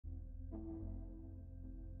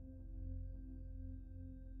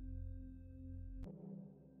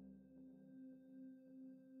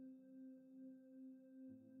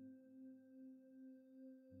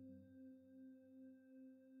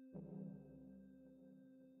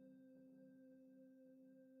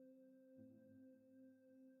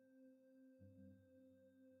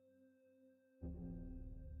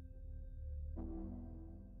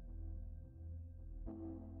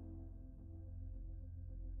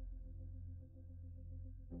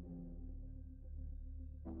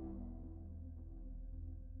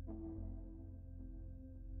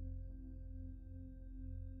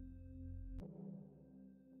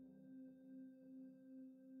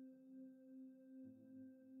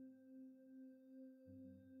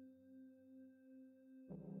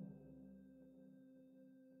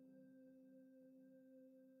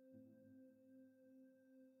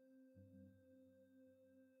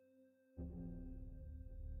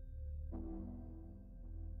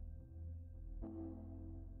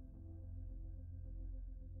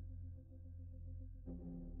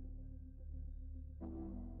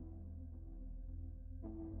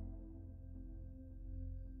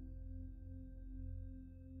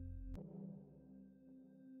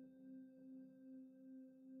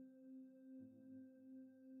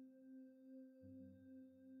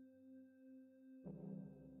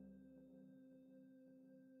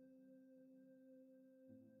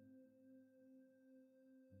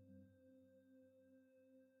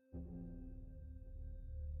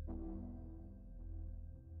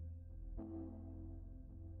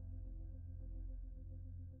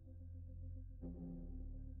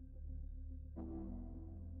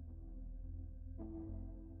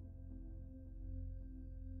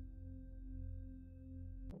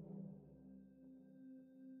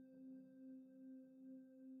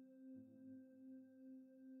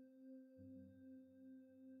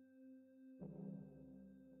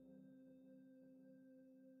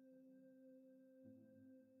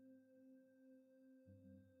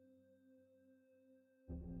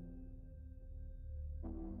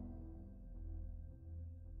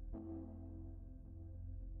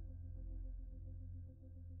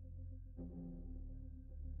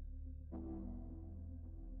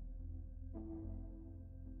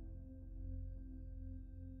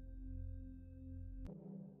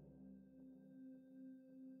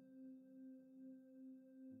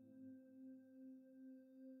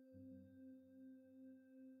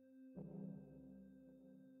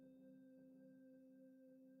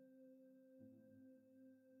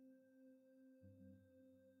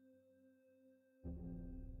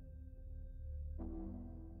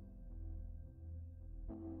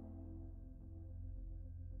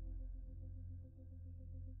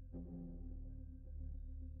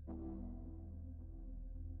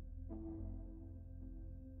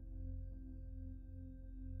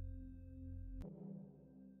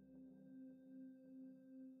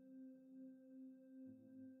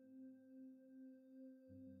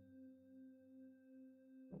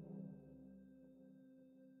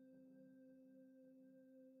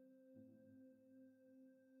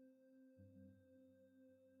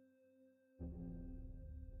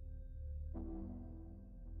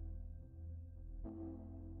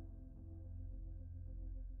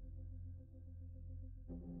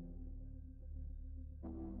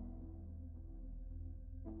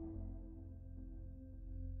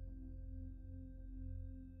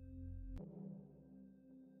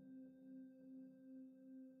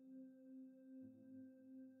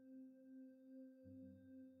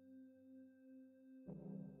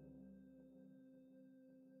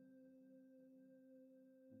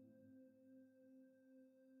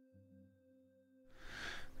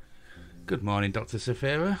Good morning, Dr.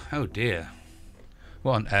 Safira. Oh dear.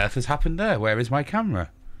 What on earth has happened there? Where is my camera?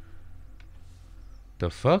 The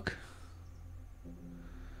fuck?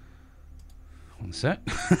 One sec.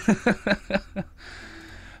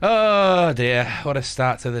 Oh dear. What a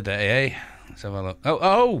start to the day, eh? Let's have a look.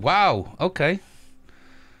 Oh, wow. Okay.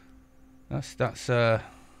 That's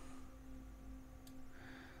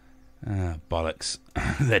bollocks.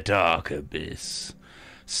 The dark abyss.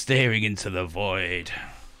 Staring into the void.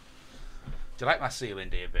 Do you like my ceiling,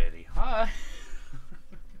 dear birdie? Hi.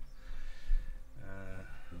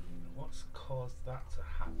 What's caused that to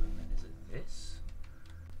happen? Is it this?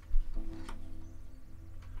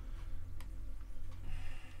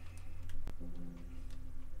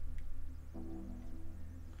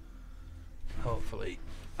 Hopefully,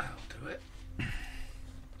 I'll do it.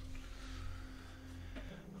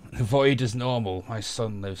 The void is normal. My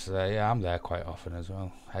son lives there. Yeah, I'm there quite often as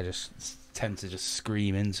well. I just tend to just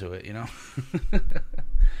scream into it, you know.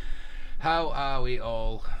 How are we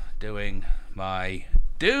all doing, my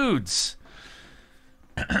dudes?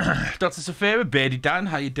 Dr. Safira, Beardy Dan,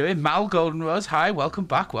 how you doing? Mal Golden Rose, hi, welcome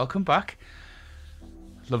back, welcome back.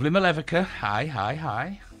 Lovely Malevica,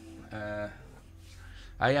 hi.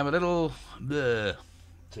 I am a little bleh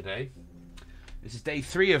today. This is day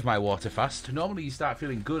 3 of my water fast. Normally you start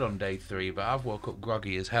feeling good on day 3, but I've woke up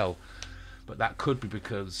groggy as hell. But that could be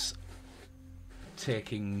because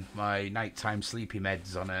taking my nighttime sleepy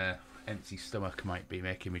meds on a empty stomach might be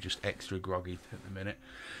making me just extra groggy at the minute,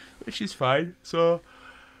 which is fine. So,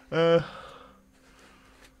 hi,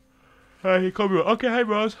 come here. Okay, hi,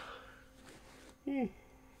 Rose. Oh,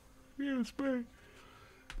 yeah, it's me.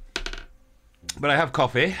 But I have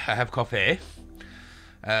coffee.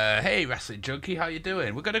 Hey, Wrestling Junkie, how you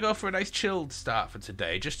doing? We're going to go for a nice chilled start for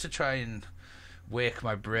today, just to try and wake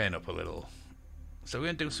my brain up a little. So we're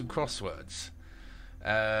going to do some crosswords.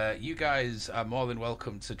 You guys are more than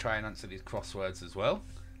welcome to try and answer these crosswords as well.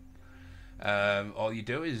 All you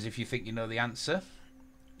do is, if you think you know the answer,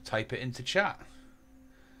 type it into chat.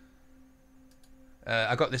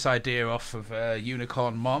 I got this idea off of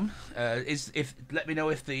Unicorn Mom. Let me know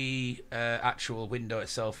if the actual window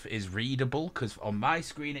itself is readable, because on my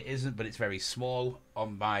screen it isn't, but it's very small.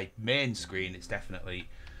 On my main screen, it's definitely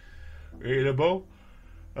readable.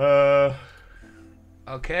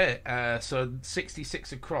 Okay, so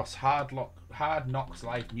 66 across, Hard Knocks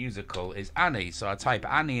Life Musical is Annie. So I type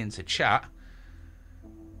Annie into chat,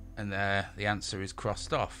 and the answer is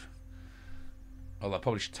crossed off. Well, I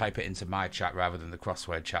probably should type it into my chat rather than the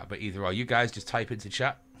crossword chat, but either or. You guys just type into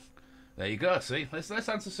chat. There you go, see? Let's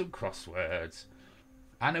answer some crosswords.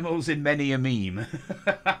 Animals in many a meme.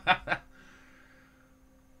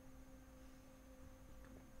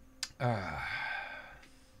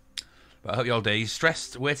 But I hope you're all day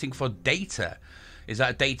stressed waiting for data. Is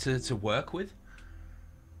that data to work with?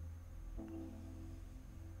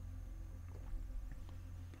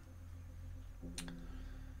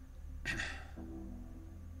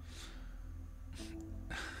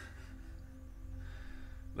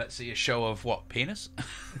 Let's see a show of what? Penis?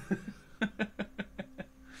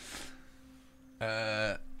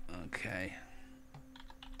 Okay.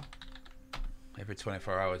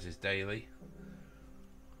 24 hours is daily.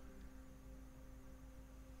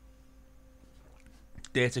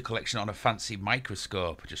 Data collection on a fancy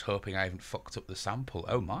microscope. Just hoping I haven't fucked up the sample.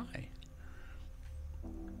 Oh my.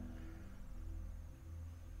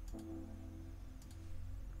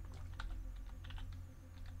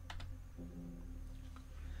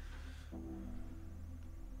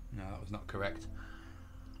 No, that was not correct.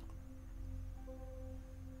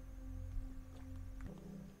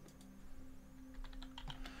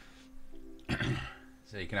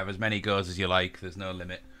 So you can have as many goes as you like. There's no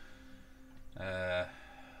limit. Oh.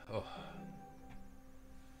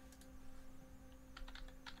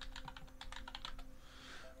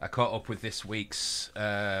 I caught up with this week's,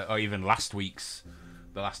 or even last week's,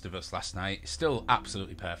 The Last of Us last night. Still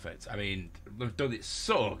absolutely perfect. I mean, they've done it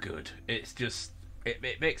so good. It's just,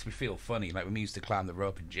 it makes me feel funny, like when we used to climb the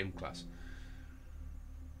rope in gym class.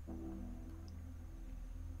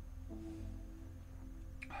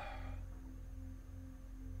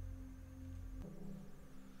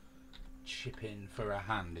 Chip in for a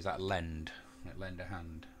hand. Is that lend? Like lend a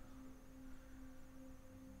hand?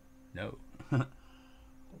 No.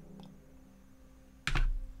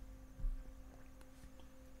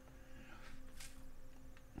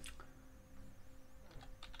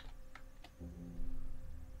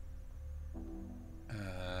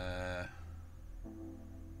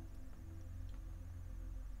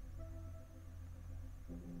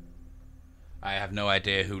 I have no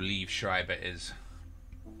idea who Liev Schreiber is.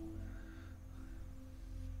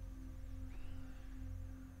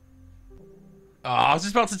 Oh, I was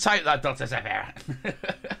just about to type that, Dr. Zephyr.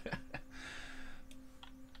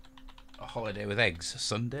 A holiday with eggs.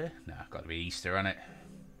 Sunday? No, got to be Easter, on it.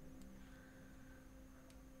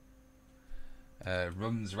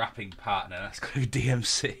 Run's rapping partner. That's got to be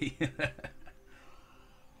DMC.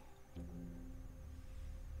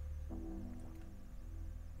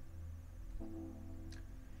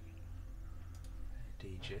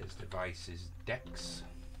 DJ's device is Dex.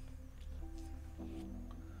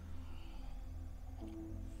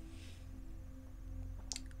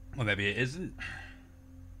 Well, maybe it isn't.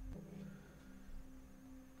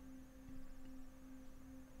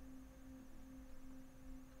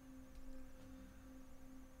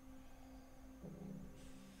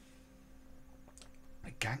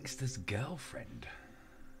 A gangster's girlfriend.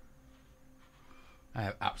 I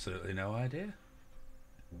have absolutely no idea.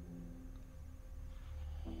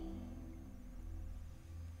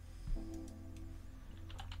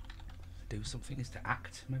 Do something is to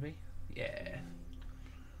act, maybe? Yeah.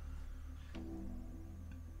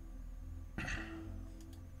 Do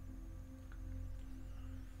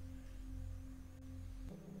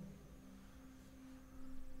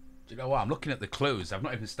you know what? I'm looking at the clues. I've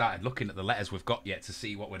not even started looking at the letters we've got yet to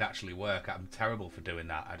see what would actually work. I'm terrible for doing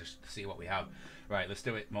that. I just see what we have. Right, let's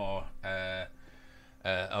do it more.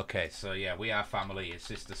 Okay, so yeah, We Are Family is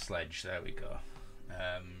Sister Sledge. There we go.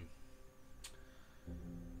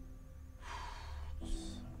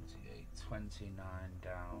 78, 29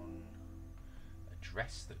 down. A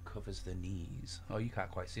dress that covers the knees. Oh, you can't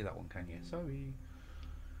quite see that one, can you? Sorry.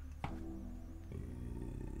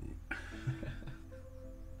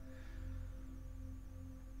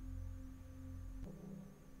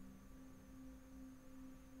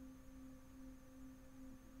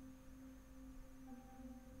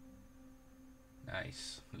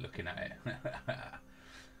 Nice. Looking at it.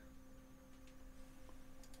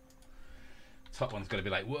 Top one's going to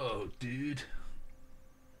be like, whoa, dude.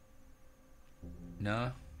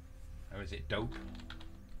 No? Or is it dope?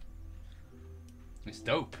 It's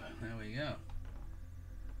dope. There we go.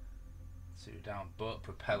 2 down, boat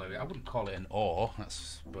propeller. I wouldn't call it an oar.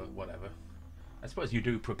 That's, but whatever. I suppose you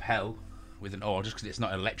do propel with an oar just because it's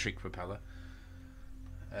not an electric propeller.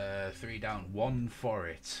 3 down, 1 for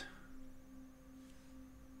it.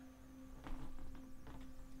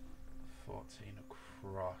 14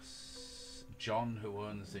 across. John, who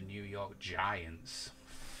owns the New York Giants.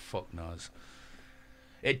 Fuck knows.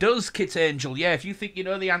 It does, Kit Angel. Yeah, if you think you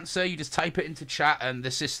know the answer, you just type it into chat and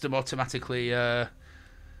the system automatically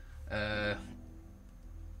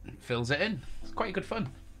fills it in. It's quite good fun.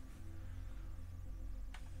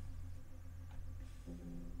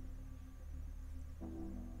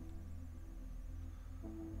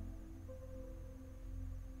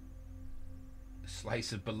 A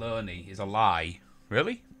slice of bologna is a lie.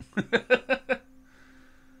 Really? Never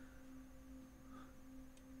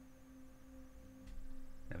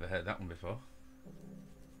heard that one before.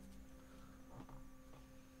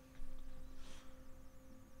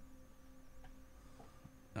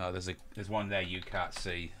 Oh, there's one there you can't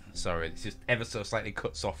see. Sorry, it's just ever so slightly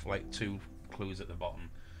cuts off like 2 clues at the bottom.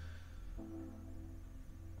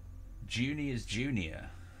 Junior's Junior.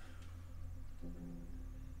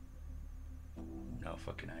 No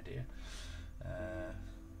fucking idea.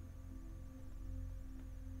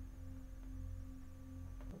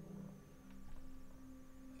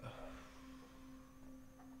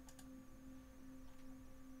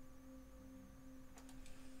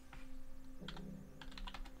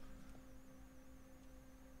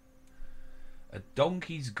 A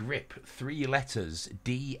donkey's grip, 3 letters,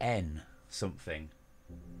 DN something.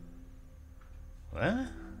 What?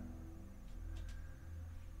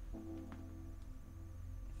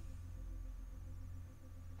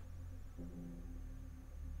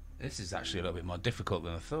 This is actually a little bit more difficult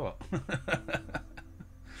than I thought.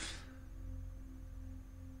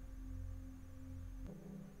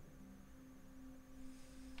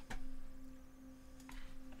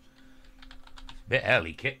 Bit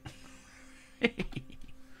early, Kit.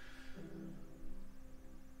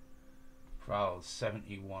 Prowls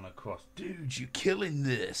 71 across. Dude, you killing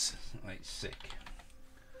this. Like, sick.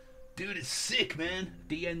 Dude, it's sick, man.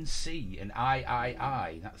 DNC and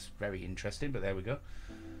I. That's very interesting, but there we go.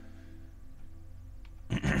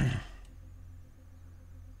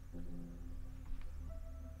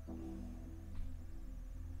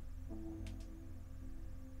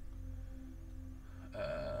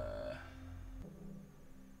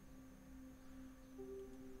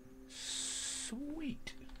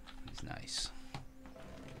 Sweet. It's nice.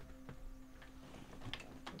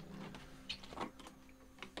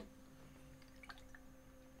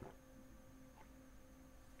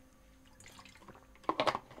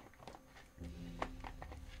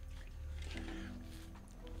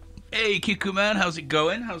 Hey, Kiku Man, how's it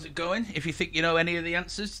going? How's it going? If you think you know any of the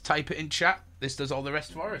answers, type it in chat. This does all the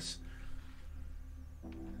rest for us.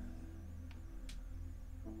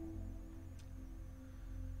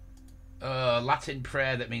 Latin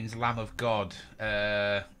prayer that means Lamb of God.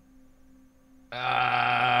 I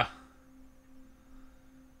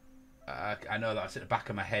know that's at the back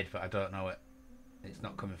of my head, but I don't know it. It's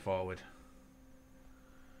not coming forward.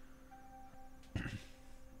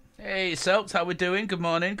 Hey, Selps, how we doing? Good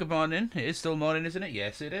morning, good morning. It is still morning, isn't it?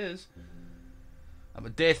 Yes, it is. I'm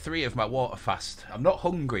at day 3 of my water fast. I'm not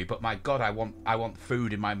hungry, but my God, I want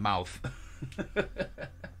food in my mouth.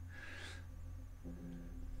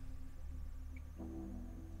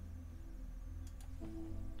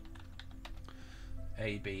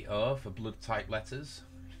 ABO for blood-type letters.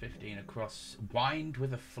 15 across. Wind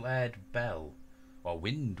with a flared bell. Or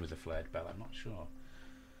wind with a flared bell, I'm not sure.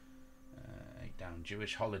 8 down.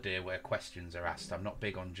 Jewish holiday where questions are asked. I'm not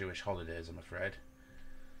big on Jewish holidays, I'm afraid.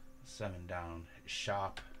 7 down.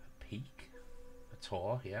 Sharp peak. A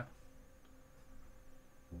tour, yeah.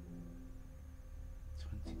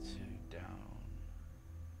 22 down.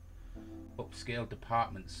 Upscale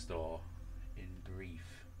department store in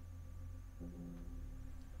brief.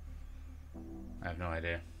 I have no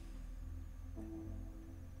idea.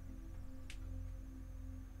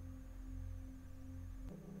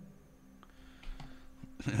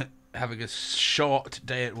 Having a short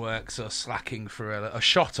day at work, so slacking for a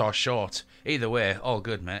shot or short. Either way, all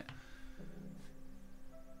good, mate.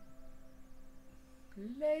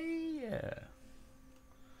 Layer.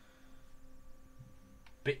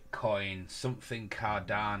 Bitcoin, something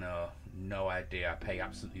Cardano. No idea. I pay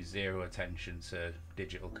absolutely zero attention to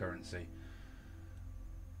digital currency.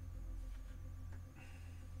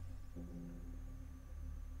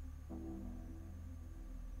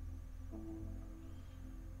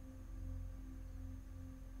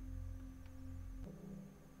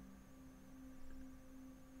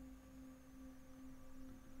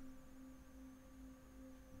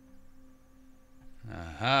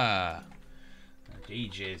 Aha! The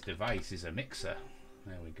DJ's device is a mixer.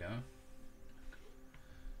 There we go.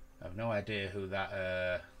 I have no idea who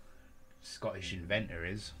that Scottish inventor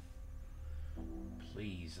is.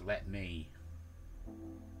 Please let me.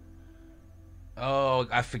 Oh,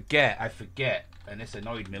 I forget. And this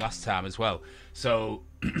annoyed me last time as well. So,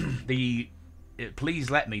 please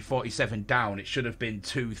let me 47 down. It should have been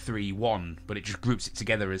 2, 3, 1, but it just groups it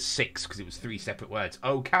together as 6 because it was 3 separate words.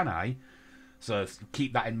 Oh, can I? So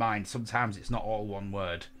keep that in mind. Sometimes it's not all one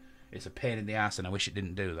word. It's a pain in the ass, and I wish it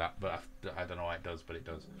didn't do that. But I don't know why it does, but it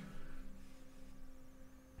does.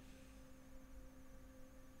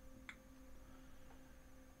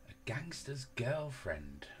 A gangster's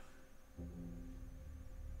girlfriend.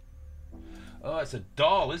 Oh, it's a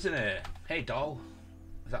doll, isn't it? Hey, doll.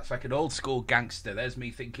 That's like an old school gangster. There's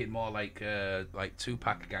me thinking more like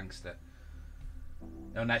Tupac gangster.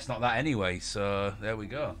 No, it's not that anyway. So there we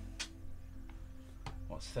go.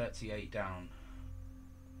 What's 38 down?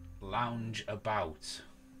 Lounge about.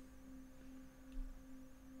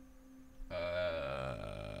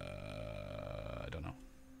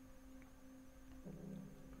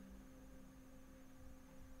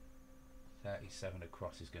 27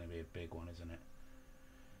 across is going to be a big one, isn't it?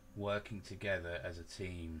 Working together as a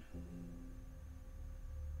team.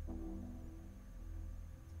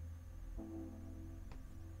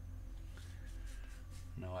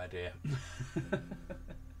 No idea.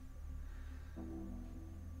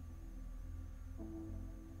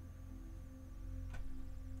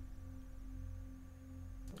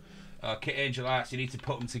 Kit Angel Arts, you need to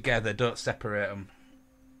put them together, don't separate them.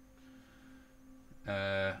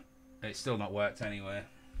 It's still not worked anyway.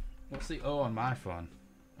 What's the O on my phone?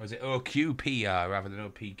 Or is it OQPR rather than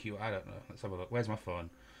OPQ? I don't know. Let's have a look. Where's my phone?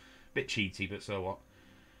 Bit cheaty, but so what?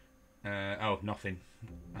 Oh, nothing.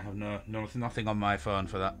 I have nothing on my phone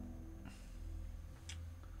for that.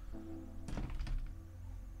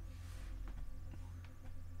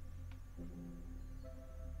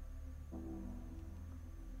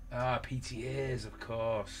 Ah, PTAs, of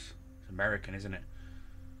course. It's American, isn't it?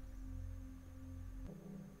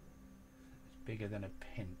 It's bigger than a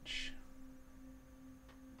pinch.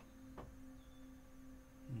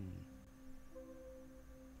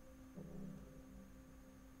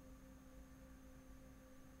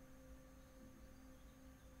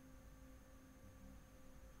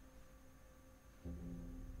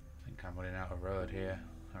 I think I'm running out of road here.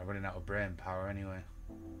 I'm running out of brain power anyway.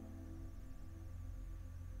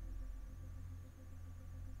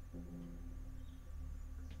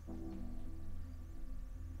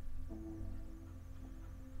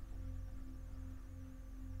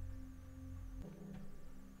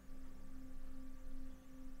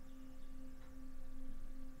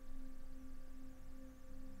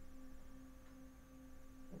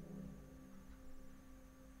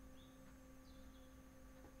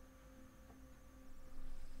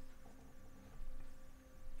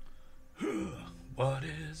 What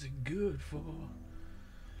is it good for?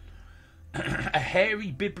 A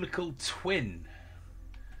hairy biblical twin.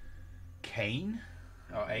 Cain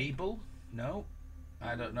or Abel? No,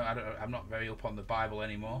 I don't know. I'm not very up on the Bible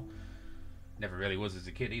anymore. Never really was as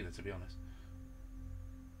a kid either, to be honest.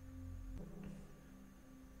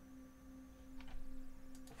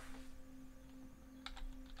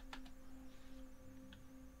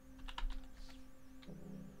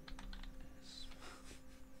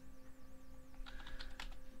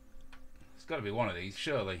 It's got to be one of these,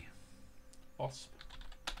 surely. Wasp.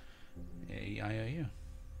 A-I-O-U.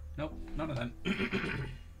 Nope, none of them.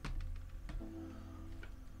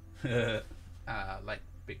 Like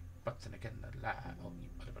big butts and again the lie. Oh, you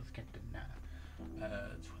motherfuckers can't deny.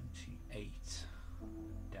 28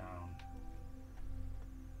 down.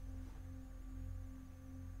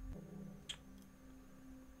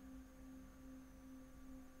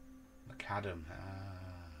 Macadam.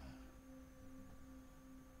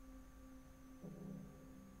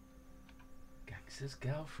 Gangster's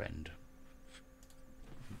girlfriend.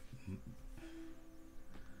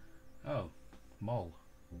 Oh, mole.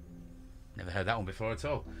 Never heard that one before at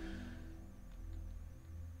all.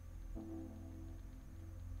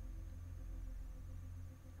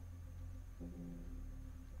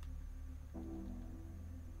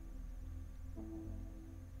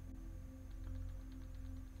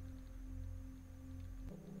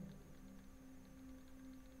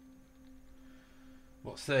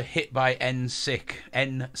 What's the hit by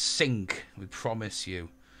NSYNC? We promise you.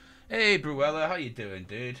 Hey, Bruella, how you doing,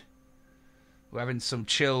 dude? We're having some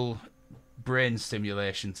chill brain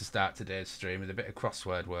stimulation to start today's stream with a bit of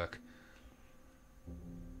crossword work.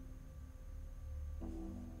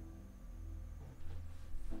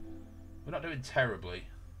 We're not doing terribly.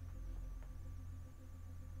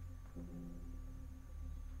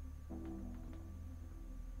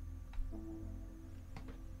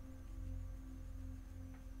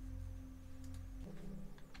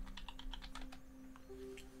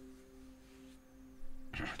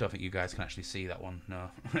 I don't think you guys can actually see that one, no.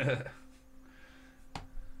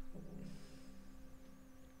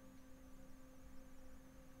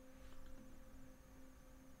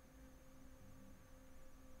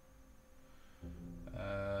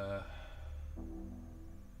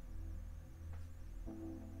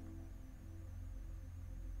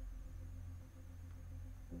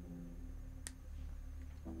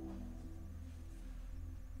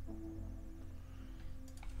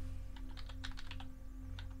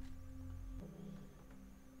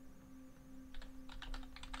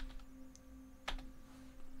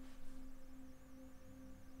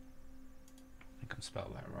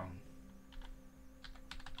 Spelled that wrong.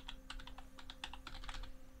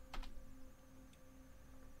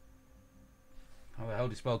 How the hell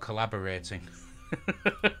do you spell collaborating?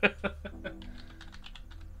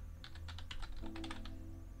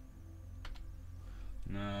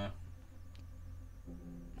 No.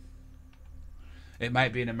 It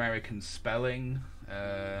might be an American spelling.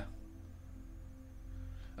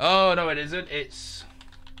 Oh, no, it isn't. It's...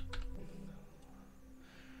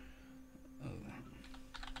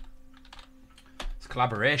 It's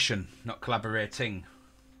collaboration, not collaborating.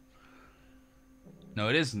 No,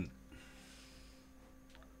 it isn't.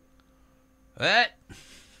 What?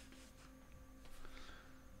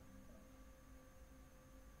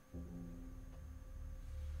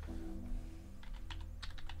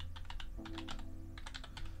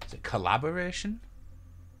 Is it collaboration?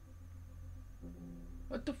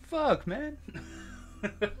 What the fuck, man?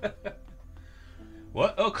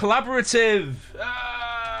 What? Oh, collaborative!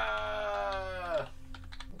 Ah!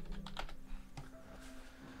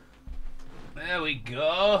 There we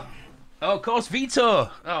go. Oh, of course,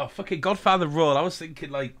 Vito! Oh, fucking Godfather role. I was thinking,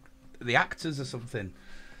 like, the actors or something.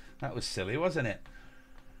 That was silly, wasn't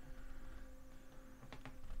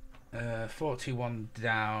it? 41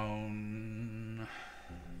 down...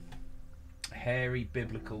 Hairy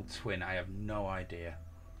biblical twin. I have no idea.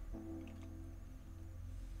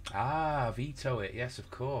 Ah, Vito it. Yes,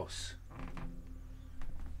 of course.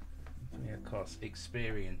 Yeah, of course.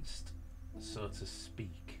 Experienced, so to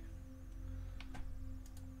speak.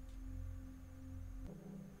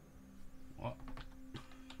 What?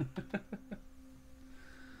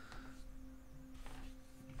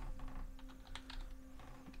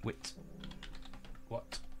 Wit.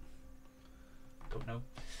 What? Don't know.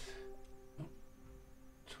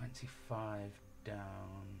 25 down.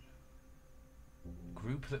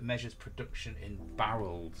 Group that measures production in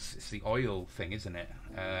barrels. It's the oil thing, isn't it?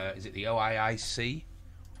 Is it the OIIC?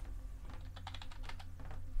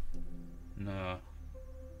 No.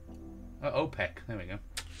 Oh, OPEC. There we go.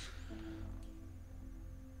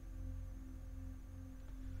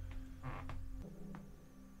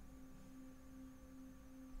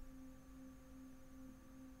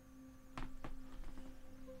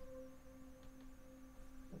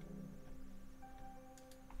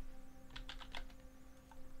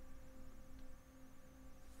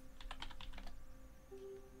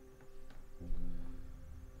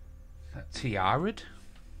 Tiarid?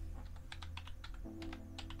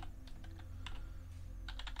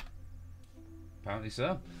 Apparently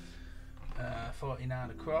so. 49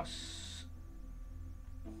 across.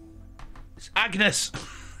 It's Agnes!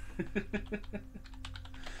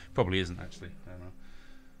 Probably isn't, actually. I don't know.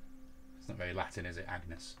 It's not very Latin, is it?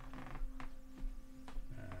 Agnes.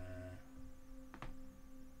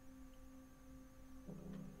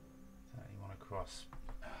 31 across.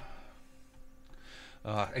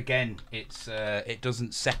 Again, it's it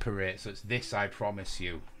doesn't separate, so it's this, I promise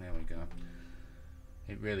you. There we go.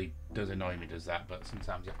 It really does annoy me, does that, but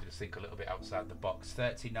sometimes you have to just think a little bit outside the box.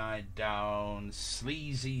 39 down,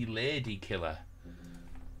 sleazy lady killer.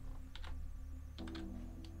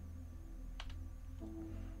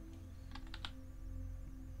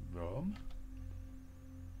 Rome.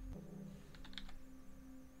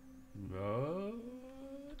 Road.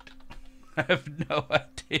 I have no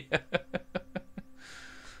idea.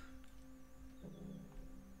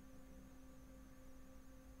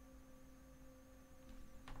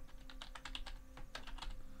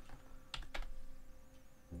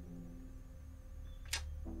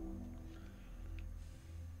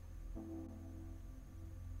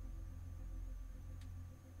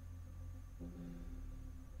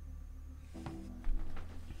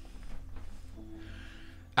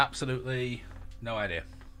 Absolutely no idea.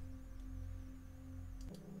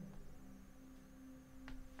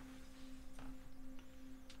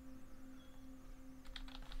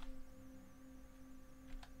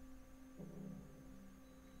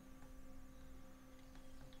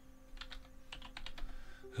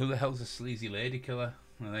 Who the hell's a sleazy lady killer?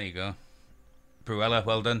 Well, there you go. Bruella,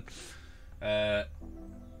 well done.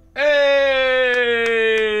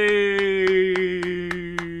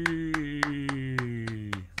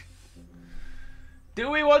 Do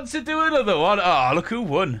we want to do another one? Oh, look who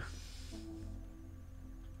won.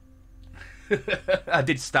 I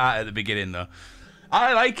did start at the beginning though.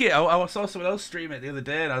 I like it. I saw someone else stream it the other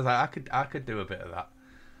day and I was like, I could do a bit of that.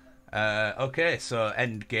 Okay, so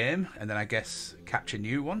end game, and then I guess catch a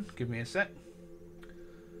new one. Give me a sec.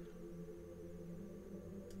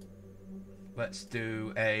 Let's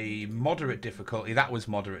do a moderate difficulty. That was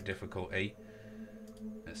moderate difficulty.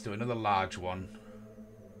 Let's do another large one.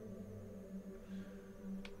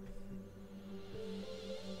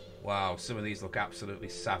 Wow, some of these look absolutely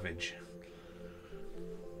savage.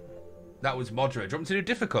 That was moderate. Do you want me to do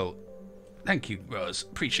difficult? Thank you, Rose.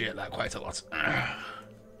 Appreciate that quite a lot.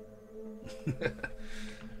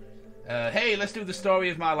 Hey, let's do the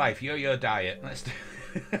story of my life. Yo-yo diet. Let's do...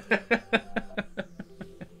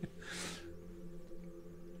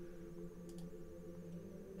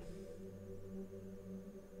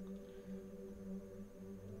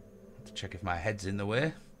 check if my head's in the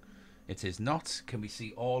way. It is not. Can we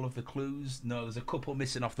see all of the clues? No, there's a couple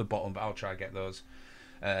missing off the bottom, but I'll try and get those.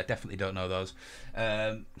 Definitely don't know those.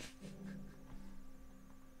 I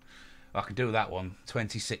can do that one.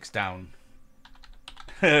 26 down.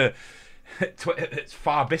 It's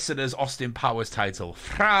Farbissina's Austin Powers title.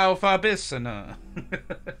 Frau Farbissina.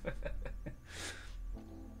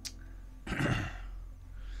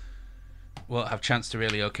 Won't have chance to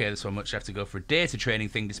really okay this one much. I have to go for a data training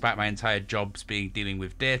thing despite my entire jobs being dealing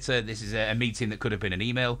with data. This is a meeting that could have been an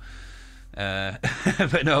email.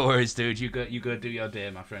 But no worries, dude. You go do your day,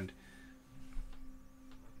 my friend.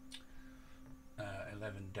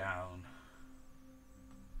 11 down.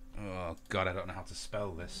 Oh, God, I don't know how to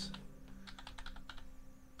spell this.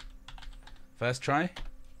 First try?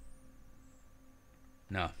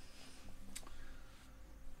 No.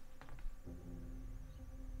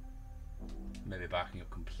 Maybe barking up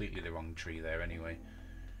completely the wrong tree there anyway.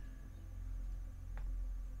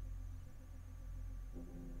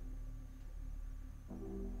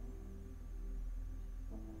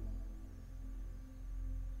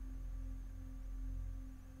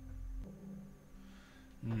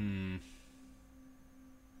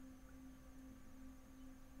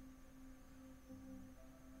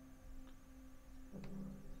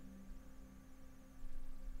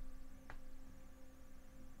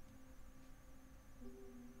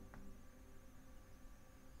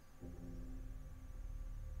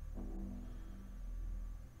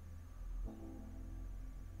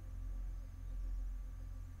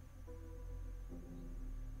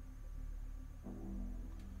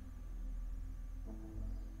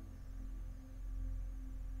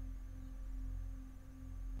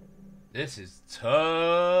 This is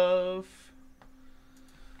tough.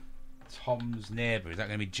 Tom's neighbour. Is that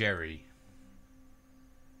going to be Jerry?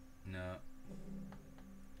 No.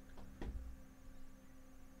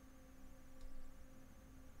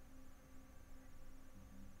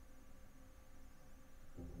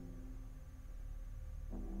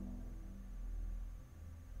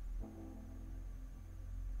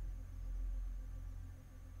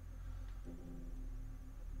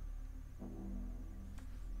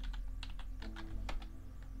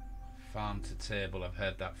 Farm to table, I've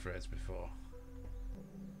heard that phrase before.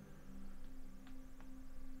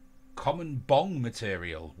 Common bong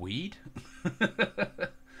material, weed? That'll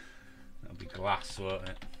be glass, won't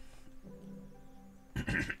it?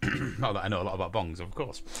 Not that I know a lot about bongs, of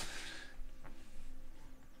course.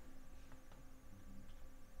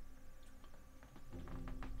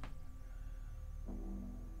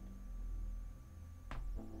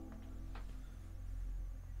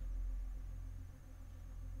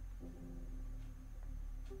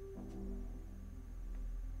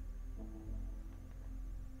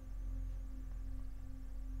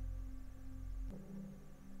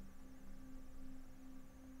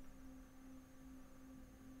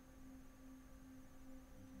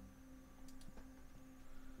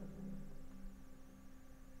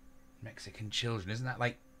 Mexican children, isn't that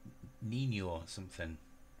like Nino or something?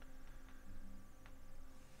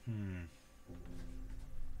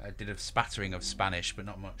 I did a spattering of Spanish, but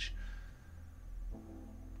not much.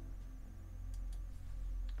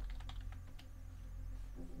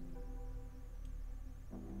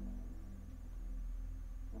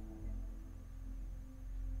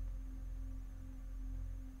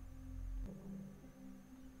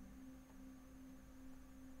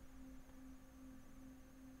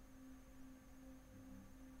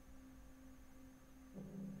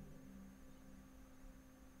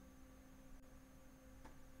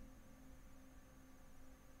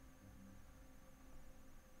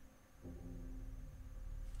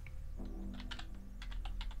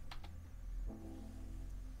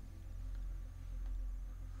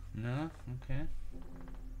 No? Okay.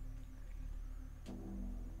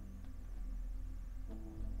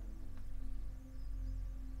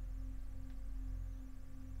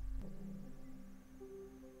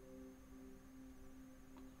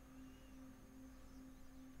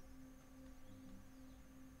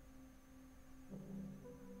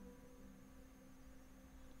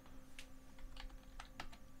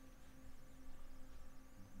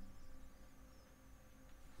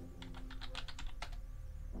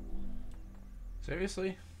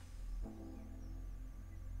 Seriously?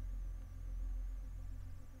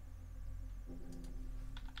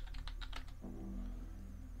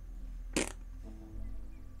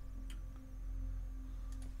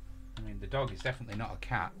 I mean, the dog is definitely not a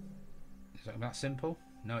cat. Is that simple?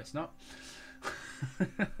 No, it's not.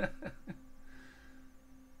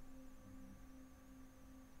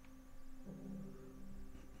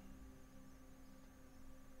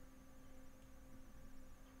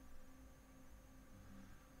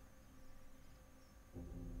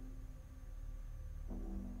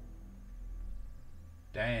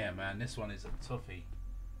 Yeah, man, this one is a toughie.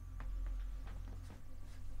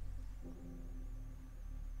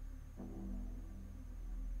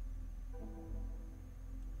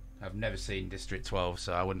 I've never seen District 12,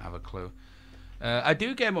 so I wouldn't have a clue. I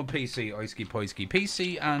do game on PC, Oisky Poisky.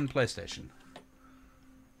 PC and PlayStation.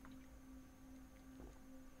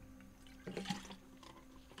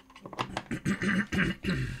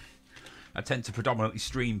 I tend to predominantly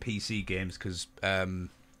stream PC games because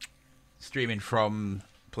streaming from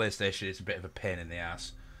PlayStation is a bit of a pain in the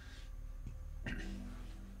ass.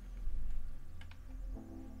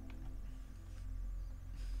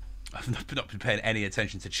 I've not been paying any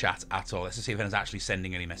attention to chat at all. Let's just see if anyone's actually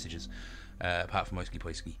sending any messages, apart from Oisky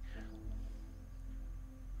Poisky.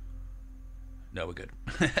 No, we're good.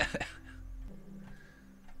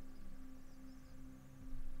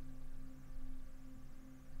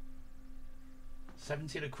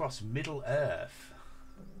 17 across Middle Earth.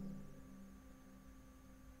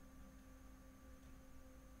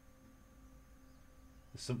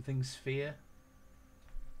 The something sphere.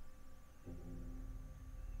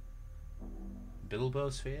 Bilbo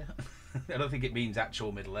sphere? I don't think it means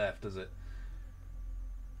actual Middle Earth, does it?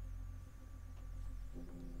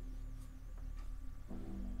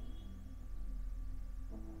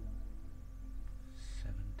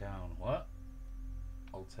 Seven down. What?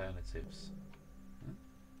 Alternatives.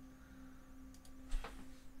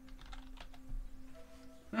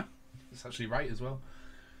 Huh? It's actually right as well.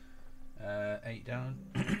 8 down.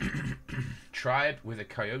 Tribe with a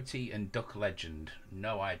coyote and duck legend.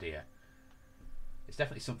 No idea. It's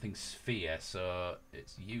definitely something sphere, so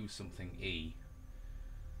it's U something E.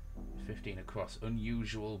 15 across.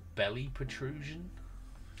 Unusual belly protrusion.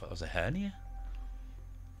 I thought it was a hernia.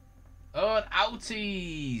 Oh, an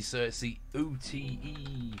outie! So it's the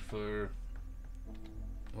UTE for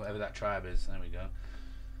whatever that tribe is. There we go.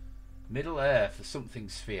 Middle Earth, the something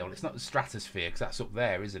sphere. Well, it's not the stratosphere because that's up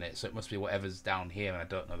there, isn't it? So it must be whatever's down here, and I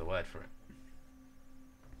don't know the word for it.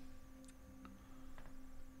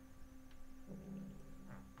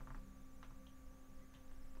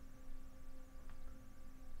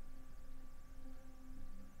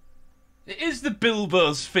 It is the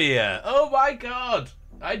Bilbo sphere. Oh my god!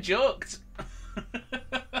 I joked.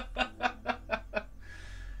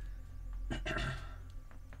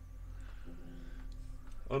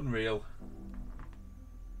 Unreal.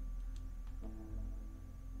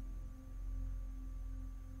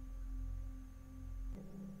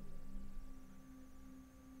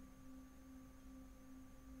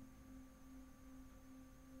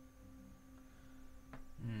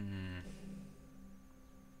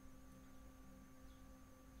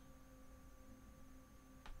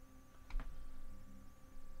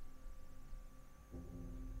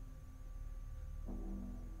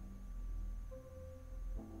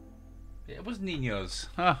 It was Niños.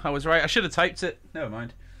 Oh, I was right. I should have typed it. Never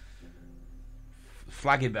mind.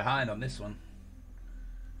 Flagging behind on this one.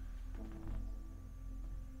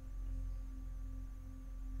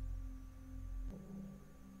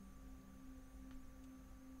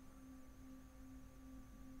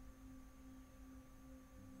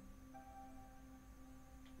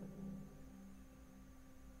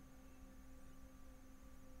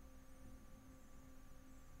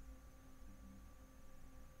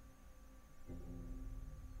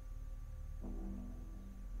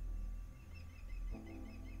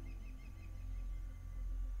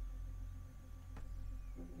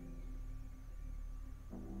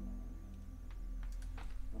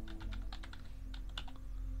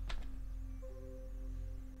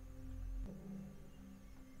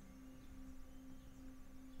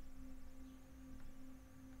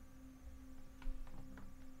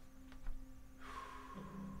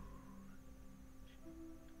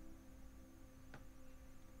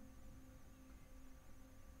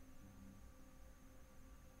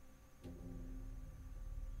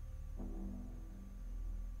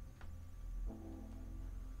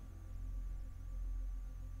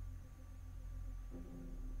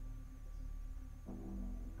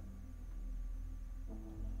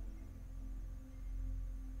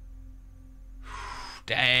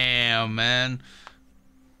 Damn, man.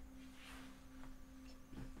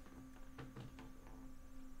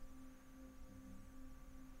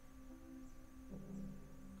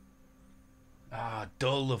 Ah,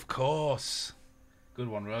 dull, of course. Good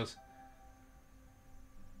one, Rose.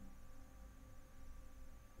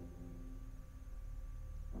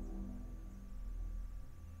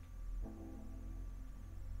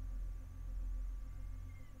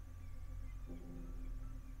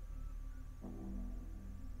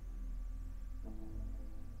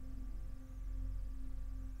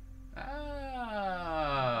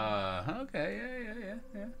 Ah, okay,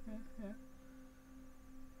 yeah.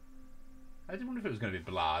 I didn't wonder if it was going to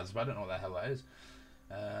be Blaz, but I don't know what the hell that is.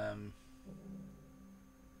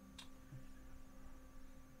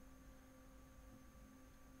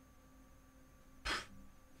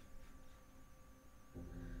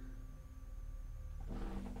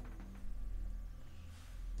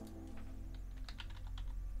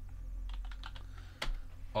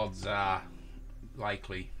 Odds are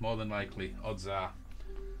likely, more than likely, odds are.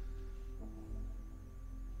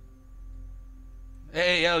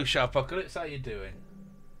 Hey, yo, Sharpocalypse, how you doing?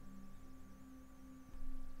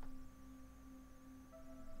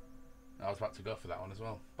 I was about to go for that one as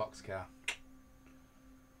well. Boxcar.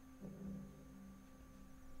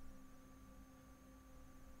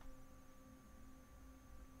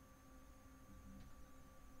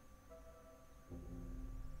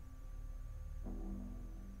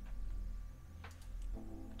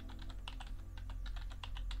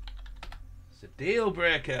 It's a deal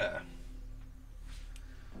breaker.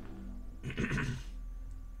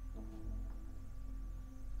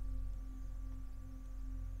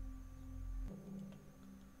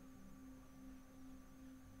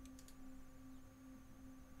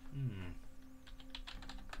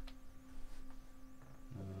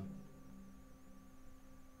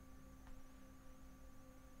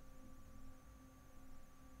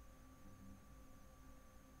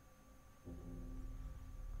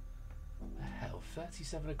 The hell,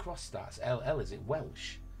 37 across starts. LL, is it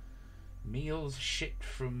Welsh? Meals shipped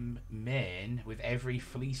from Maine with every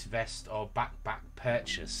fleece vest or backpack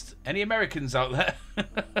purchased. Any Americans out there?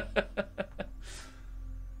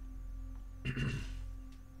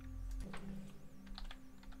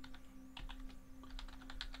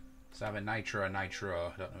 So I have a Nitro. I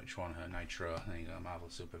don't know which one. Her Nitro. There you go, Marvel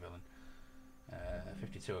supervillain.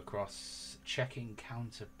 52 across. Checking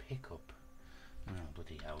counter pickup. Oh,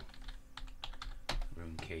 bloody hell.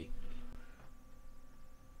 Room key.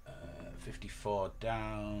 54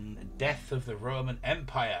 down. Death of the Roman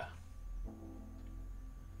Empire.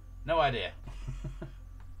 No idea.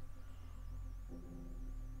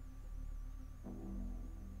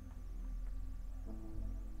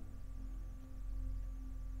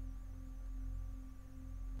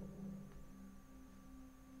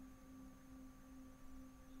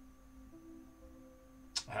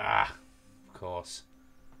 Ah, of course.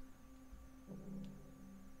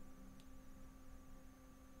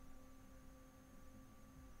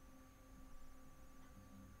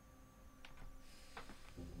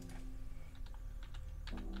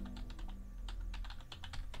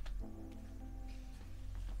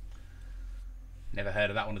 Never heard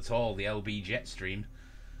of that one at all. The LB Jetstream.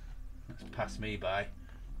 That's passed me by.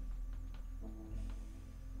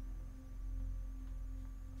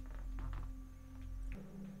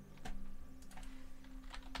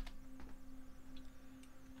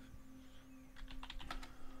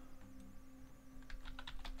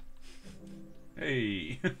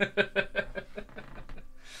 Hey.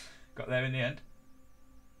 Got there in the end.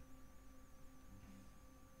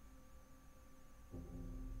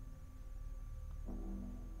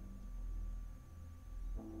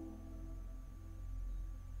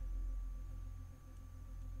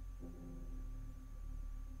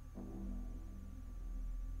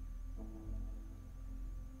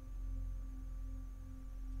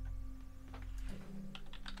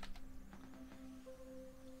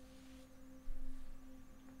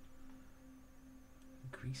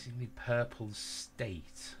 Increasingly purple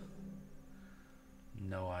state.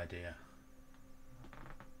 No idea.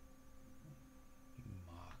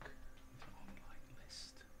 Mark online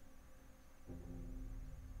list.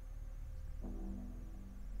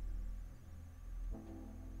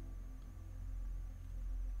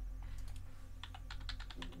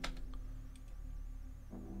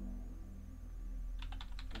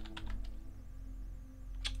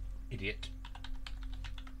 Idiot.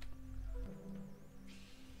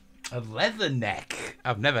 A leather neck.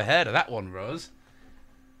 I've never heard of that one, Rose.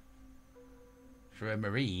 For a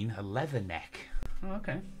marine, a leather neck. Oh,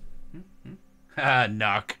 okay. Ah,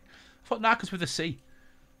 narc. I thought narc was with a C.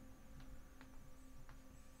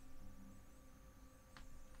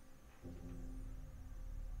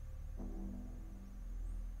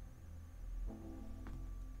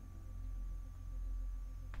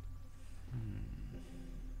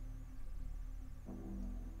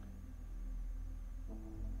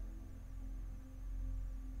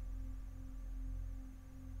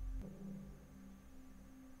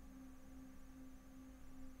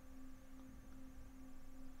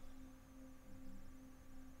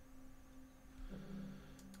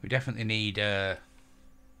 We definitely need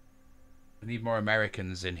we need more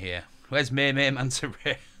Americans in here. Where's May Manta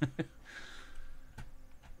Ray?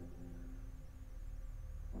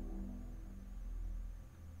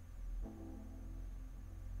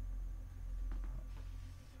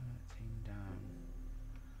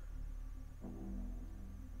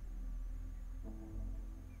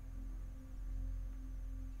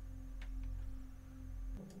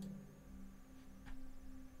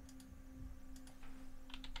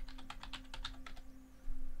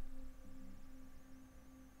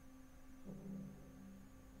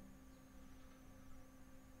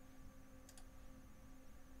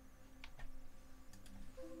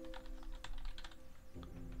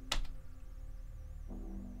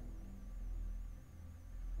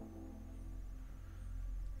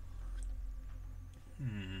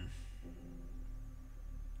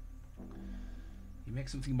 You make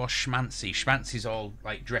something more schmancy. Schmancy's all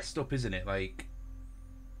like dressed up, isn't it? Like,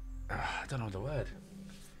 I don't know the word.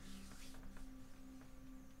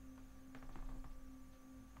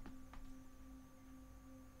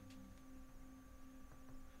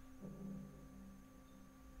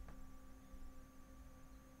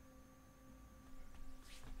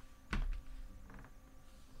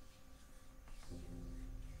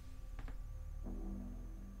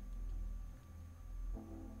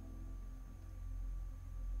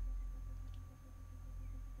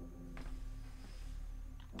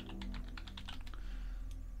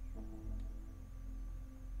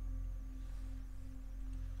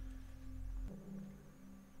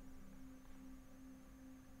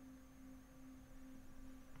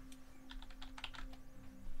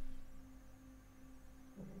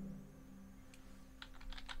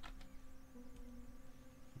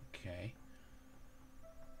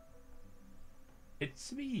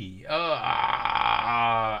 It's me. Oh,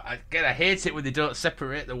 I hate it when they don't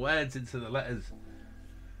separate the words into the letters.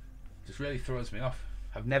 Just really throws me off.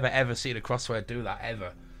 I've never ever seen a crossword do that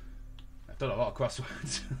ever. I've done a lot of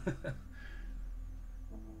crosswords.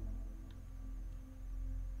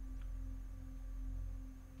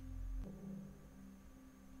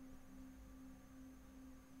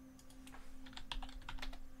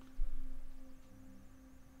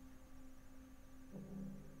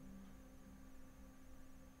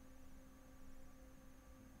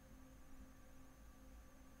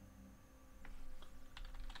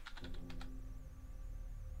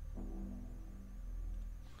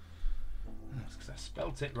 Because I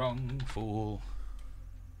spelt it wrong, fool.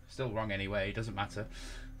 Still wrong anyway, doesn't matter.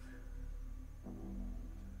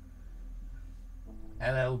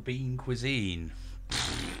 LL Bean Cuisine.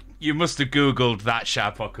 You must have googled that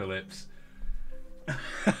Sharpocalypse.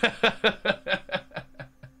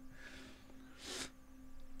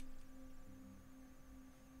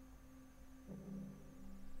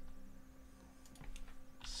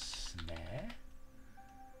 Snare?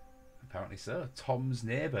 Apparently so. Tom's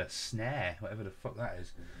neighbour, snare, whatever the fuck that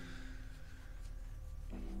is.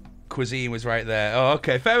 Cuisine was right there. Oh,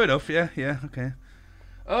 okay, fair enough. Yeah, okay.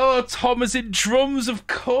 Oh, Tom as in drums, of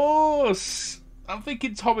course. I'm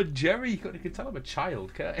thinking Tom and Jerry. You can tell I'm a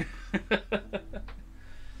child, can't you?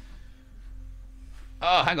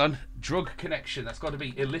 Oh, hang on. Drug connection. That's got to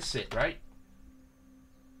be illicit, right?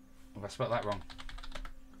 Have I spelled that wrong?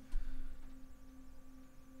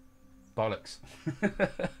 Bollocks.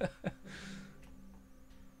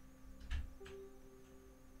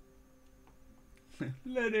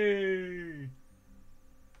 Lenny!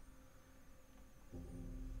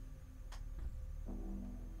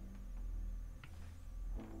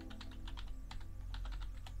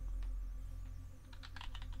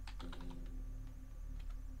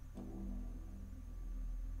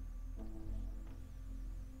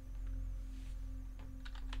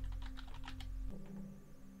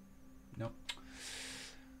 Nope.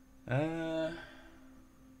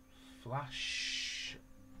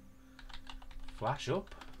 Flash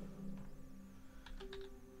up.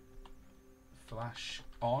 Flash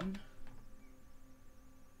on.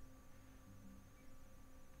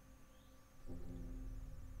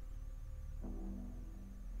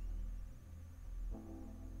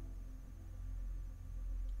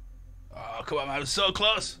 Oh, come on, man. I was so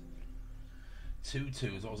close.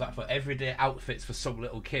 Tutus. What was that for? Everyday outfits for some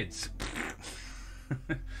little kids.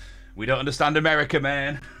 We don't understand America,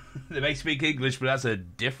 man. They may speak English, but that's a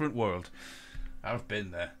different world. I've been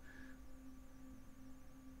there.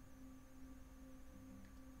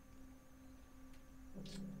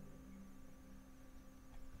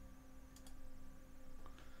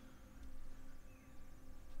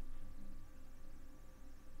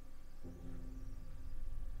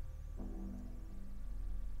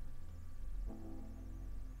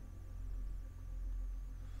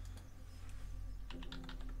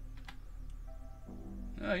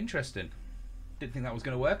 Oh, interesting. Didn't think that was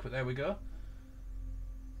going to work, but there we go.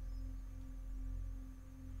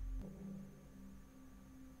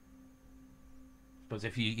 But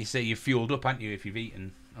if you say you're fueled up, aren't you, if you've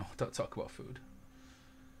eaten? Oh, don't talk about food.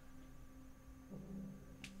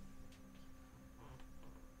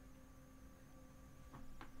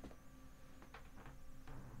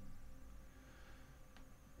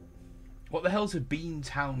 What the hell's a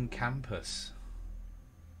Beantown campus?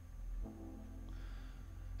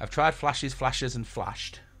 I've tried flashes, flashers, and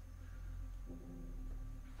flashed.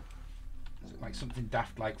 Is it like something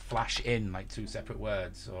daft like flash in, like two separate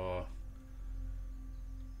words, or...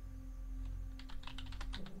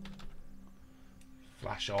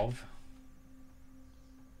 Flash of.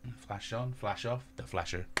 Flash on, flash off, the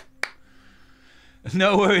flasher.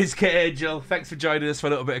 No worries, Kit Angel. Thanks for joining us for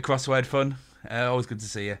a little bit of crossword fun. Always good to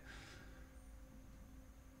see you.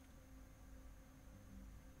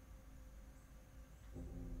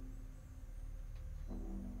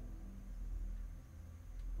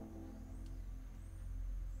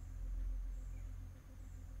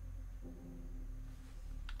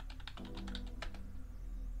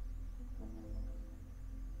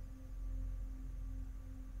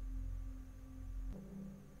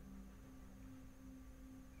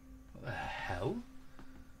 What the hell?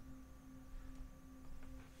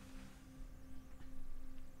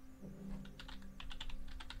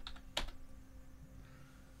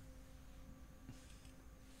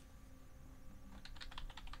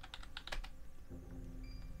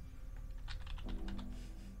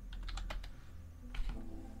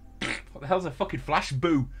 What the hell's a fucking flash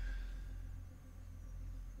boo?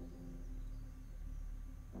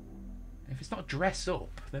 If it's not dress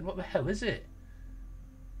up, then what the hell is it?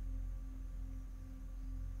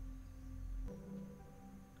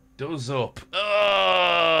 Does up.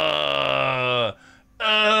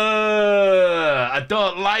 I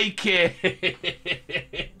don't like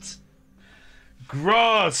it.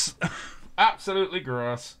 Gross. Absolutely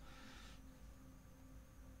gross.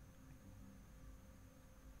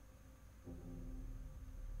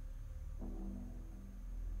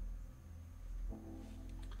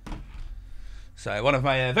 So one of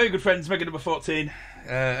my very good friends, Mega number 14,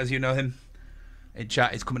 as you know him, in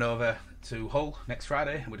chat, is coming over to Hull next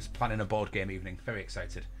Friday. We're just planning a board game evening. Very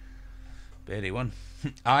excited. Beardy one.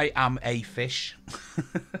 I am a fish.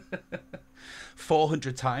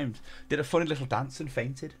 400 times. Did a funny little dance and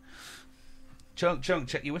fainted. Chunk,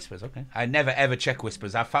 check your whispers. Okay. I never ever check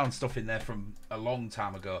whispers. I found stuff in there from a long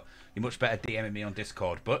time ago. You're much better DMing me on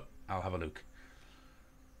Discord, but I'll have a look.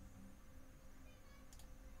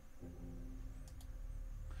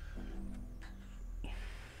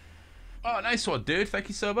 Oh, nice one, dude. Thank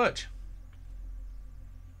you so much.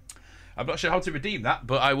 I'm not sure how to redeem that,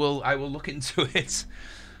 but I will look into it.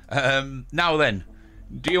 Now then,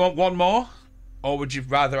 do you want one more? Or would you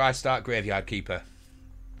rather I start Graveyard Keeper?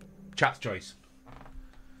 Chat's choice.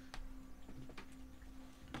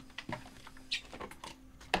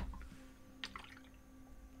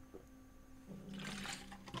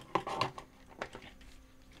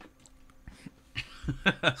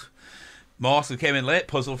 Morsel came in late.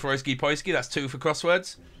 Puzzle for Oisky Poisky. That's 2 for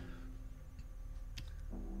crosswords.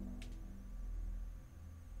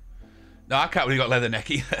 No, I can't really got leather neck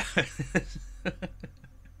either.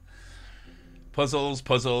 Puzzles.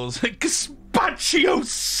 Gazpacho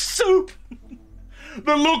soup!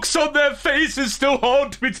 The looks on their faces still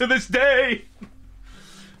haunt me to this day.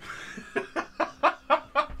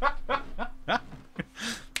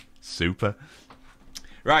 Super.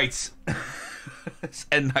 Right. Let's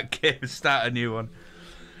end that game and start a new one.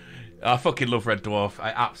 I fucking love Red Dwarf. I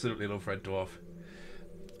absolutely love Red Dwarf.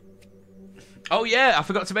 Oh yeah, I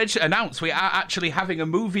forgot to announce we are actually having a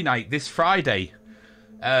movie night this Friday.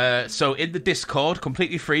 So in the Discord,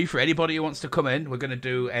 completely free for anybody who wants to come in, we're going to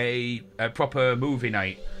do a proper movie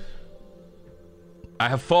night. I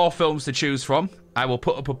have 4 films to choose from. I will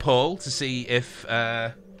put up a poll to see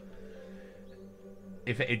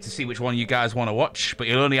to see which one you guys want to watch, but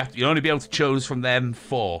you'll only be able to choose from them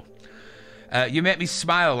 4. You make me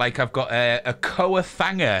smile like I've got a coat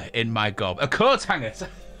hanger in my gob. A coat hanger.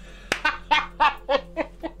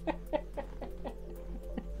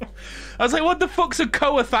 I was like, what the fuck's a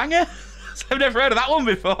coat hanger? I've never heard of that one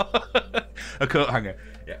before. A coat hanger.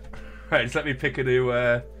 Yeah. Right, just let me pick a new.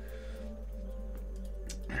 Have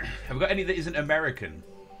we got any that isn't American?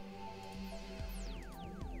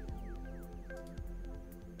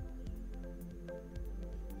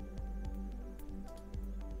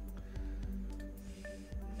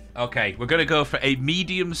 Okay, we're going to go for a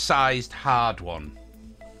medium-sized hard one.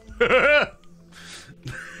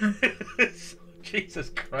 Jesus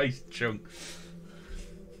Christ, Chunk.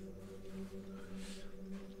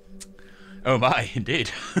 Oh my,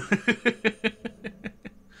 indeed.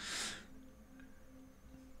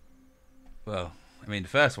 Well, I mean, the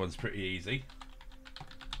first one's pretty easy.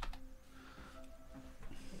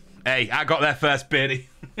 Hey, I got there first, Beardy.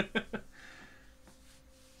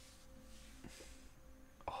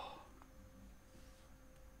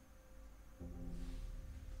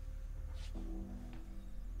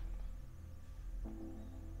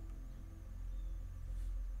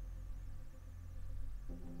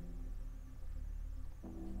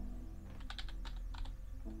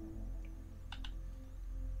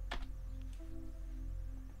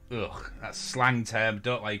 Ugh, that's slang term.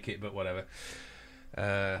 Don't like it, but whatever.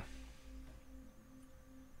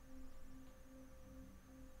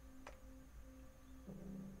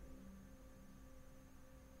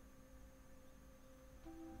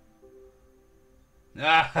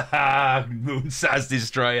 Ah, Moonsaz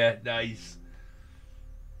Destroyer. Nice.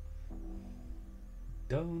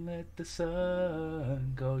 Don't let the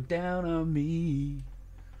sun go down on me.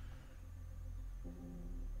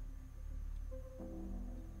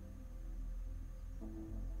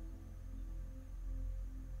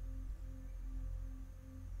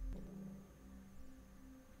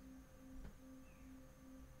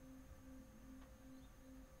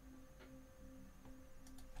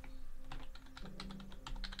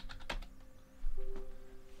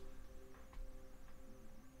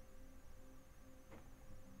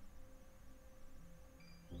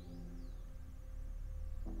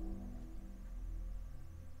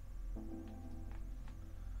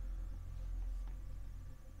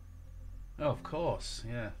 Oh, of course.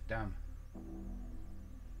 Yeah, damn.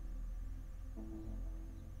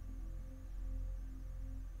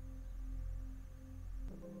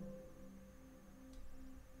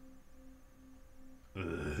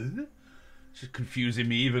 This is confusing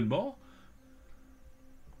me even more.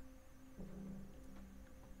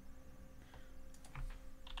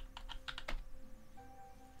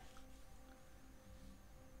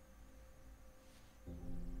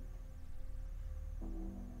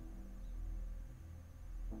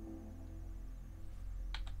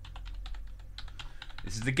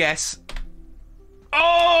 This is the guess.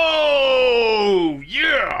 Oh,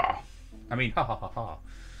 yeah! I mean, ha ha ha ha.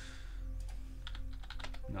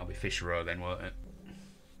 That'll be fish roe then, won't it?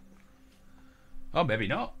 Oh, maybe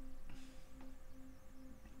not.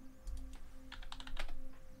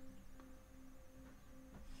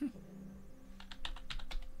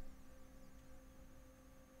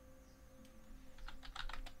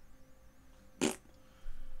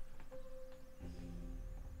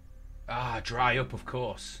 Ah, dry up, of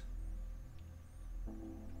course.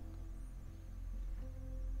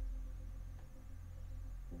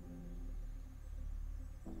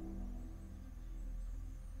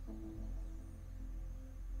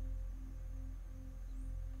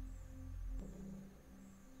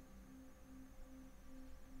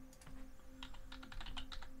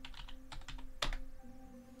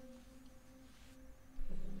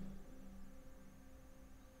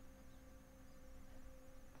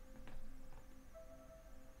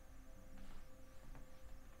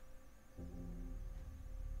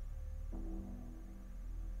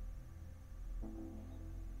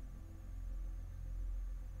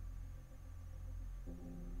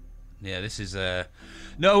 Yeah, this is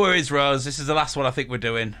no worries, Rose. This is the last one I think we're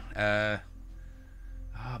doing.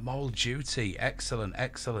 Mole Duty. Excellent,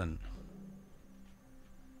 excellent.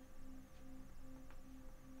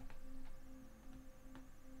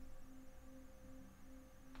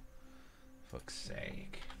 Fuck's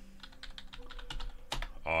sake.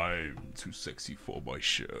 I'm too sexy for my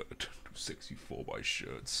shirt. Too sexy for my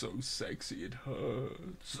shirt. So sexy it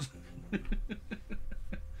hurts.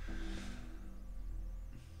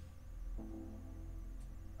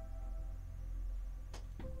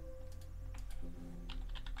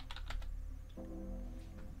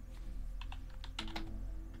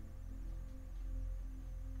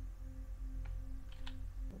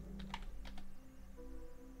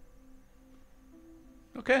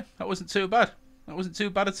 Okay, that wasn't too bad. That wasn't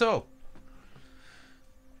too bad at all.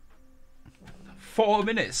 4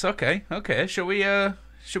 minutes. Okay, okay. Shall we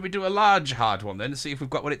do a large hard one then and see if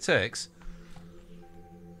we've got what it takes?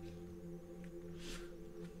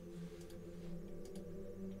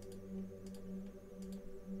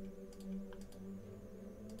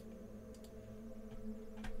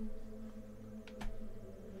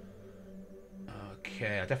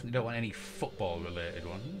 Okay, I definitely don't want any football related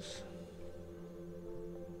ones.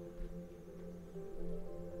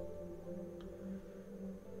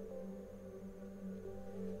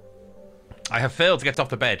 I have failed to get off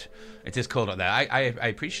the bed. It is cold out there. I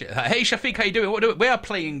appreciate that. Hey, Shafiq, how you doing? We are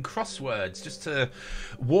playing crosswords just to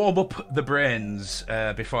warm up the brains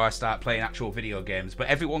before I start playing actual video games. But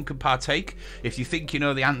everyone can partake. If you think you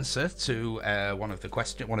know the answer to one of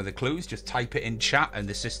the clues, just type it in chat, and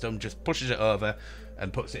the system just pushes it over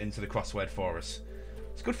and puts it into the crossword for us.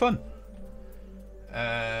 It's good fun.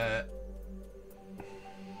 Let's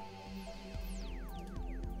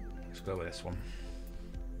go with this one.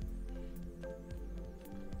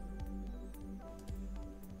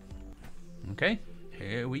 Okay,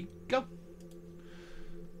 here we go.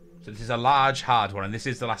 So this is a large, hard one, and this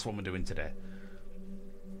is the last one we're doing today.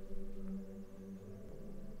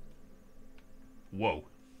 Whoa.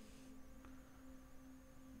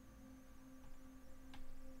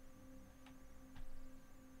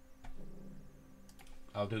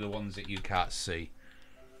 I'll do the ones that you can't see.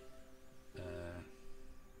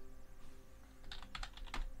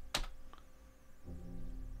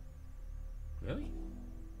 Really?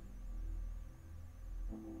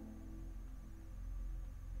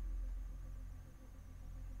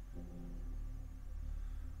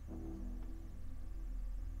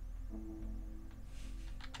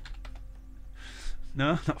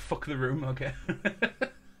 No, not fuck the room, okay.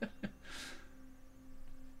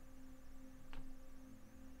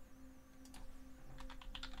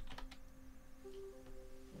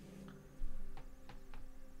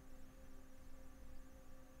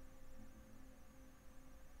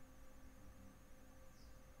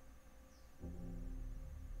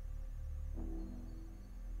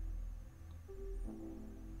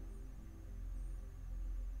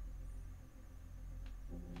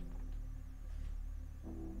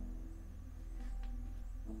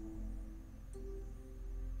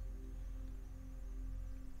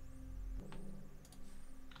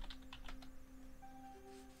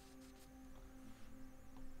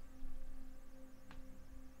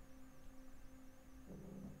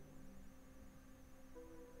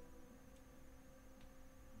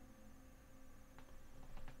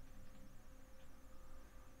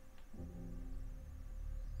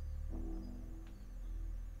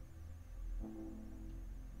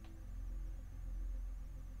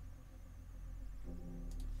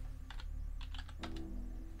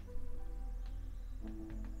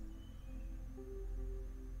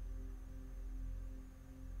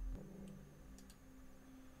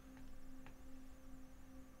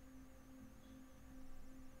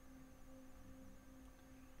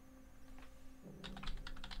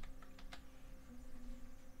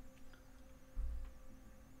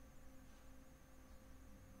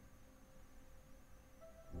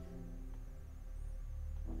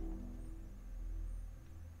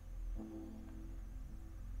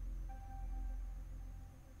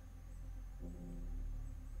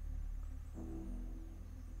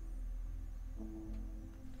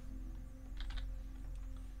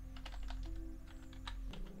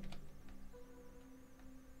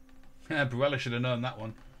 Bruella should have known that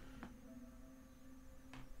one.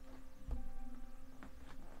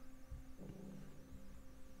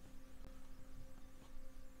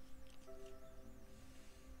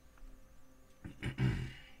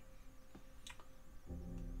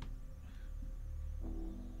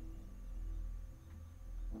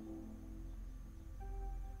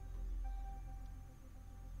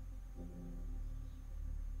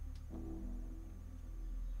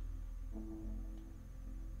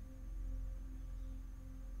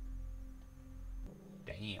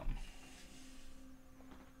 Damn.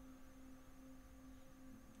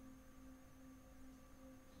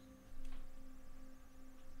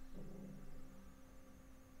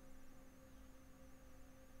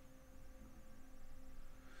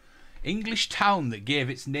 English town that gave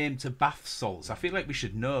its name to bath salts. I feel like we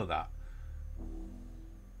should know that.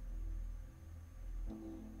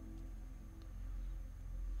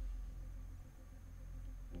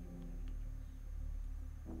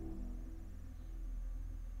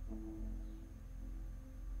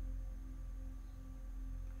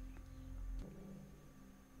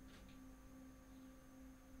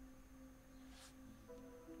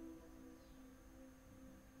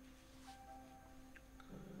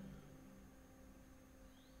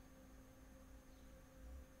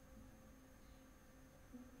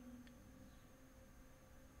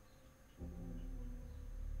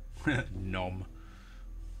 Nom.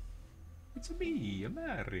 It's me,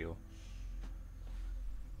 Mario.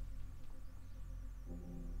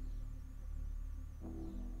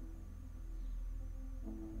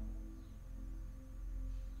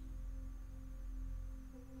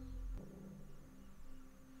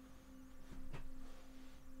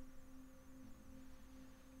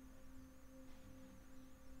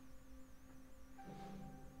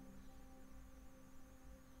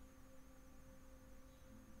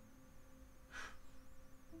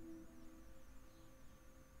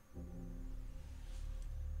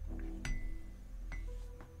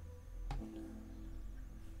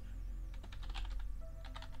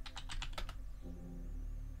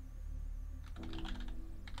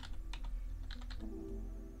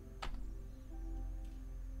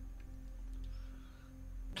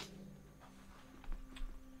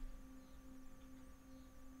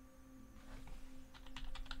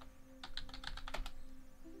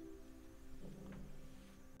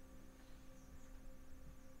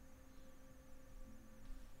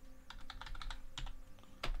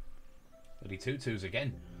 Bloody tutus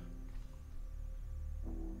again.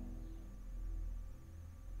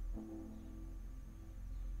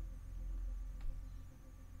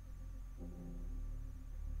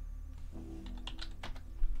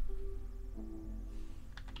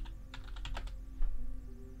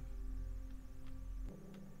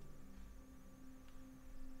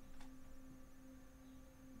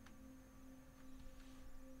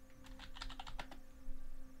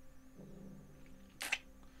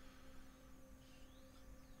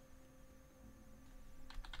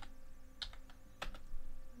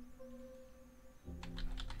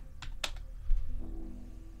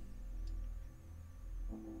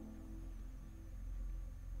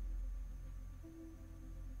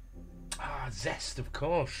 Zest, of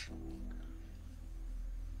course.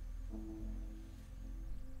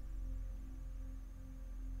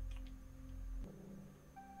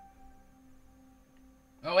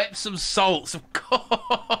 Oh, Epsom salts, of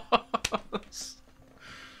course.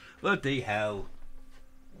 Bloody hell.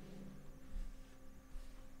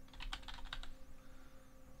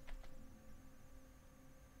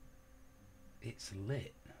 It's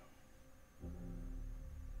lit.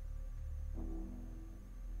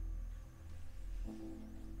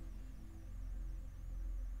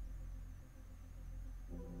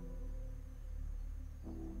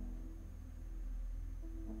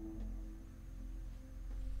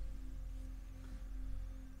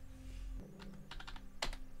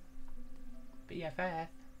 BFF.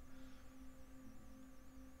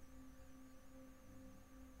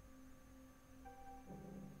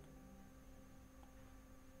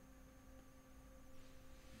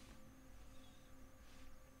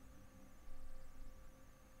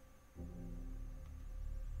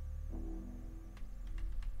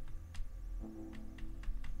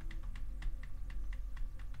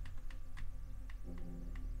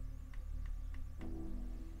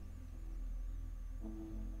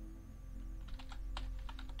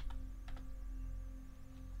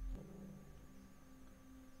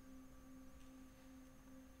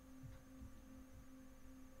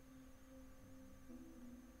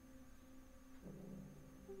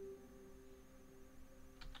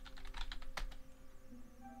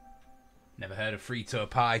 Never heard of frito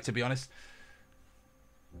pie, to be honest.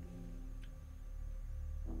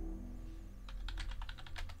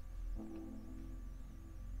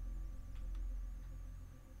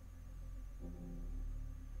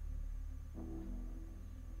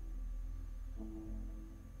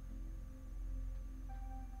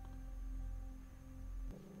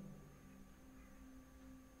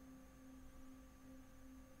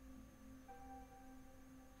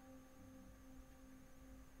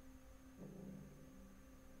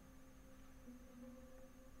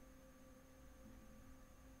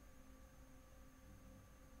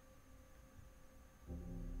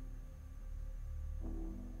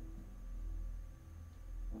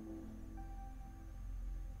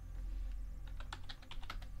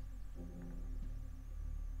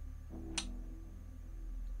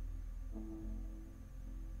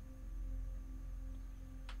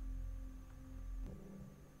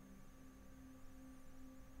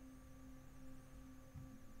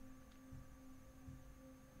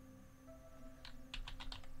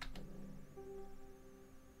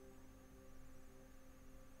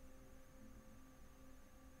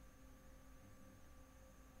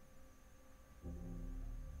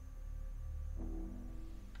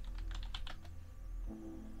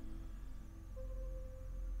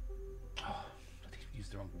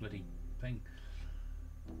 The wrong bloody thing.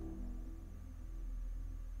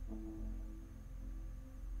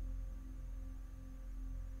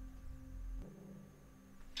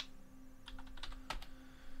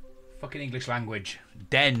 Fucking English language.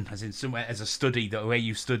 Den, as in somewhere as a study, the way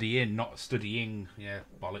you study in, not studying. Yeah,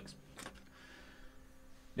 bollocks.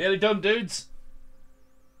 Nearly done, dudes.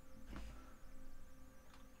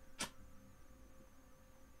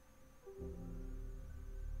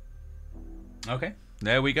 Okay.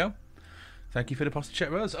 There we go. Thank you for the posture check,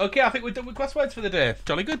 Rose. Okay, I think we're done with crosswords for the day.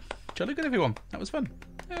 Jolly good. Jolly good, everyone. That was fun.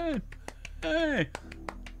 Hey. Hey.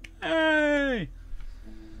 Hey.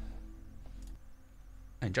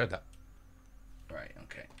 I enjoyed that. Right,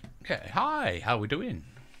 okay. Okay, hi. How are we doing?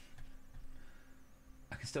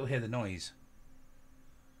 I can still hear the noise.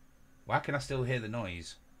 Why can I still hear the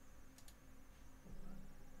noise?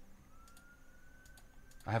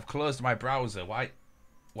 I have closed my browser.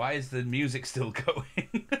 Why is the music still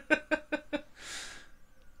going?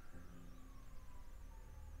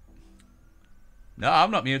 No,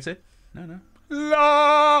 I'm not muted. No.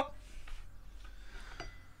 La!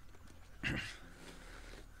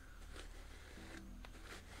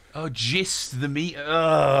 Oh, gist the meat.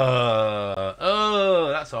 Oh,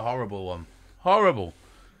 that's a horrible one. Horrible.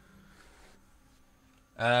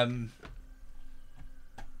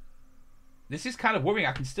 This is kind of worrying.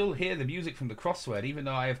 I can still hear the music from the crossword, even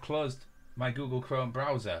though I have closed my Google Chrome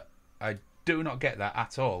browser. I do not get that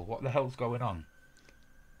at all. What the hell's going on?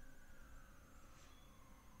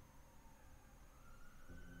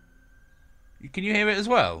 Can you hear it as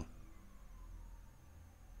well?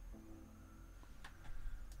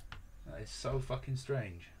 That is so fucking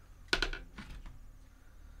strange.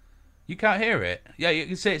 You can't hear it? Yeah, you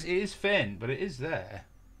can say it is faint, but it is there.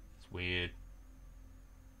 It's weird.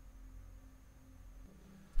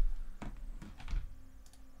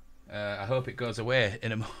 I hope it goes away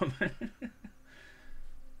in a moment.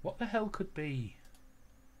 What the hell could be?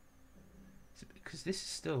 Is it because this is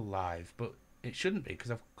still live, but it shouldn't be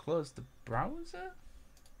because I've closed the browser?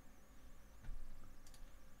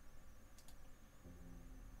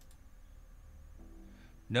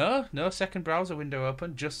 No, no second browser window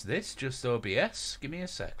open. Just this, just OBS. Give me a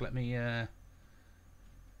sec. Let me. There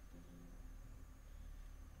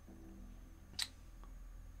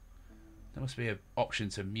must be an option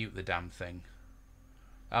to mute the damn thing.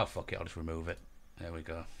 Oh fuck it, I'll just remove it. There we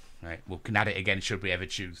go. Right, we can add it again should we ever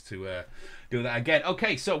choose to do that again.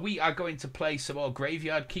 Okay, so we are going to play some more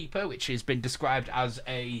Graveyard Keeper, which has been described as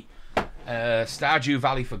a Stardew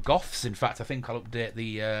Valley for goths. In fact, I think I'll update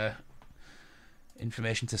the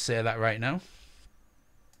information to say that right now.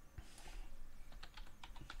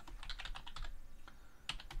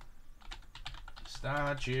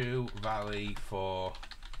 Stardew Valley for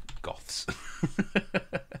goths.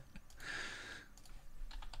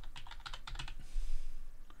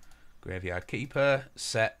 Graveyard Keeper,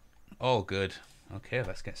 set, all good. Okay,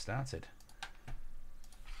 let's get started.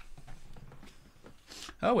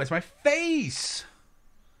 Oh, where's my face?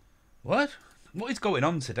 What? What is going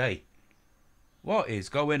on today? What is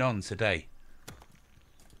going on today?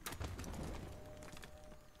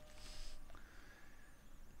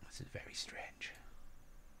 This is very strange.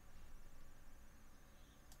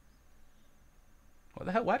 What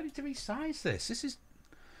the hell? Why did it resize this? This is...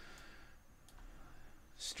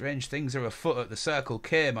 Strange things are afoot at the Circle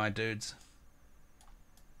K, my dudes.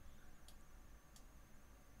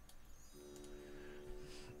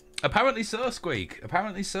 Apparently so, Squeak.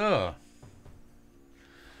 Apparently so.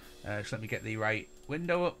 Just let me get the right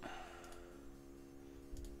window up.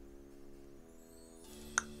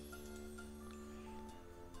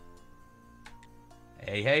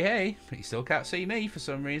 Hey, hey, hey. But you still can't see me for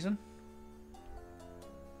some reason.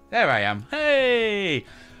 There I am. Hey!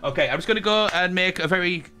 Okay, I'm just going to go and make a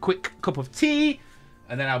very quick cup of tea,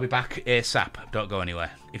 and then I'll be back ASAP. Don't go anywhere.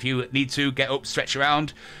 If you need to, get up, stretch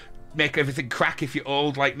around, make everything crack if you're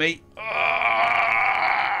old like me.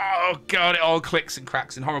 Oh, God, it all clicks and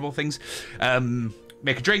cracks and horrible things.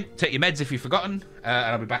 Make a drink, take your meds if you've forgotten, and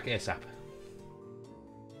I'll be back ASAP.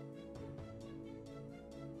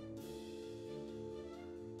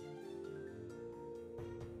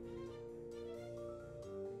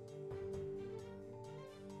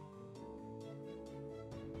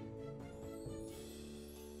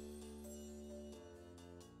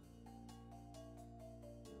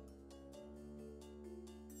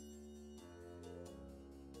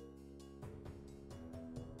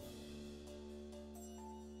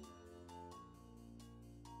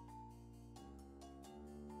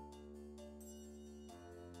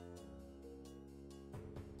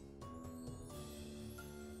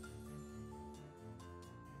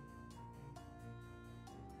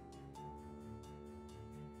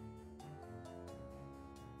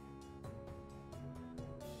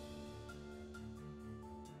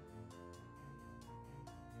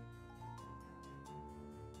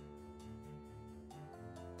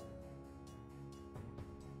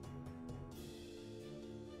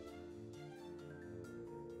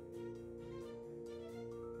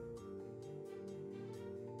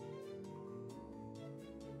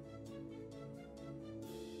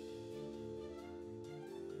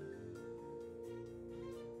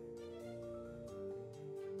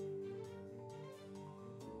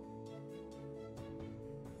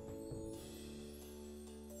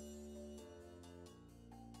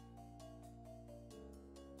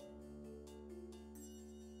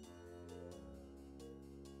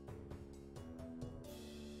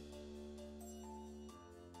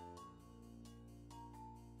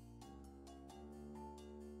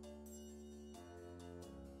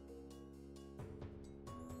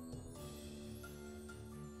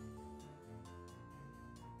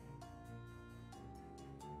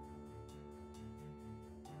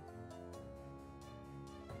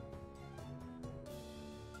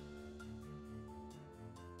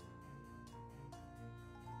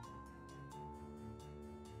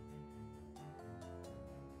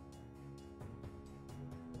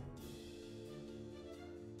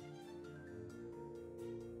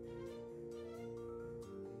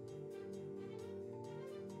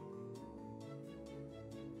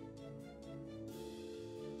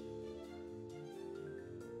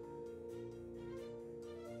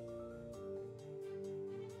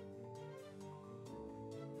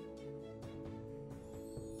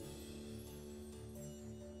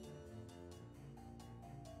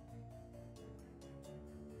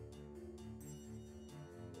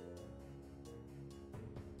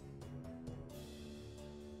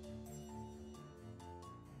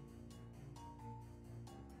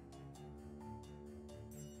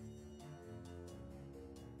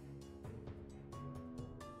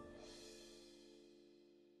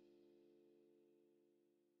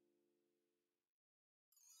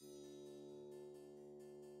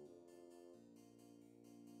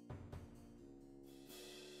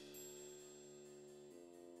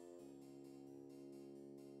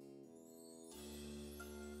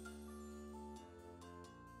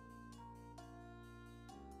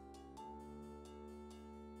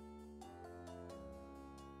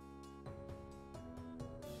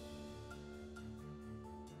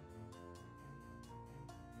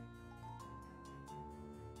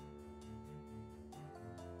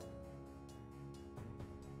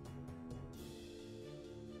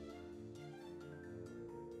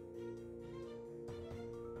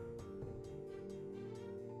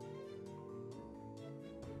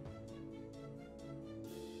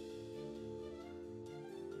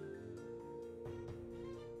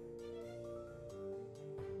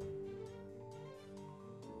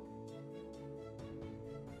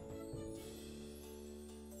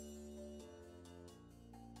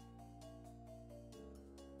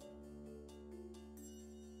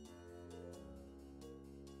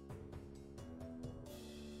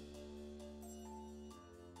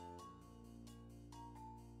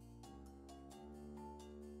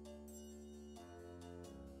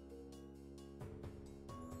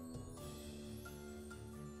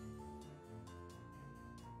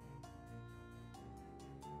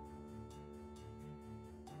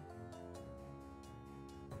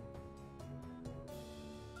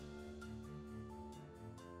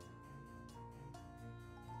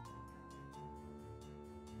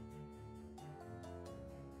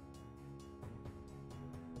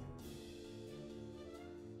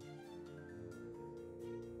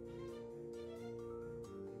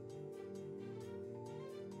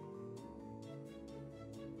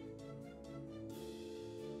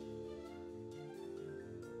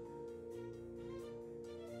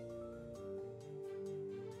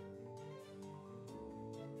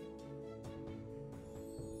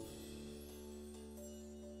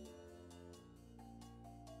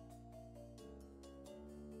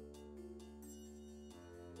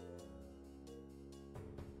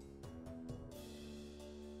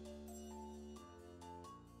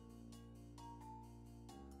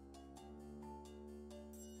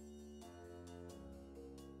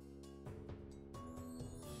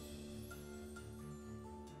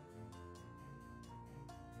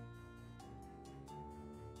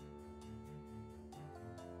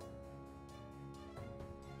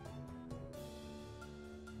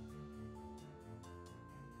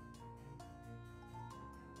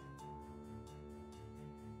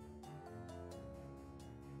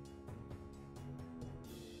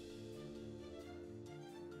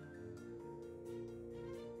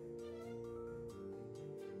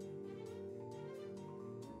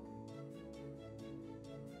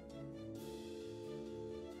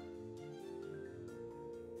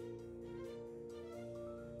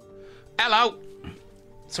 Hello.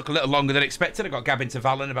 Took a little longer than expected. I got gabbing to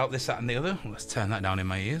Valen about this, that, and the other. Let's turn that down in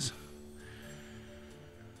my ears.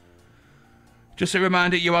 Just a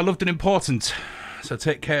reminder, you are loved and important. So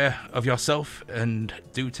take care of yourself and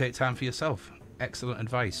do take time for yourself. Excellent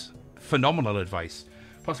advice. Phenomenal advice.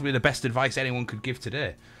 Possibly the best advice anyone could give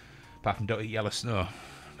today. Apart from don't eat yellow snow.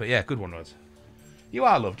 But yeah, good one, Roz. You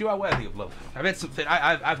are loved. You are worthy of love. I've had something.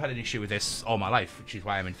 I've had an issue with this all my life, which is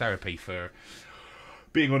why I'm in therapy, for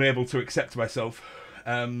being unable to accept myself.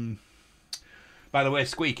 By the way,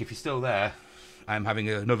 Squeak, if you're still there, I'm having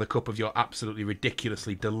another cup of your absolutely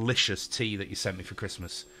ridiculously delicious tea that you sent me for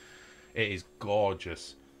Christmas. It is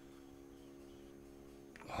gorgeous.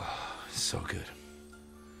 Oh, so good.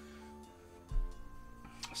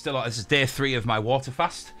 Still, this is day 3 of my water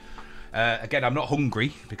fast. Again, I'm not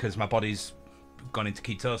hungry because my body's gone into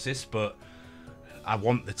ketosis, but I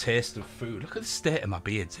want the taste of food. Look at the state of my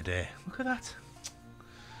beard today. Look at that.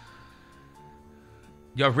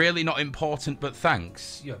 You're really not important, but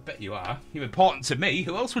thanks. Yeah, I bet you are. You're important to me.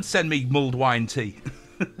 Who else would send me mulled wine tea?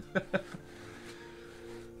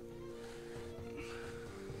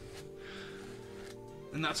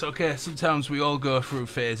 And that's okay. Sometimes we all go through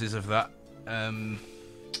phases of that.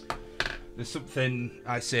 There's something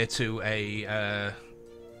I say to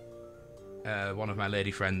one of my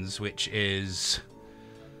lady friends, which is,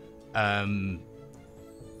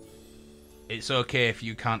 it's okay if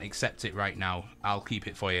you can't accept it right now. I'll keep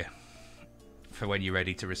it for you for when you're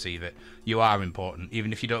ready to receive it. You are important.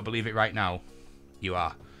 Even if you don't believe it right now, you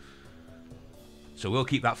are. So we'll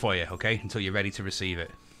keep that for you, okay? Until you're ready to receive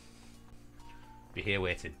it. Be here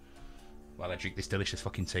waiting while I drink this delicious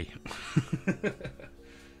fucking tea.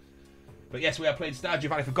 But yes, we are playing Stardew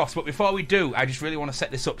Valley for Goths. But before we do, I just really want to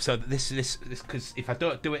set this up so that this, because if I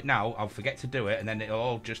don't do it now, I'll forget to do it, and then it'll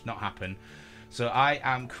all just not happen. So I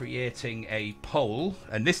am creating a poll,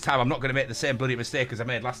 and this time I'm not going to make the same bloody mistake as I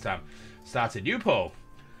made last time. Start a new poll.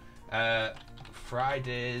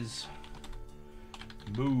 Friday's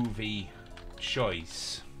movie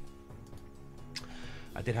choice.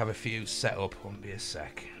 I did have a few set up. Won't be a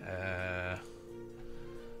sec.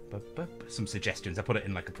 Some suggestions. I put it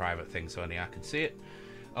in like a private thing so only I can see it.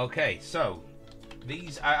 Okay, so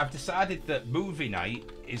I've decided that movie night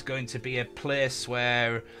is going to be a place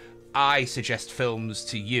where I suggest films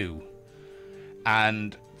to you,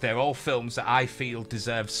 and they're all films that I feel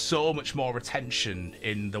deserve so much more attention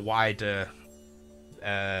in the wider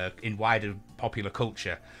popular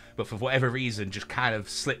culture, but for whatever reason just kind of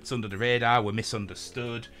slipped under the radar, were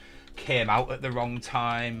misunderstood, came out at the wrong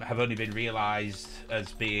time, have only been realised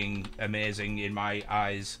as being amazing in my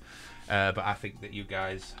eyes. But I think that you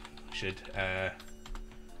guys should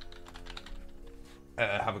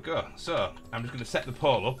have a go. So I'm just going to set the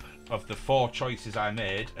poll up of the 4 choices I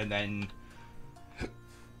made, and then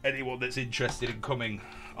anyone that's interested in coming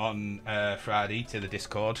on Friday to the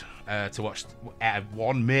Discord to watch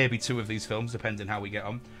 1, maybe 2 of these films, depending how we get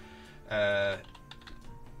on.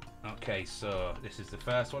 Okay, so this is the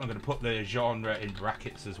first one. I'm going to put the genre in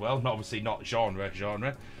brackets as well. Not obviously not genre.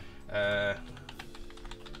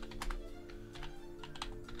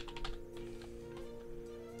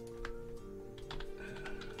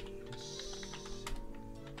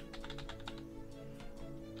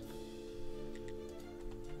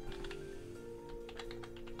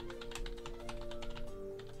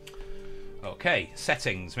 Okay,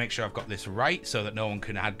 settings. Make sure I've got this right so that no one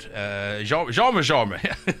can add genre.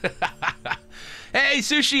 Hey,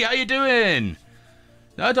 Sushi, how you doing?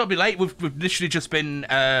 No, don't be late. We've literally just been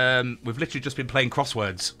playing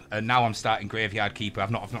Crosswords, and now I'm starting Graveyard Keeper.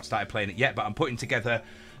 I've not started playing it yet, but I'm putting together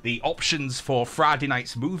the options for Friday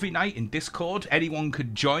night's movie night in Discord. Anyone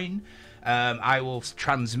could join. I will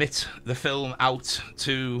transmit the film out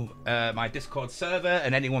to my Discord server,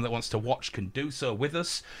 and anyone that wants to watch can do so with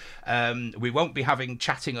us. We won't be having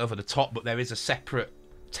chatting over the top, but there is a separate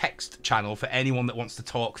text channel for anyone that wants to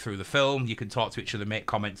talk through the film. You can talk to each other, make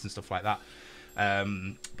comments and stuff like that.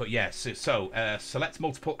 But yes, so select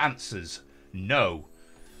multiple answers. No.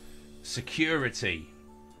 Security.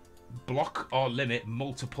 Block or limit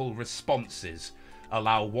multiple responses.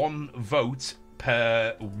 Allow 1 vote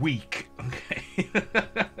per week. Okay.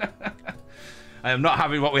 I am not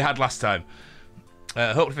having what we had last time.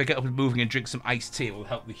 Hopefully if I get up and moving and drink some iced tea, it will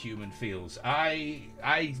help the human feels. I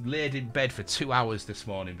laid in bed for 2 hours this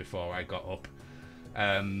morning before I got up.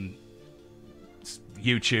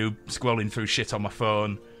 YouTube, scrolling through shit on my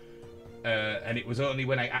phone. And it was only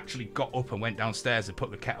when I actually got up and went downstairs and put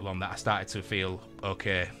the kettle on that I started to feel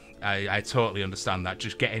okay. I totally understand that.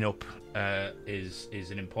 Just getting up is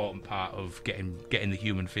an important part of getting the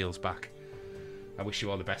human feels back. I wish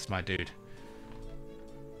you all the best, my dude.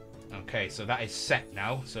 Okay, so that is set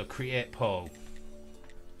now. So create poll.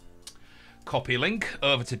 Copy link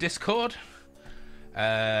over to Discord.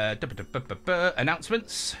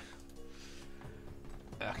 Announcements.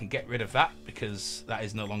 I can get rid of that because that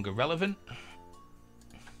is no longer relevant.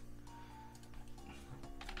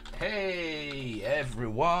 Hey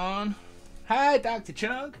everyone. Hi Dr.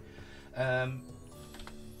 Chug.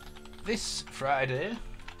 This Friday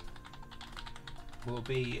will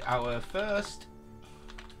be our first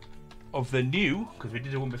of the new, because we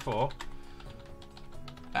did one before,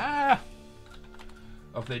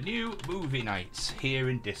 of the new movie nights here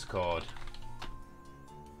in Discord.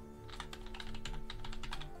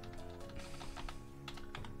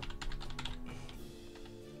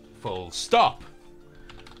 Full stop.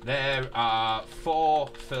 There are 4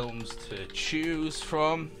 films to choose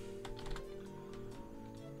from.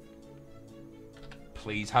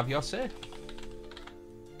 Please have your say.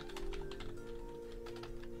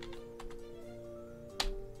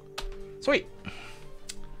 Sweet.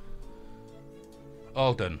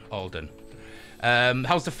 All done, all done.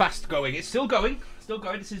 How's the fast going? It's still going, still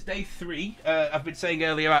going. This is day 3. I've been saying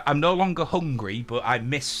earlier, I'm no longer hungry, but I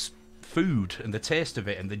miss food and the taste of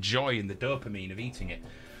it and the joy and the dopamine of eating it.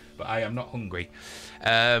 But I am not hungry.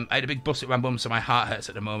 I had a big bust at my mum, so my heart hurts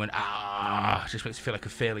at the moment. Just makes me feel like a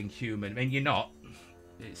failing human. I mean, you're not.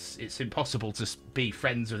 It's impossible to be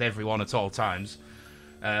friends with everyone at all times.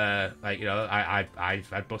 Like, you know, I've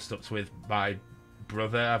had bust-ups with my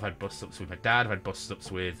brother, I've had bust-ups with my dad, I've had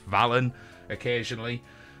bust-ups with Valen occasionally.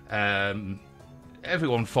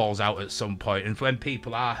 Everyone falls out at some point, and when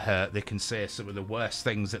people are hurt, they can say some of the worst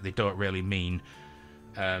things that they don't really mean.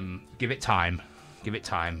 Give it time,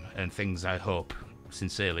 and things, I hope,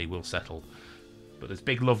 sincerely, will settle. But there's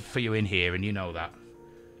big love for you in here, and you know that.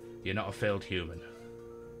 You're not a failed human.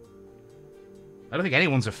 I don't think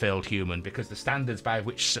anyone's a failed human, because the standards by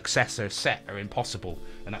which success are set are impossible,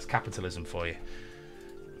 and that's capitalism for you.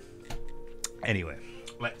 Anyway,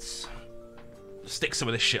 let's stick some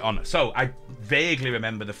of this shit on. So, I vaguely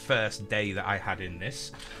remember the first day that I had in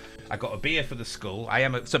this. I got a beer for the skull.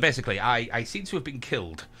 So basically, I seem to have been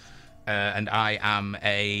killed, and I am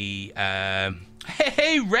a...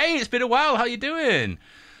 Hey, Ray, it's been a while. How you doing?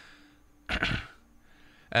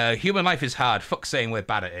 Human life is hard. Fuck saying we're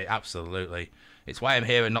bad at it. Absolutely. It's why I'm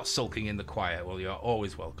here and not sulking in the quiet. Well, you're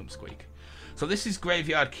always welcome, Squeak. So this is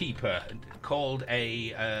Graveyard Keeper, called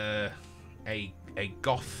a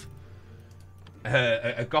goth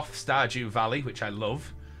Stardew Valley, which I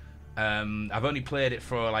love. I've only played it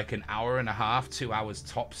for like an hour and a half, 2 hours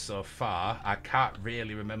tops so far. I can't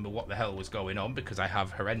really remember what the hell was going on because I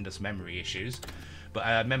have horrendous memory issues. But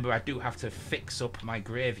I remember I do have to fix up my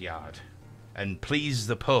graveyard and please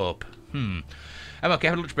the Pope. I'm okay,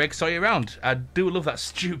 have a lunch break, saw you around. I do love that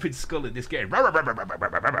stupid skull in this game. A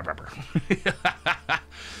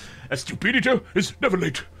stupid eater is never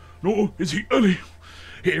late, nor is he early.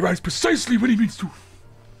 He arrives precisely when he means to.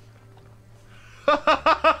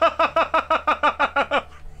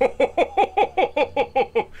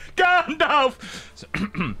 Gandalf!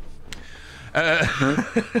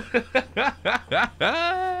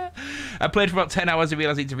 I played for about 10 hours and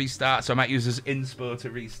realised I need to restart, so I might use this inspo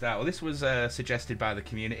to restart. Well, this was suggested by the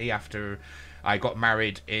community after I got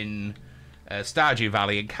married in Stardew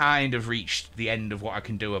Valley and kind of reached the end of what I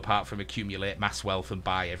can do apart from accumulate mass wealth and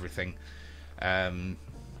buy everything.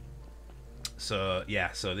 So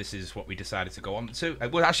yeah, so this is what we decided to go on to.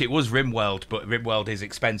 Well, actually, it was RimWorld, but RimWorld is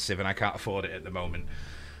expensive and I can't afford it at the moment.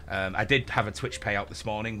 I did have a Twitch payout this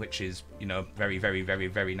morning, which is, you know, very, very, very,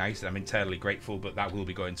 very nice, and I'm entirely grateful, but that will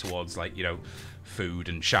be going towards, like, you know, food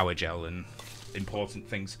and shower gel and important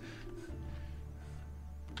things.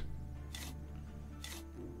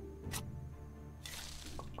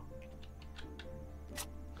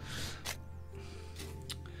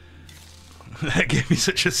 That gave me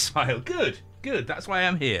such a smile. Good, good, that's why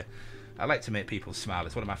I'm here. I like to make people smile.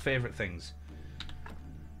 It's one of my favourite things.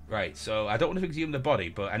 Right, so I don't want to exhume the body,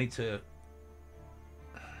 but I need to...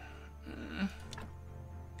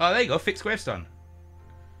 Oh, there you go, fixed gravestone.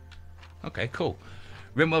 Okay, cool.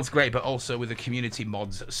 RimWorld's great, but also with the community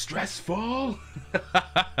mods, stressful.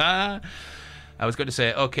 I was going to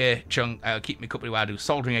say, okay, Chung, keep me company while I do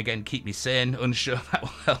soldering again, keep me sane. Unsure that will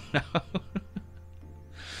help now.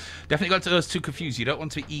 Definitely got to those two confused. You don't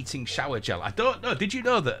want to be eating shower gel. I don't know. Did you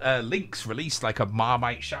know that Lynx released like a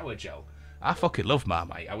Marmite shower gel? I fucking love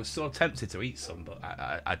Marmite. I was so tempted to eat some, but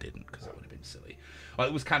I didn't because that would have been silly. Well,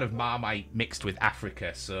 it was kind of Marmite mixed with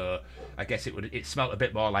Africa, so I guess it smelled a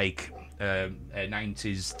bit more like a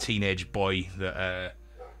 90s teenage boy that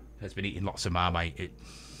has been eating lots of Marmite.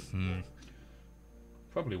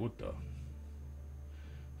 Probably would, though.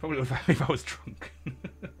 Probably would if I was drunk.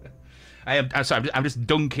 I'm sorry. I'm just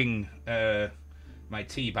dunking my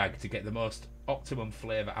tea bag to get the most optimum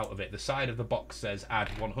flavour out of it. The side of the box says add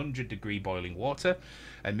 100-degree boiling water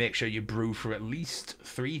and make sure you brew for at least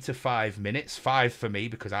 3 to 5 minutes. 5 for me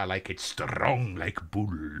because I like it strong like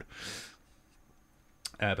bull.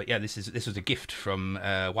 But yeah, this was a gift from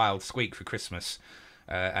Wild Squeak for Christmas,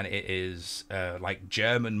 and it is like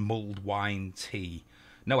German mulled wine tea.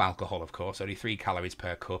 No alcohol, of course, only 3 calories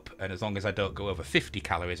per cup, and as long as I don't go over 50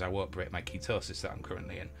 calories, I won't break my ketosis that I'm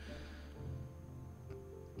currently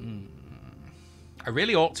in. I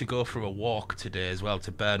really ought to go for a walk today as well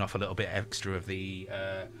to burn off a little bit extra of the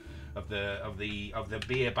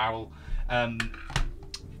beer barrel.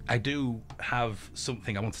 I do have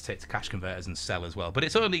something I want to take to cash converters and sell as well, but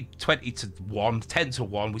it's only 20 to 1, 10 to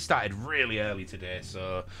 1. We started really early today,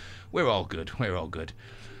 so we're all good. We're all good.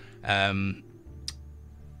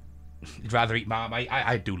 You'd rather eat Marmite.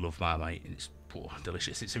 I do love Marmite. It's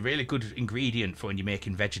delicious. It's a really good ingredient for when you're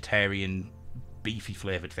making vegetarian, beefy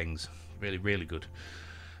flavoured things. Really, really good.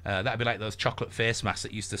 That'd be like those chocolate face masks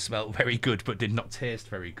that used to smell very good but did not taste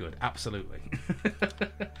very good. Absolutely.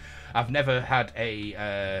 I've never had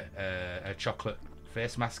a chocolate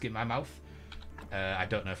face mask in my mouth. I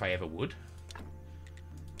don't know if I ever would.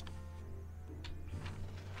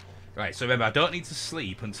 Right, so remember, I don't need to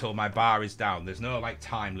sleep until my bar is down. There's no like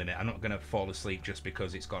time limit. I'm not going to fall asleep just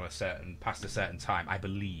because it's gone past a certain time. I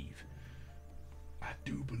believe. I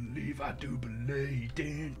do believe.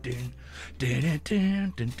 Dun, dun, dun, dun,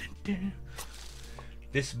 dun, dun, dun.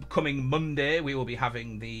 This coming Monday, we will be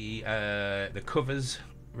having the covers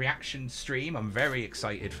reaction stream. I'm very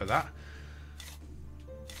excited for that.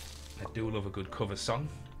 I do love a good cover song.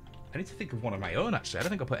 I need to think of one of my own, actually. I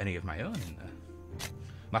don't think I put any of my own in there.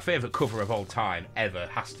 My favourite cover of all time, ever,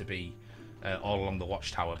 has to be All Along the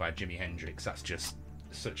Watchtower by Jimi Hendrix. That's just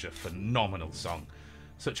such a phenomenal song.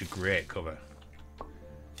 Such a great cover.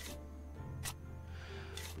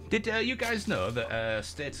 Did you guys know that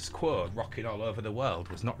Status Quo, Rocking All Over the World,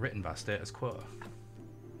 was not written by Status Quo?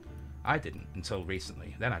 I didn't until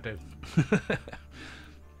recently. Then I do.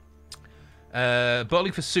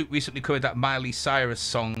 Bowling for Soup recently covered that Miley Cyrus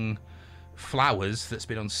song Flowers that's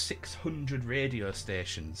been on 600 radio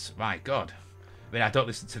stations. My God. I mean, I don't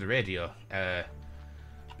listen to the radio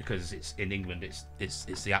because it's in England.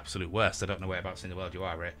 It's the absolute worst. I don't know whereabouts in the world you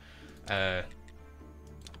are, Ray.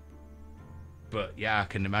 But yeah, I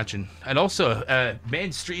can imagine. And also,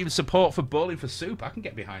 mainstream support for Bowling for Soup. I can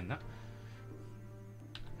get behind that.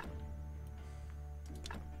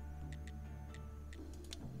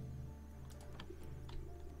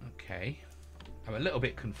 Okay. I'm a little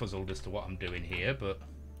bit confuzzled as to what I'm doing here, but...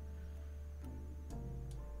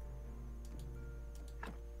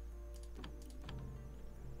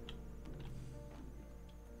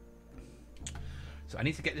 So I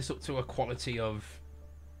need to get this up to a quality of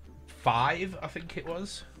 5, I think it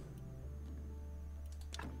was.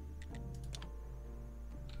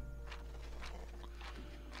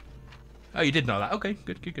 Oh, you did know that. Okay,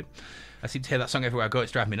 good, good, good. I seem to hear that song everywhere I go.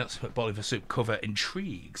 It's driving me nuts, but Bowling for Soup cover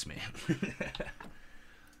intrigues me.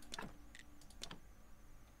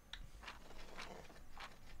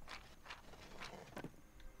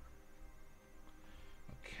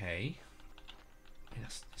 Okay.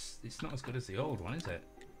 It's not as good as the old one, is it?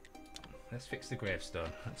 Let's fix the gravestone.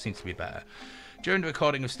 That seems to be better. During the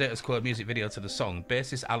recording of Status Quo music video to the song,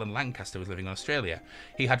 bassist Alan Lancaster was living in Australia.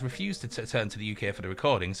 He had refused to return to the UK for the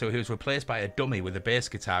recording, so he was replaced by a dummy with a bass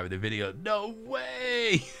guitar in the video. No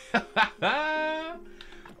way!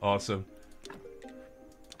 Awesome.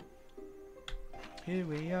 Here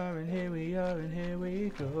we are, and here we are, and here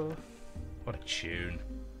we go. What a tune.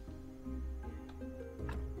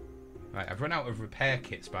 Right, I've run out of repair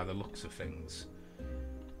kits by the looks of things.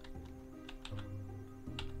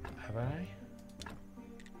 Have I?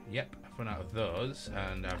 Yep, I've run out of those,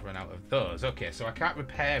 and I've run out of those. Okay, so I can't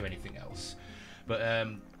repair anything else. But,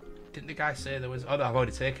 didn't the guy say there was... Oh, no, I've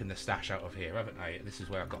already taken the stash out of here, haven't I? This is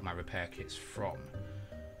where I've got my repair kits from.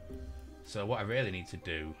 So what I really need to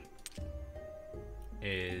do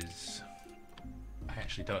is... I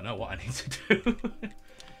actually don't know what I need to do.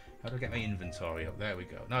 How do I get my inventory up? There we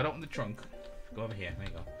go. No, I don't want the trunk. Go over here. There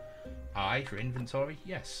you go. I for inventory?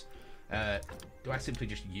 Yes. Do I simply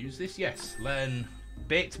just use this? Yes. Learn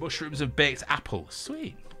baked mushrooms and baked apples.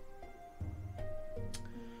 Sweet.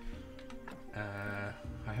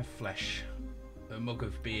 I have flesh. A mug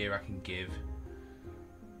of beer I can give.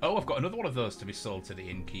 Oh, I've got another one of those to be sold to the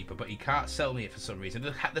innkeeper, but he can't sell me it for some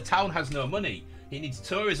reason. The town has no money. He needs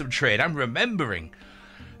tourism trade. I'm remembering.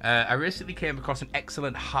 I recently came across an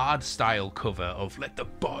excellent hardstyle cover of Let the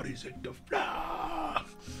Bodies Hit the Floor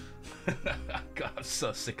God, I'm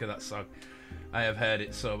so sick of that song. I have heard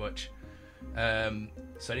it so much.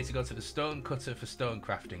 So I need to go to the stone cutter for stone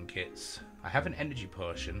crafting kits. I have an energy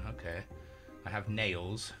potion. Okay. I have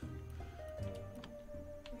nails.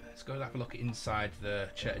 Let's go have a look inside the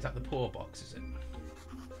church. Is that the poor box, is it?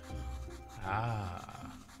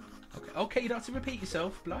 Ah. Okay, okay, you don't have to repeat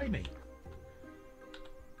yourself. Blimey.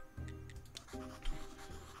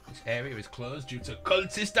 This area is closed due to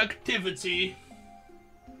cultist activity.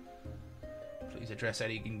 Please address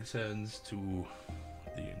any concerns to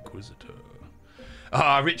the Inquisitor.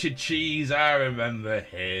 Ah, Richard Cheese, I remember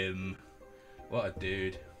him. What a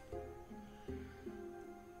dude.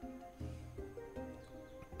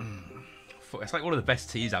 It's like one of the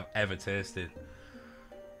best teas I've ever tasted.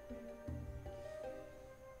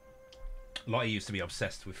 Lottie used to be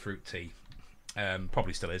obsessed with fruit tea.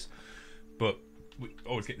 Probably still is. But we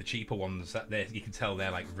always get the cheaper ones. That you can tell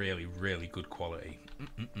they're like really, really good quality.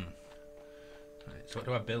 Right, so what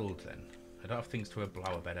do I build then? I don't have things to a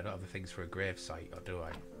flower bed. I don't have the things for a grave site, or do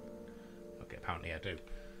I? Okay, apparently I do.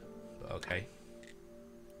 But okay.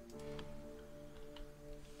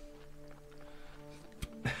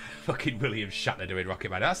 Fucking William Shatner doing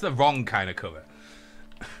Rocket Man. That's the wrong kind of cover.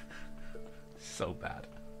 So bad.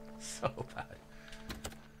 So bad.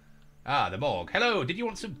 Ah, the morgue. Hello, did you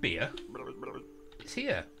want some beer? It's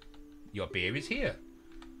here. Your beer is here.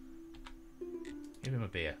 Give him a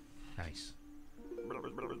beer. Nice.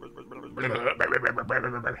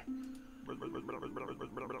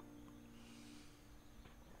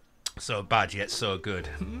 So bad yet so good.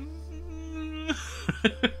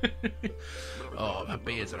 Oh, my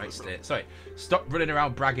beer's the right state. Sorry, stop running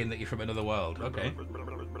around bragging that you're from another world. Okay.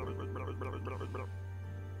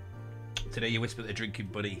 Today you whisper to the drinking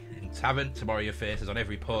buddy in tavern. Tomorrow your face is on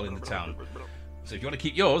every pole in the town. So if you want to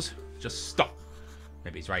keep yours, just stop.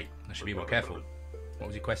 Maybe he's right. I should be more careful. What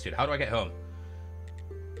was your question? How do I get home?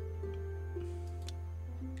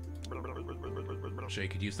 I'm sure you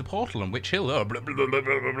could use the portal on Witch Hill. Oh, blah, blah, blah, blah,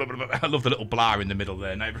 blah, blah, blah. I love the little blah in the middle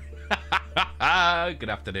there. Good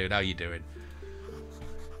afternoon. How you doing?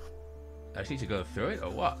 I just need to go through it, or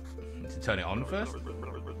what? I need to turn it on first?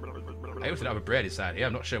 I also don't have a brain inside here.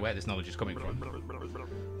 I'm not sure where this knowledge is coming from.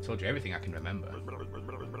 I told you everything I can remember.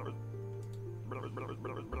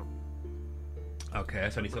 Okay,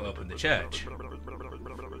 so I need to open the church.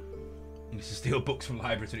 I used to steal books from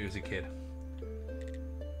libraries when he was a kid.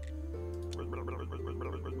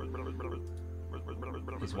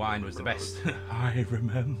 His wine was the best. I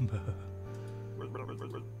remember. Well,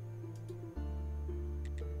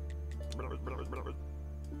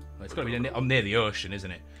 it's got to be near the ocean,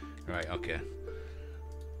 isn't it? Right, okay.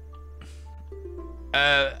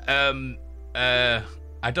 I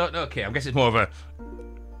don't know. Okay, I guess it's more of a.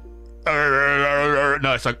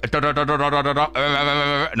 No, it's like.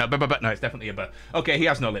 No, it's definitely a. Okay, he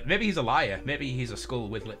has no lip. Maybe he's a liar. Maybe he's a skull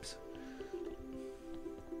with lips.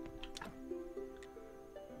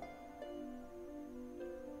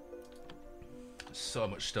 So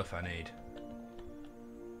much stuff I need.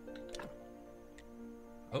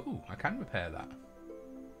 Oh, I can repair that.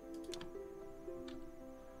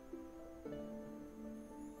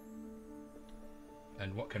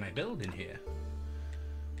 And what can I build in here?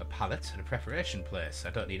 A pallet and a preparation place. I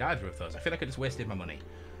don't need either of those. I feel like I just wasted my money.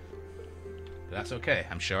 But that's okay.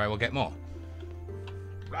 I'm sure I will get more.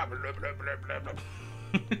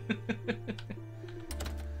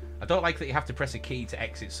 I don't like that you have to press a key to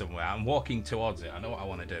exit somewhere. I'm walking towards it. I know what I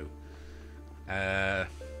want to do.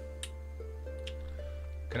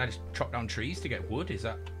 Can I just chop down trees to get wood? Is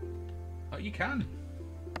that... Oh, you can.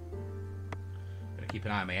 Gotta keep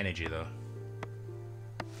an eye on my energy, though.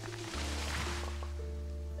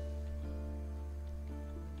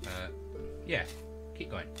 Yeah.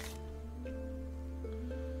 Keep going.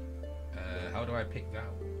 How do I pick that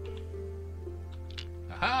up?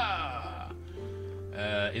 Aha!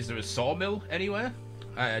 Is there a sawmill anywhere?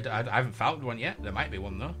 I haven't found one yet. There might be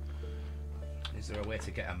one, though. Is there a way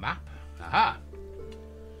to get a map? Aha!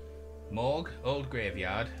 Morgue, old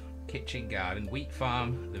graveyard, kitchen garden, wheat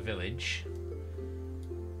farm, the village.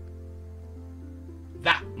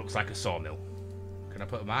 That looks like a sawmill. Can I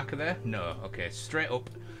put a marker there? No. Okay, straight up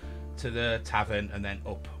to the tavern and then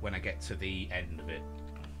up when I get to the end of it.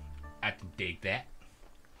 I can dig that.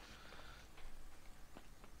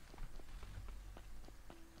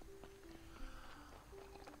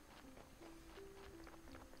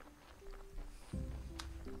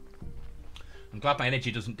 I'm glad my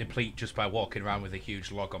energy doesn't deplete just by walking around with a huge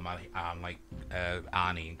log on my arm like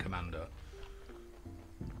Arnie in Commando.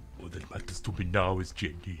 All that matters to me now is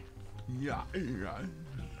Jenny. Yeah.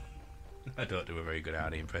 I don't do a very good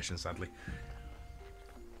Arnie impression, sadly.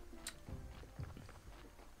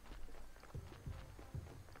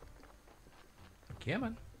 Yeah,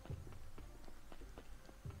 man.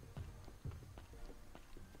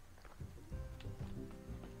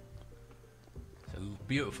 It's a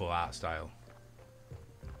beautiful art style.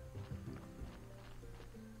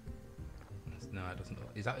 No, it doesn't.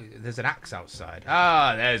 Is that? There's an axe outside.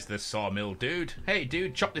 Ah, there's the sawmill dude. Hey,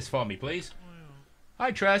 dude, chop this for me, please.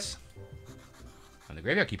 Hi, Tress. I'm the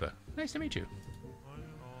graveyard keeper. Nice to meet you.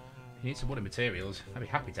 You need some wooden materials. I'd be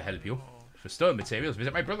happy to help you. For stone materials,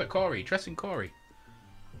 visit my brother Corey. Tress and Corey.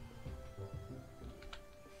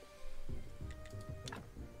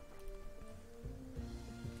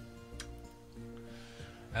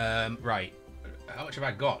 Right. How much have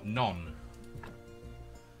I got? None.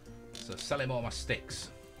 So sell him all my sticks.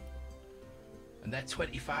 And they're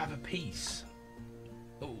 25 a piece.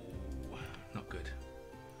 Oh, not good.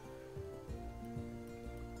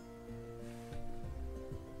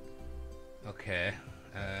 Okay.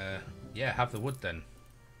 Yeah, have the wood then.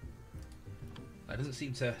 That doesn't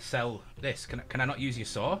seem to sell this. Can I not use your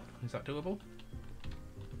saw? Is that doable?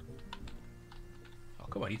 Oh,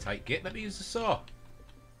 come on, you tight git. Let me use the saw.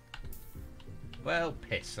 Well,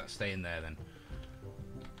 piss. That's staying there then.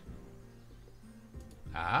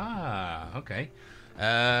 Ah, okay.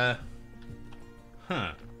 Huh.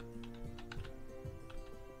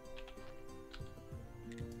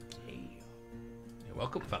 Hey. You're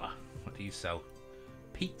welcome, fella. What do you sell?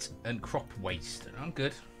 Peat and crop waste. I'm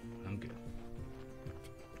good. I'm good.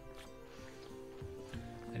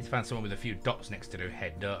 I need to find someone with a few dots next to their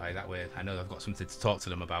head, don't I? That way I know I've got something to talk to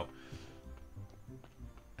them about.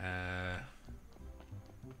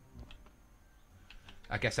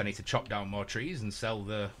 I guess I need to chop down more trees and sell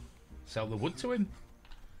the wood to him.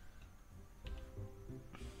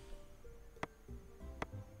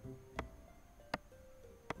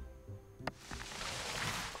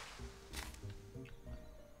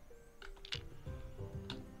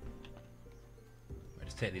 I'll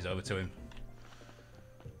just take these over to him.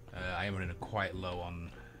 I am running quite low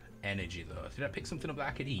on energy though. Did I pick something up that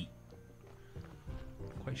I could eat?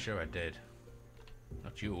 I'm quite sure I did.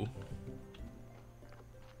 Not you.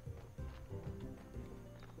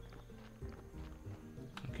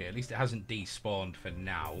 Okay, at least it hasn't despawned for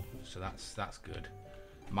now, so that's good.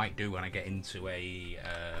 Might do when I get into a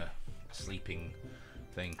sleeping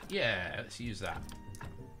thing. Yeah, let's use that.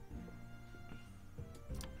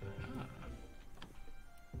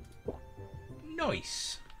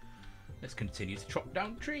 Nice. Let's continue to chop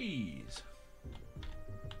down trees.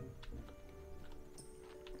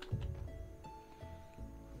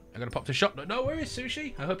 I'm gonna pop to shop. No worries,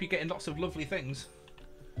 Sushi. I hope you're getting lots of lovely things.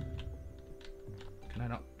 Can I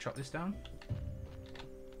not chop this down?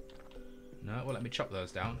 No, well, let me chop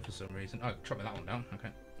those down for some reason. Oh, chop that one down. Okay.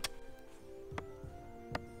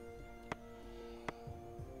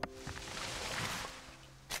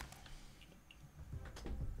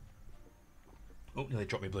 Oh, nearly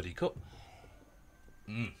dropped my bloody cup.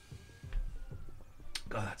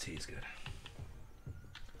 God, that tea is good.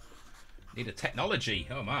 Need a technology.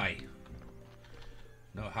 Oh my.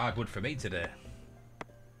 No hardwood for me today.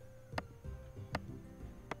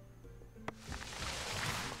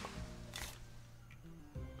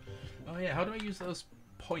 Oh yeah, how do I use those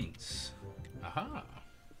points? Aha.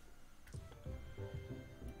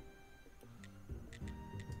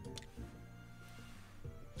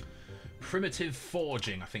 Primitive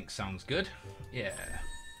forging, I think sounds good. Yeah.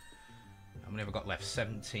 How many have I got left?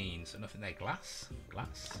 17. So nothing there. Glass?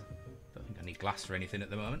 Glass? Don't think I need glass for anything at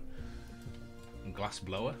the moment. And glass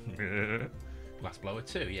blower. Glass blower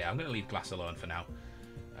too. Yeah, I'm going to leave glass alone for now.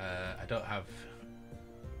 I don't have...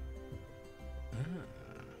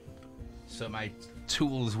 So my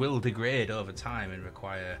tools will degrade over time and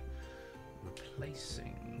require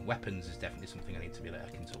replacing. Weapons is definitely something I need to be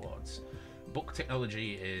looking towards. Book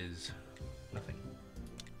technology is nothing.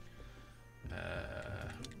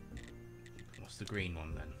 What's the green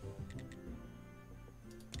one then?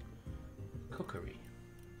 Cookery.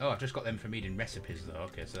 Oh, I've just got them from reading recipes though.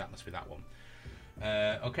 Okay, so that must be that one.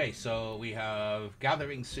 Okay, so we have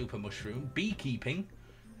gathering super mushroom, beekeeping.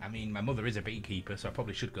 I mean, my mother is a beekeeper, so I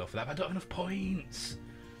probably should go for that, but I don't have enough points.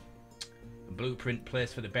 Blueprint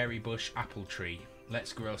place for the berry bush apple tree.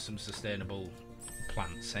 Let's grow some sustainable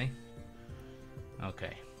plants, eh?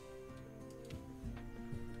 Okay.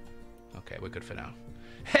 Okay, we're good for now.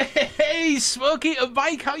 Hey, Smokey and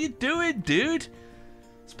Mike, how you doing, dude?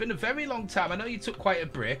 It's been a very long time. I know you took quite a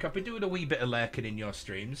break. I've been doing a wee bit of lurking in your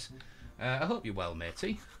streams. I hope you're well,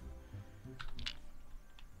 matey.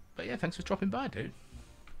 But yeah, thanks for dropping by, dude.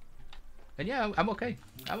 And yeah, I'm okay.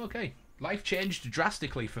 I'm okay. Life changed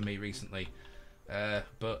drastically for me recently.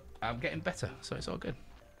 But I'm getting better, so it's all good.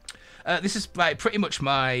 This is like pretty much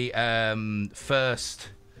my first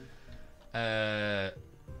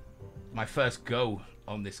go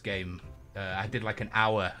on this game. I did like an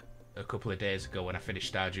hour a couple of days ago when I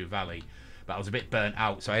finished Stardew Valley, but I was a bit burnt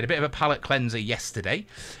out, so I had a bit of a palate cleanser yesterday,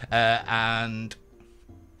 and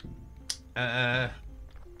now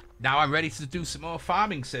I'm ready to do some more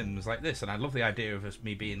farming sims like this, and I love the idea of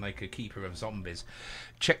me being like a keeper of zombies.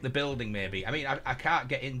 Check the building, maybe. I mean, I can't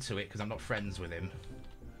get into it because I'm not friends with him,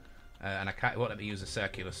 and it won't let me use a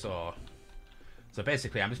circular saw. So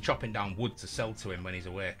basically, I'm just chopping down wood to sell to him when he's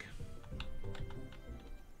awake.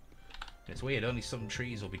 It's weird, only some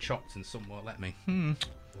trees will be chopped and some won't let me.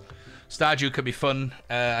 Stardew could be fun.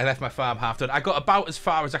 I left my farm half done. I got about as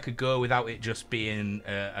far as I could go without it just being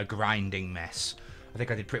a grinding mess. I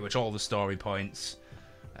think I did pretty much all the story points.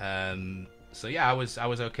 So yeah, I was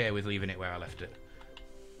okay with leaving it where I left it.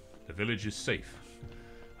 The village is safe.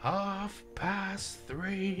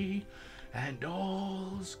 3:30 and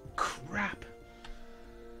all's crap.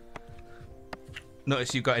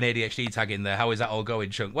 Notice you've got an ADHD tag in there. How is that all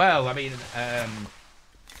going, Chunk? Well, I mean,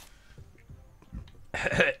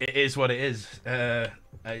 it is what it is.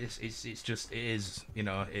 It's just, it is, you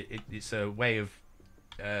know, it's a way of,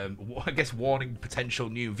 I guess, warning potential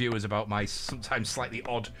new viewers about my sometimes slightly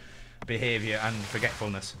odd behaviour and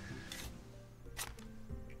forgetfulness.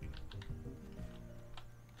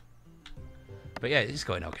 But yeah, it's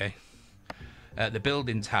going okay. The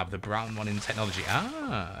building tab, the brown one in technology.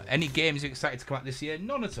 Any games you're excited to come out this year?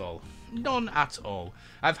 None at all. None at all.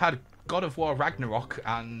 I've had God of War Ragnarok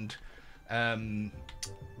and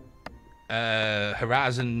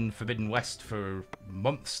Horizon Forbidden West for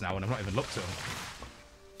months now, and I've not even looked at them.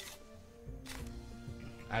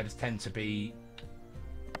 I just tend to be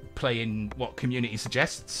playing what community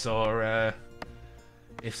suggests, or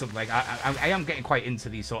if something like I am getting quite into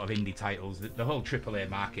these sort of indie titles. The whole AAA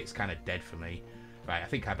market's kind of dead for me. Right, I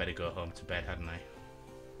think I better go home to bed, hadn't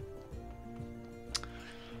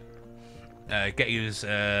I? Get you as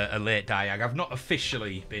a late diag. I've not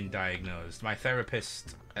officially been diagnosed. My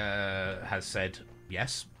therapist has said,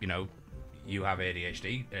 yes, you know, you have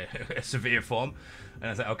ADHD, a severe form. And I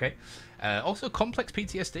was like, okay. Also complex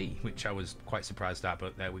PTSD, which I was quite surprised at,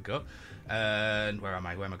 but there we go. And where am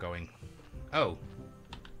I? Where am I going? Oh.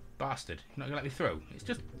 Bastard, you're not gonna let me through. It's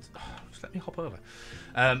just let me hop over.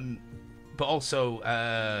 But also,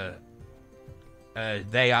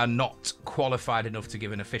 they are not qualified enough to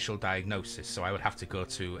give an official diagnosis, so I would have to go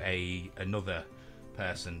to another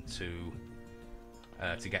person to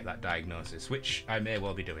get that diagnosis, which I may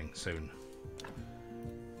well be doing soon.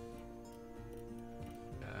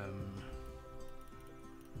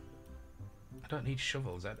 I don't need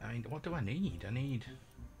shovels. I mean, what do I need?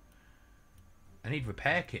 I need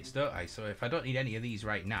repair kits, don't I? So if I don't need any of these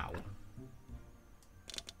right now...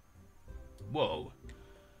 Whoa.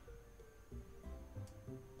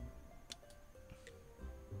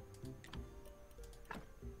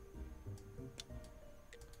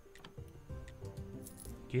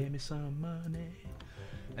 Give me some money.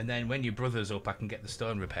 And then when your brother's up, I can get the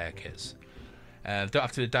stone repair kits. Don't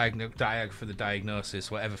have to diag for the diagnosis.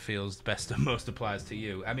 Whatever feels best and most applies to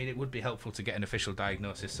you. I mean, it would be helpful to get an official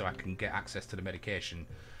diagnosis so I can get access to the medication.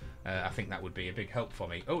 I think that would be a big help for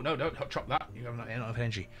me. Oh, no, don't chop that. You have not enough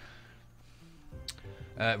energy.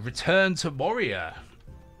 Return to Warrior.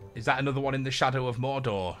 Is that another one in the Shadow of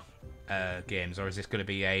Mordor games? Or is this going to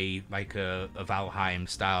be a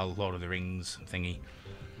Valheim-style Lord of the Rings thingy?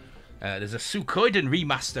 There's a Suikoden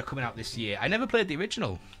remaster coming out this year. I never played the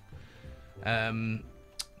original. I'm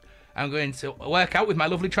going to work out with my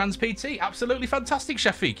lovely trans PT. Absolutely fantastic,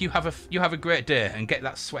 Shafiq. You have a great day and get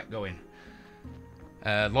that sweat going.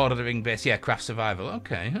 Lord of the Ring base, yeah, craft survival.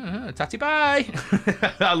 Okay, tatty bye.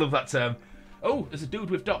 I love that term. Oh, there's a dude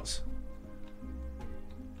with dots.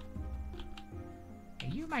 Are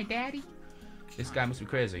you my daddy? This guy must be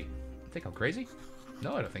crazy. I think I'm crazy.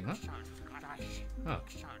 No, I don't think that.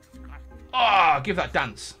 Oh, give that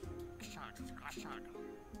dance.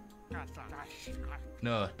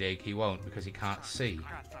 No, Dig, he won't, because he can't see.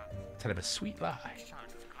 Tell him a sweet lie.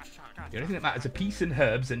 The only thing that matters are peace and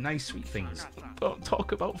herbs and nice sweet things. Don't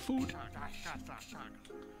talk about food.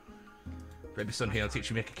 Baby son here will teach you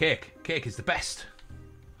to make a cake. Cake is the best.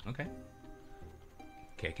 Okay.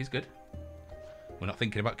 Cake is good. We're not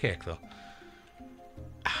thinking about cake, though.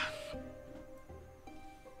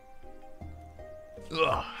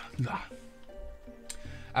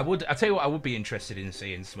 I'll tell you what I would be interested in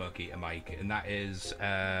seeing, Smoke Eater Mike, and that is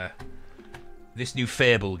this new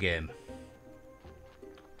Fable game.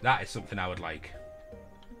 That is something I would like.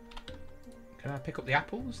 Can I pick up the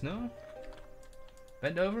apples? No?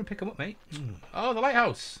 Bend over and pick them up, mate. Oh, the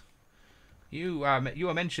lighthouse. You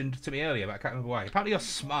were mentioned to me earlier, but I can't remember why. Apparently you're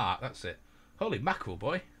smart, that's it. Holy mackerel,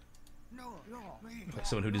 boy. Like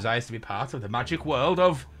someone who desires to be part of the magic world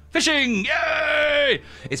of fishing! Yay!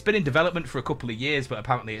 It's been in development for a couple of years, but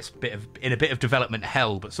apparently it's in a bit of development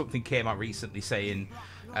hell. But something came out recently saying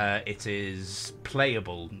it is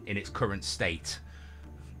playable in its current state.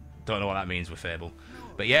 Don't know what that means with Fable.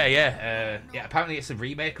 But yeah, apparently it's a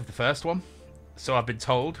remake of the first one. So I've been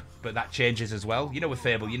told, but that changes as well. You know with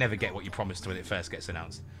Fable, you never get what you promised when it first gets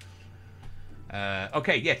announced.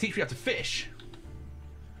 Okay, yeah, teach me how to fish.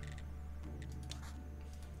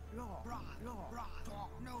 Oh,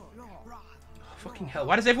 fucking hell,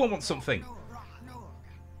 why does everyone want something?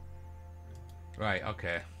 Right,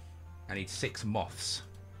 okay. I need 6 moths.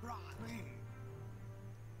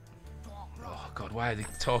 Oh god, why are they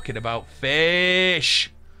talking about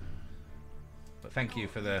fish? But thank you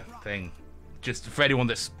for the thing. Just for anyone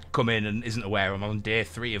that's come in and isn't aware, I'm on day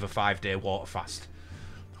 3 of a 5-day water fast.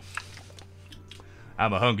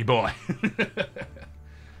 I'm a hungry boy.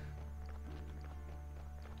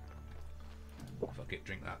 Fuck it,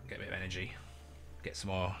 drink that, get a bit of energy. Get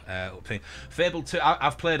some more up thing. Fable 2,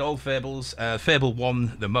 I've played all Fables. Fable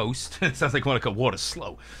 1 the most. Sounds like Monica Water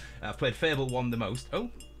slow. I've played Fable 1 the most.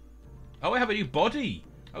 Oh, I have a new body.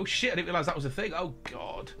 Oh shit, I didn't realise that was a thing. Oh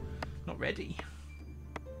god, not ready.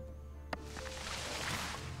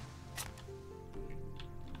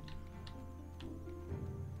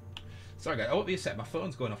 Sorry guys, I won't be a sec. My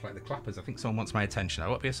phone's going off like the clappers. I think someone wants my attention. I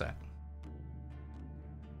won't be a sec.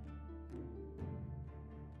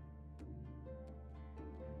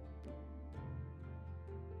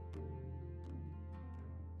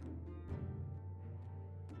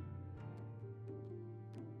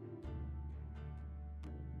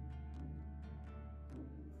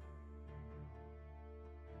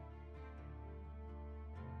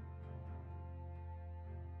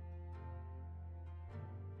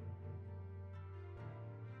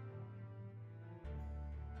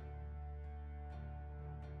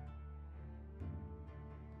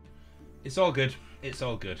 It's all good. It's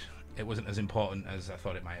all good. It wasn't as important as I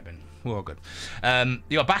thought it might have been. We're all good.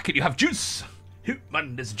 You're back and you have juice.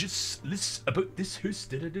 Man, there's juice. Listen about this house.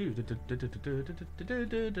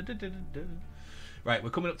 Right, we're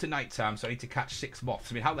coming up to night time, so I need to catch 6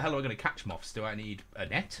 moths. I mean, how the hell am I going to catch moths? Do I need a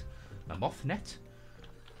net? A moth net?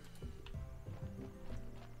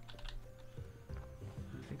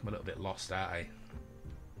 I think I'm a little bit lost, aren't I?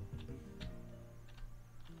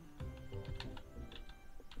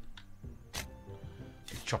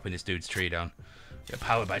 Chopping this dude's tree down. Yeah,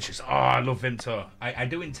 power badges. Oh, I love Vimto. I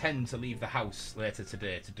do intend to leave the house later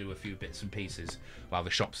today to do a few bits and pieces while the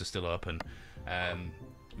shops are still open.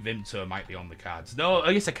 Vimto might be on the cards. No,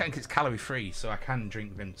 I guess I can because it's calorie free, so I can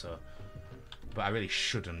drink Vimto. But I really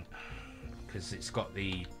shouldn't because it's got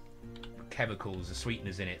the chemicals, the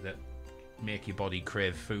sweeteners in it that make your body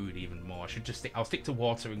crave food even more. I should just I'll stick to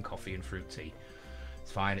water and coffee and fruit tea.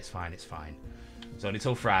 It's fine, it's fine, it's fine. It's only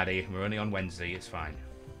till Friday. We're only on Wednesday. It's fine.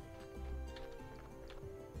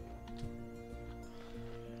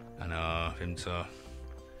 I know, Vimto.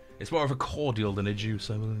 It's more of a cordial than a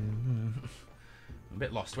juice, I believe. I'm a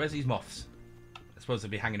bit lost. Where's these moths? I suppose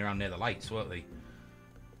they'll be hanging around near the lights, won't they?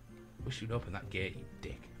 Wish you'd open that gate, you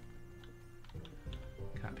dick.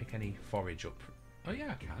 Can't pick any forage up. Oh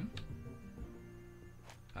yeah, I can.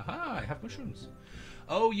 Aha, I have mushrooms.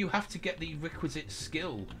 Oh, you have to get the requisite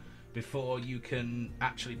skill before you can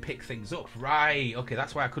actually pick things up. Right, okay,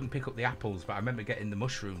 that's why I couldn't pick up the apples, but I remember getting the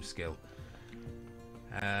mushroom skill.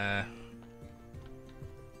 I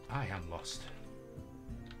am lost.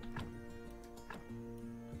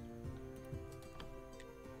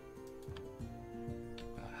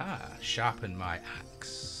 Aha, sharpen my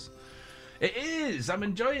axe. It is! I'm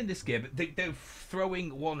enjoying this game. They're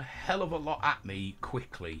throwing one hell of a lot at me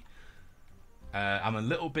quickly. I'm a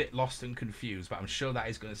little bit lost and confused, but I'm sure that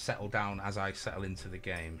is going to settle down as I settle into the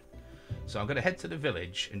game. So I'm going to head to the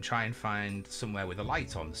village and try and find somewhere with a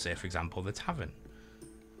light on, say for example the tavern.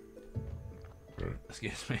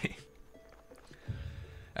 Excuse me.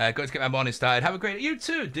 Going to get my morning started. Have a great... You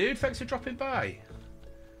too, dude. Thanks for dropping by.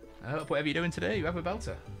 I hope whatever you're doing today, you have a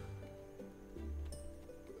belter.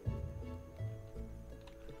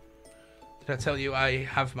 Did I tell you I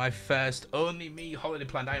have my first only me holiday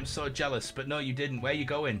planned? I am so jealous, but no, you didn't. Where are you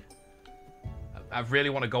going? I really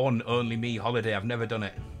want to go on only me holiday. I've never done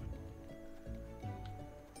it.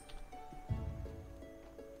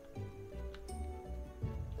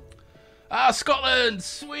 Ah, Scotland!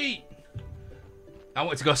 Sweet! I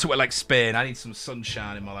want to go somewhere like Spain. I need some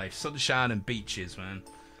sunshine in my life. Sunshine and beaches, man.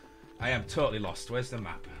 I am totally lost. Where's the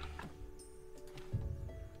map?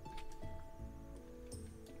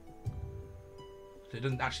 So it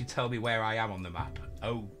doesn't actually tell me where I am on the map.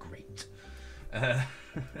 Oh, great. Uh,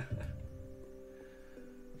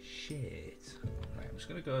 shit. Right, I'm just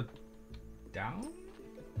going to go down.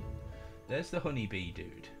 There's the honeybee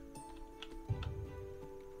dude.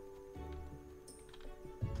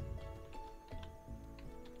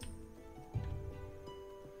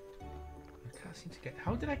 I can't seem to get...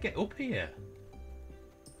 How did I get up here?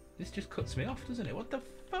 This just cuts me off, doesn't it? What the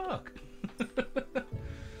fuck?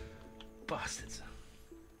 Bastards.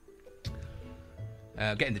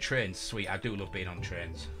 Getting the trains, sweet. I do love being on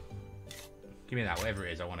trains. Give me that, whatever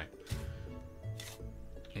it is, I want it.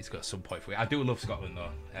 It's got some point for it. I do love Scotland though.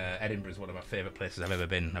 Edinburgh is one of my favourite places I've ever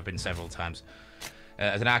been. I've been several times.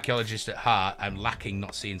 As an archaeologist at heart, I'm lacking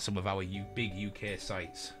not seeing some of our big UK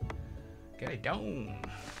sites. Get it down.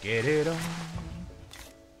 Get it on.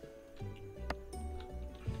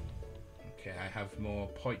 Okay, I have more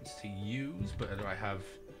points to use, but do I have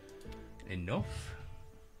enough?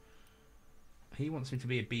 He wants me to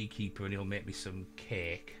be a beekeeper and he'll make me some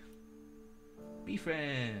cake. Bee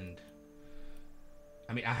friend.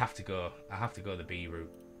 I mean, I have to go the bee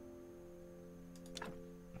route.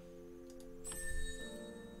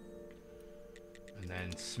 And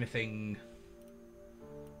then smithing.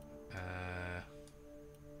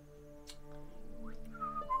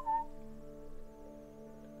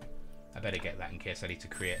 I better get that in case I need to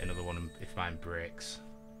create another one if mine breaks.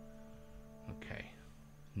 Okay.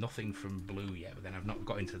 Nothing from blue yet, but then I've not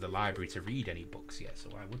got into the library to read any books yet, so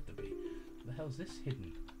why would there be? Where the hell's this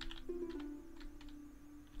hidden?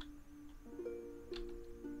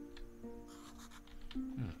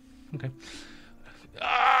 Okay.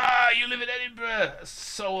 Ah, you live in Edinburgh!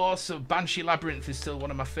 So awesome. Banshee Labyrinth is still one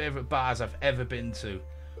of my favourite bars I've ever been to.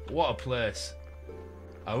 What a place.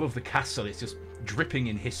 I love the castle. It's just dripping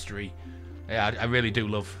in history. Yeah, I really do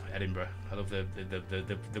love Edinburgh. I love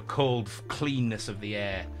the cold cleanness of the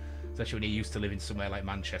air, especially when you're used to living somewhere like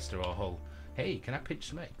Manchester or Hull. Hey, can I pinch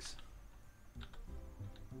some eggs?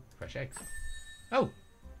 Fresh eggs. Oh!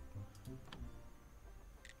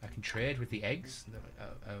 I can trade with the eggs?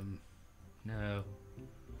 No.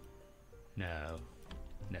 No.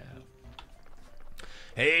 No.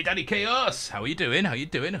 Hey, Daddy Chaos! How are you doing? How you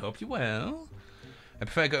doing? I hope you're well. I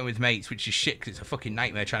prefer going with mates, which is shit because it's a fucking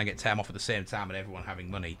nightmare trying to get time off at the same time and everyone having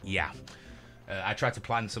money. Yeah. I tried to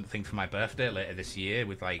plan something for my birthday later this year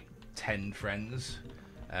with like 10 friends.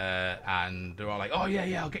 And they're all like, oh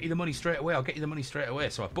yeah, I'll get you the money straight away.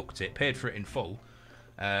 So I booked it, paid for it in full.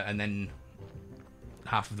 And then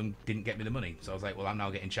half of them didn't get me the money. So I was like, well, I'm now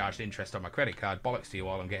getting charged interest on my credit card. Bollocks to you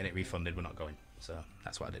all, I'm getting it refunded, we're not going. So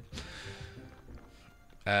that's what I did.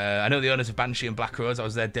 I know the owners of Banshee and Black Rose. I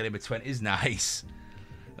was there daily in my 20s. Nice.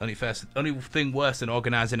 Only thing worse than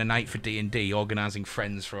organising a night for D&D, organising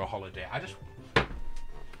friends for a holiday.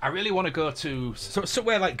 I really want to go to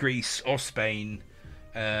somewhere like Greece or Spain,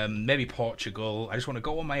 maybe Portugal. I just want to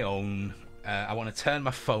go on my own. I want to turn my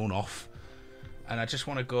phone off, and I just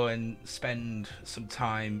want to go and spend some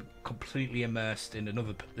time completely immersed in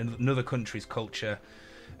another country's culture,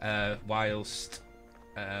 whilst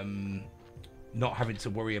not having to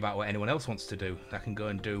worry about what anyone else wants to do. I can go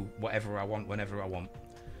and do whatever I want whenever I want.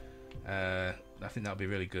 I think that would be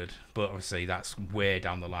really good, but obviously that's way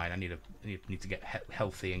down the line. I need to get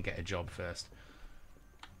healthy and get a job first.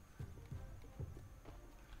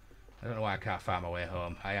 I don't know why I can't find my way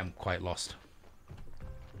home. I am quite lost.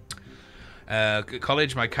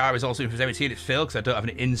 College, my car is also in empty and it's filled because I don't have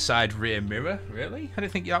an inside rear mirror. Really? I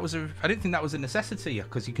didn't think that was a necessity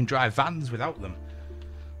because you can drive vans without them.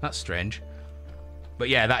 That's strange. But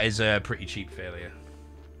yeah, that is a pretty cheap failure.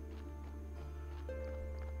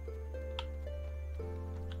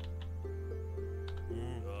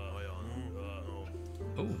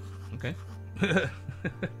 Oh, okay.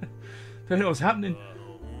 Don't know what's happening.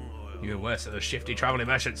 You're worse at those shifty travelling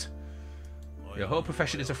merchants. Your whole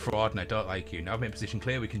profession is a fraud and I don't like you. Now I've made a position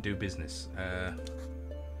clear, we can do business. You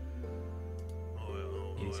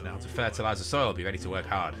need to know how to fertilise the soil, be ready to work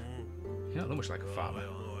hard. You don't look much like a farmer.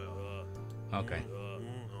 Okay.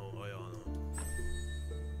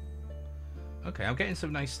 Okay, I'm getting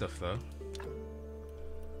some nice stuff though.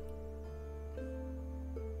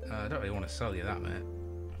 I don't really want to sell you that, mate.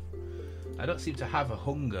 I don't seem to have a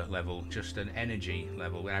hunger level, just an energy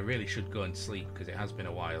level, and I really should go and sleep because it has been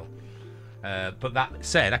a while. But that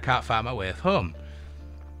said, I can't find my way home.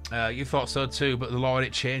 You thought so too, but the law had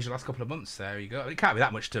it changed the last couple of months. There you go. It can't be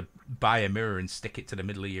that much to buy a mirror and stick it to the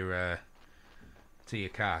middle of your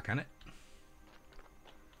car, can it?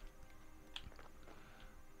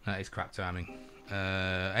 That is crap timing.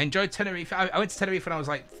 I enjoyed Tenerife. I went to Tenerife when I was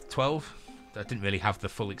like 12. I didn't really have the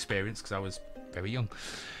full experience because I was very young.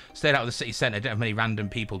 Stayed out of the city centre. Don't have many random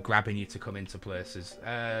people grabbing you to come into places.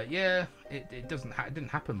 Yeah, it doesn't. It didn't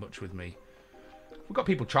happen much with me. We've got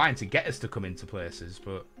people trying to get us to come into places,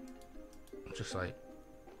 but I'm just like,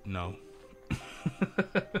 no.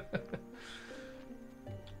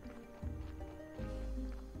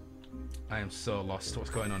 I am so lost. What's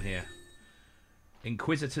going on here?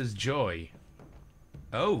 Inquisitor's Joy.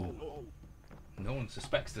 Oh. No one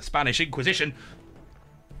suspects the Spanish Inquisition.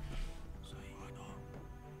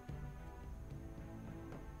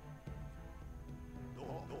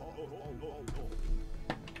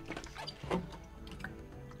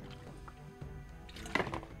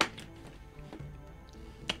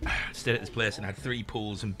 Stayed at this place and had 3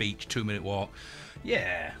 pools and beach, 2-minute walk.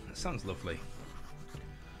 Yeah, that sounds lovely.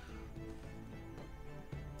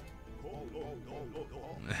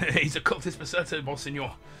 He's a cultist for certain,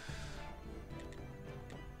 Monsignor.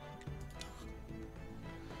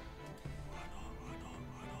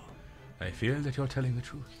 I feel that you're telling the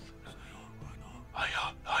truth.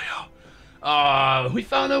 Hiya, hiya. Oh, we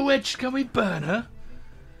found a witch. Can we burn her?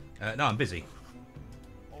 No, I'm busy.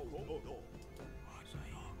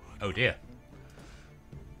 Oh dear.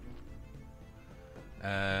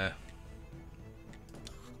 Yeah.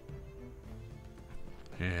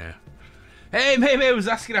 Hey, I was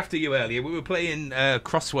asking after you earlier. We were playing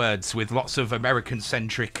crosswords with lots of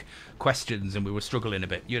American-centric questions, and we were struggling a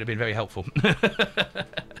bit. You'd have been very helpful.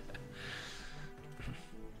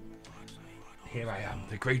 Here I am,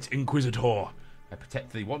 the Great Inquisitor. I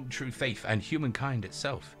protect the one true faith and humankind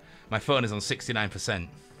itself. My phone is on 69%.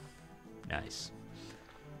 Nice.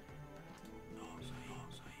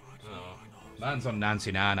 Oh, mine's on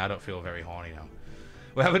 99. I don't feel very horny now.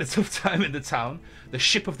 We're having a tough time in the town. The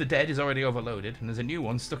ship of the dead is already overloaded, and there's a new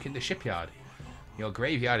one stuck in the shipyard. Your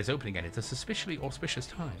graveyard is open again. It's a suspiciously auspicious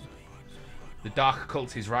time. The dark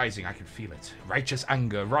cult is rising. I can feel it. Righteous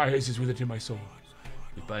anger rises with it in my soul.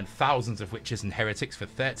 We've burned thousands of witches and heretics for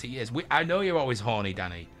 30 years. I know you're always horny,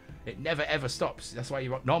 Danny. It never ever stops. That's why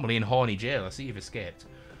you're normally in horny jail. I see you've escaped.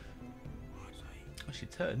 Oh, she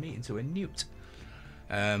turned me into a newt.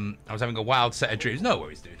 I was having a wild set of dreams. No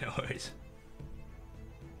worries, dude. No worries.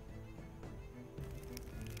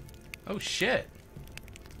 Oh, shit.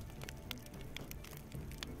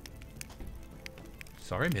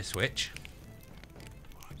 Sorry, Miss Witch.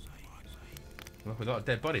 Well, with a lot of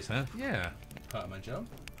dead bodies, huh? Yeah. Part of my job.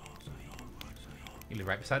 You live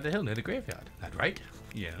right beside the hill near the graveyard. That right?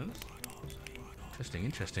 Yes. Interesting,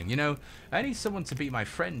 interesting. You know, I need someone to be my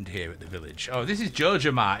friend here at the village. Oh, this is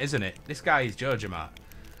Georgia Mart, isn't it? This guy is Georgia Mart.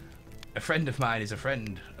 A friend of mine is a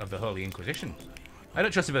friend of the Holy Inquisition. I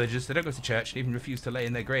don't trust the villagers. They don't go to church and even refuse to lay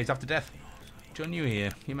in their graves after death. John, you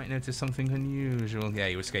here. You might notice something unusual. Yeah,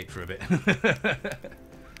 you escaped for a bit.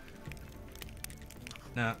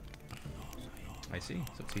 No. I see.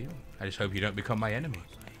 It's up to you. I just hope you don't become my enemy.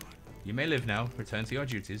 You may live now. Return to your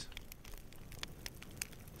duties.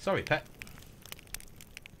 Sorry, pet.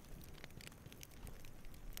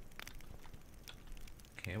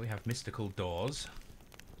 Okay, we have mystical doors.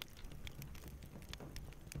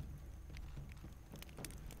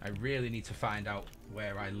 I really need to find out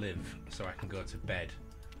where I live so I can go to bed.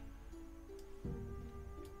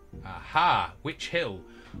 Aha! Witch Hill.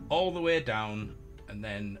 All the way down and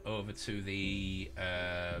then over to the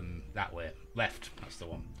that way. Left. That's the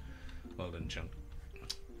one. Well done, chunk.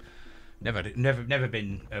 Never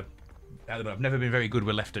been I've never been very good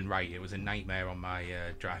with left and right. It was a nightmare on my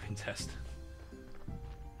driving test.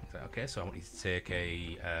 Like, okay, so I want you to take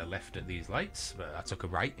a left at these lights, but I took a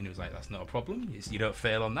right, and it was like, that's not a problem. You don't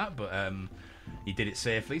fail on that, but you did it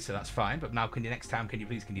safely, so that's fine. But now, next time, can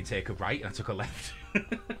you take a right? And I took a left.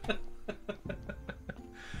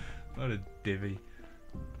 What a divvy.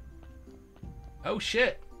 Oh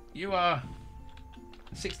shit! You are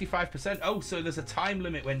 65%. Oh, so there's a time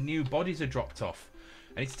limit when new bodies are dropped off.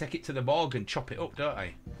 I need to take it to the morgue and chop it up, don't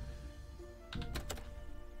I?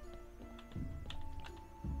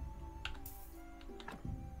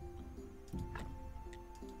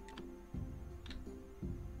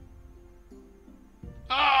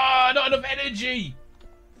 Ah, not enough energy!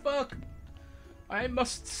 Fuck! I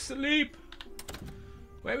must sleep!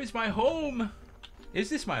 Where is my home? Is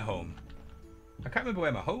this my home? I can't remember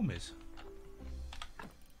where my home is.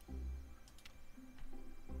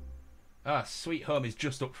 Ah, sweet home is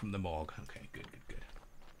just up from the morgue. Okay, good, good, good.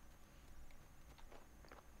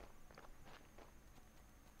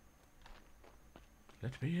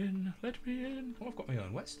 Let me in, let me in. Oh, I've got my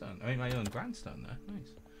own whetstone. I mean, my own grandstone there.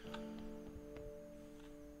 Nice.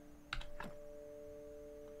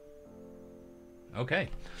 Okay.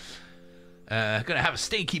 Gonna have a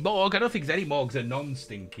stinky morgue. I don't think any morgues are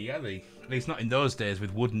non-stinky, are they? At least not in those days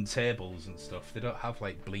with wooden tables and stuff. They don't have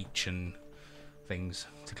like bleach and things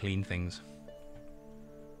to clean things.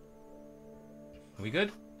 Are we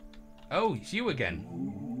good? Oh, it's you again.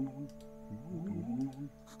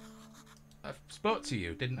 I spoke to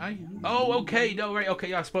you, didn't I? Oh, okay. No, right. Okay,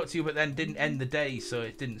 yeah, I spoke to you, but then didn't end the day, so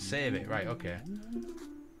it didn't save it. Right, okay.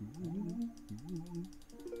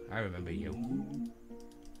 I remember you.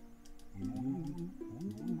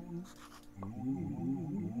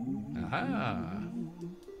 Aha.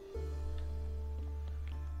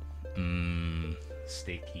 Mmm.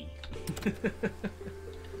 Sticky. Oh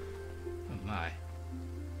my. It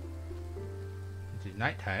is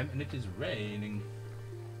nighttime and it is raining.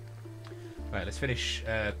 Right, let's finish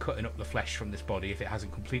cutting up the flesh from this body if it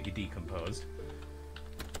hasn't completely decomposed.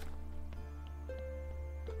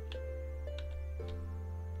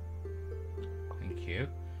 Thank you.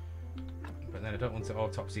 But then I don't want to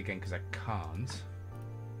autopsy again because I can't.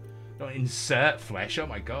 Don't insert flesh, oh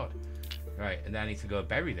my god. Right, and then I need to go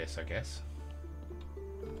bury this, I guess.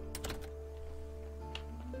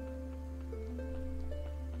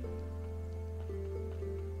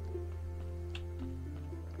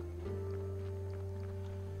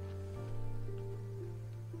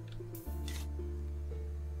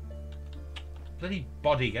 Bloody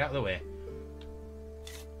body, get out of the way.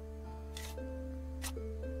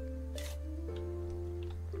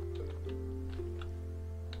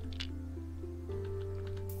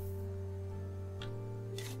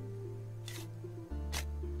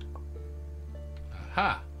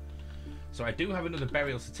 Aha! So I do have another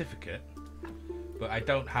burial certificate, but I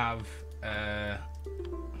don't have...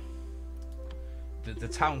 The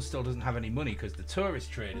town still doesn't have any money because the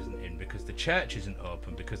tourist trade isn't in, because the church isn't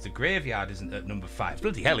open, because the graveyard isn't at number 5.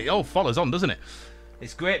 Bloody hell, it all follows on, doesn't it?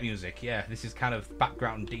 It's great music, yeah. This is kind of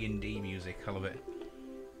background D&D music. I love it.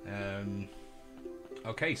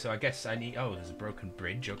 Okay, so I guess I need... Oh, there's a broken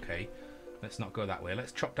bridge. Okay, let's not go that way.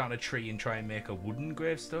 Let's chop down a tree and try and make a wooden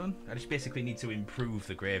gravestone. I just basically need to improve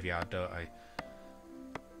the graveyard, don't I?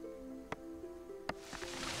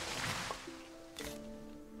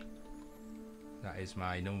 That is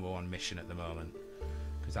my #1 mission at the moment,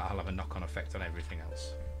 because that'll have a knock-on effect on everything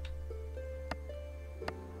else.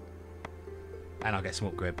 And I'll get some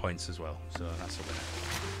upgrade points as well, so that's a winner.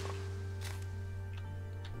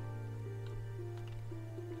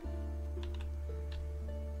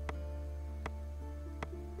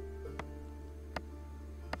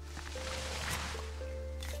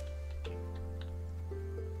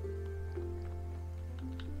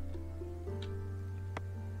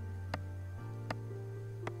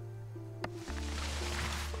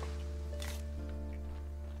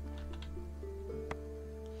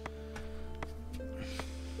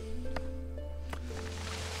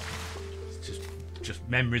 Just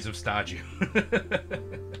memories of Stardew.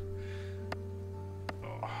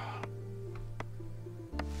 Oh.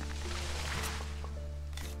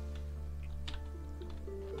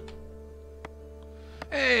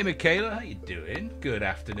 Hey Michaela, how you doing? Good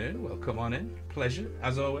afternoon, welcome on in. Pleasure,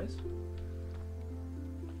 as always.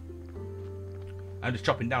 I'm just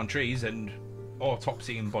chopping down trees and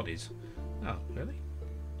autopsying bodies. Oh, really?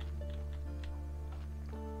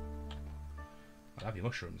 I'll have your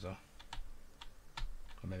mushrooms though.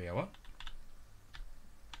 Or maybe I won't.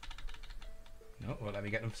 No, won't let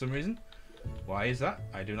me get them for some reason. Why is that?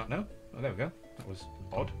 I do not know. Oh, there we go. That was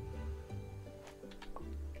odd.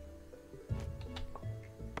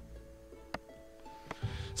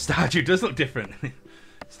 Stardew does look different.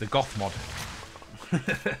 It's the goth mod.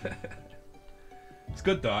 It's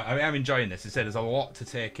good though. I mean, I'm enjoying this. It said there's a lot to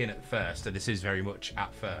take in at first, and this is very much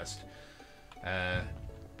at first.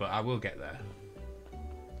 But I will get there.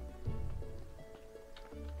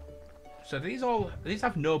 So these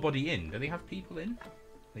have nobody in. Do they have people in?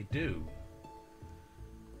 They do.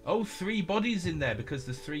 Oh, 3 bodies in there because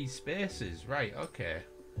there's 3 spaces. Right, okay.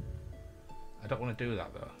 I don't want to do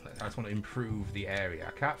that though. I just want to improve the area.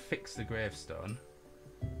 I can't fix the gravestone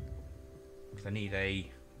because I need a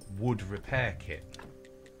wood repair kit.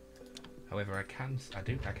 However, I can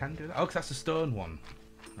do that. Oh, because that's a stone one.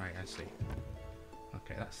 Right, I see.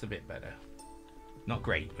 Okay, that's a bit better. Not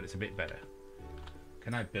great, but it's a bit better.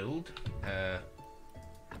 Can I build a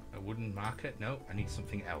wooden marker? No, I need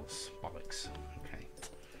something else. Bollocks. Okay.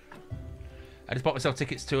 I just bought myself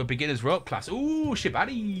tickets to a beginner's rope class. Ooh,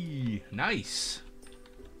 shibari! Nice.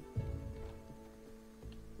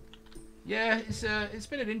 Yeah, it's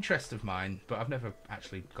been an interest of mine, but I've never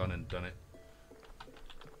actually gone and done it.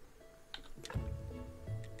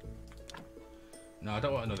 No, I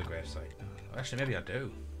don't want another gravesite. Actually, maybe I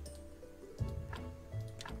do.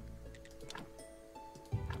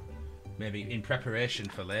 Maybe in preparation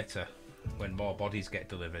for later, when more bodies get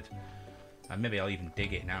delivered. And maybe I'll even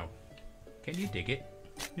dig it now. Can you dig it?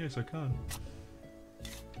 Yes, I can.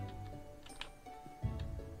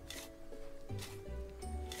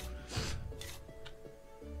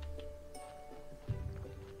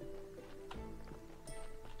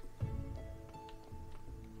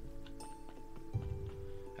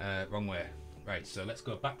 Wrong way. Right, so let's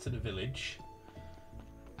go back to the village.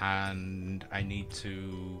 And I need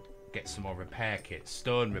to get some more repair kits.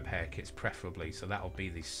 Stone repair kits, preferably. So that'll be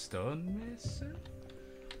the stonemason.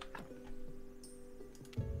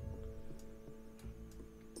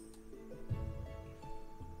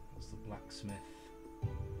 What's the blacksmith?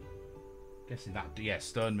 Guessing that, yeah,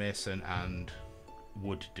 stonemason and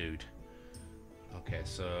wood dude. Okay,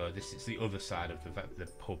 so this is the other side of the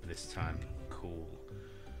pub this time. Cool.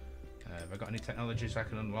 Have I got any technologies I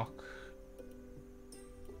can unlock?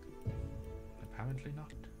 Apparently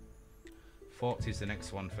not. Fort is the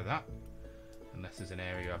next one for that. Unless there's an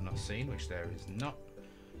area I've not seen, which there is not.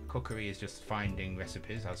 Cookery is just finding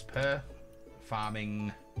recipes as per.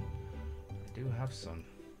 Farming. I do have some.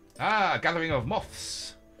 Ah, gathering of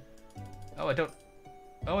moths. Oh, I don't.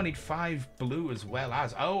 Oh, I need 5 blue as well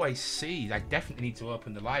as. Oh, I see. I definitely need to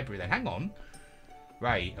open the library then. Hang on.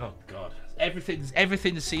 Right. Oh God.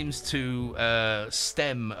 Everything seems to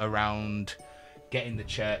stem around getting the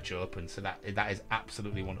church open. So that is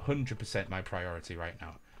absolutely 100% my priority right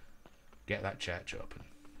now. Get that church open.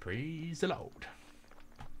 Praise the Lord.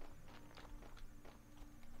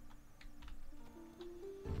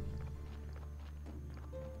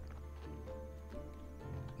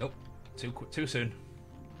 Nope. Too soon.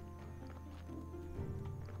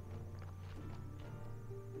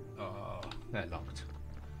 Oh, they're locked.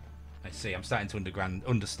 I see. I'm starting to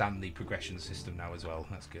understand the progression system now as well.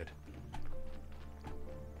 That's good.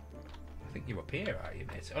 I think you're up here, are you,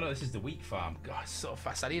 mate? Oh no, this is the wheat farm. God, it's so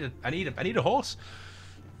fast. I need a horse.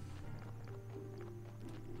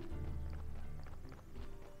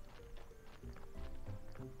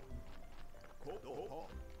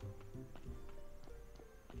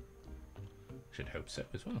 Should hope so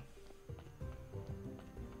as well.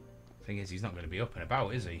 Thing is, he's not going to be up and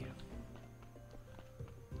about, is he?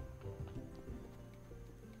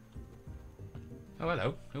 Oh,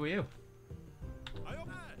 hello. Who are you?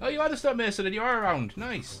 Oh, you are the stonemason and you are around.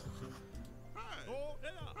 Nice.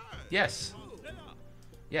 Yes.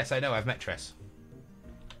 Yes, I know. I've met Tress.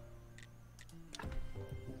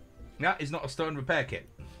 That is not a stone repair kit.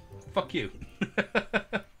 Fuck you.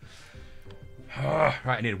 Oh,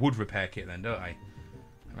 right, I need a wood repair kit then, don't I?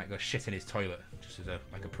 I might go shit in his toilet just as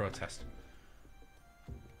like a protest.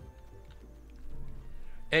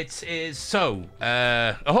 It is so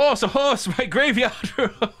a horse, my graveyard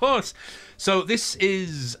for a horse. So this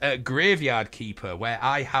is a graveyard keeper where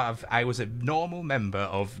I was a normal member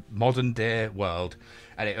of modern day world,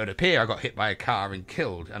 and it would appear I got hit by a car and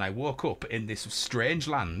killed, and I woke up in this strange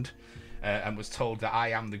land and was told that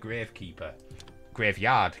I am the graveyard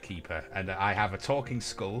keeper, and that I have a talking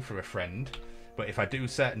skull for a friend, but if I do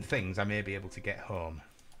certain things I may be able to get home.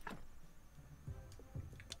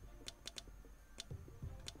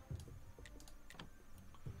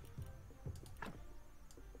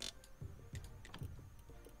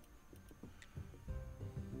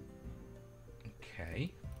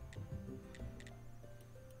 Okay.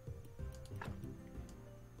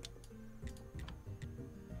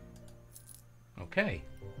 Okay.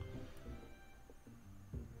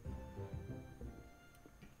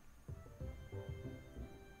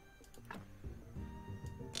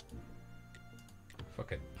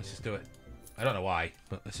 Fuck it. Let's just do it. I don't know why,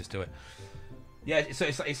 but let's just do it. Yeah, so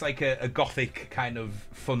it's like a gothic kind of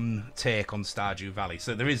fun take on Stardew Valley.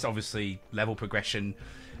 So there is obviously level progression.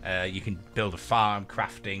 You can build a farm,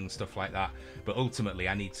 crafting, stuff like that. But ultimately,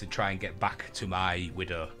 I need to try and get back to my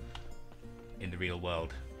widow in the real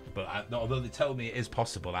world. But although they tell me it is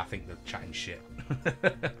possible, I think they're chatting shit.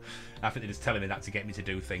 I think they're just telling me that to get me to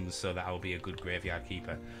do things so that I'll be a good graveyard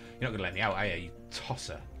keeper. You're not going to let me out, are you, you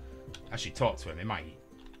tosser? Actually, talk to him, he might.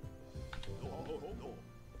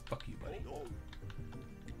 Fuck you, buddy.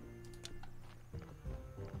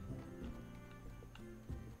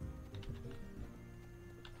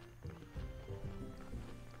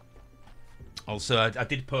 Also, I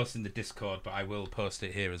did post in the Discord, but I will post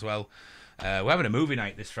it here as well. We're having a movie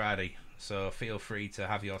night this Friday, so feel free to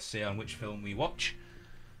have your say on which film we watch.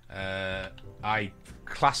 I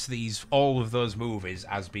class all of those movies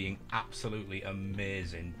as being absolutely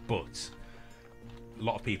amazing, but a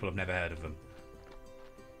lot of people have never heard of them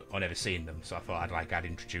or never seen them, so I thought I'd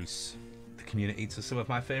introduce the community to some of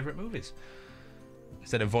my favourite movies.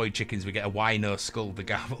 Instead of void chickens, we get a wino skull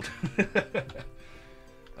begavelled.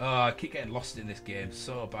 Oh, I keep getting lost in this game.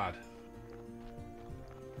 So bad.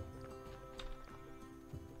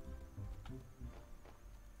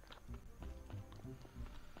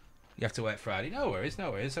 You have to work Friday. No worries, no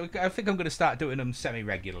worries. So I think I'm going to start doing them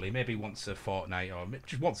semi-regularly. Maybe once a fortnight or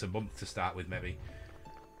just once a month to start with, maybe.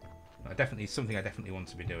 Something I definitely want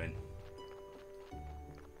to be doing.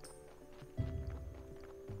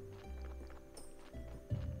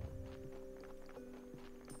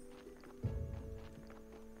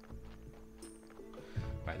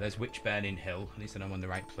 Right, there's Witch Burning Hill. At least I know I'm on the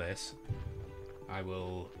right place. I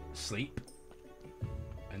will sleep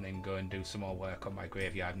and then go and do some more work on my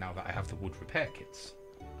graveyard now that I have the wood repair kits.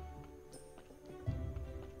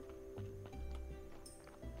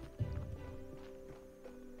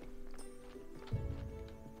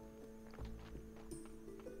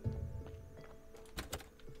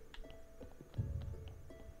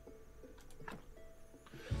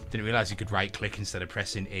 Didn't realise you could right click instead of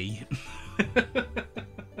pressing E.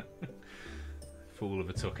 Fool of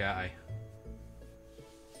a tuck, aren't I?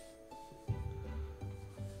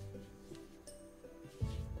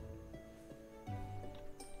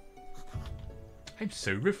 I'm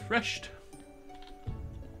so refreshed.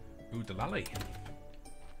 Ooh, Delali.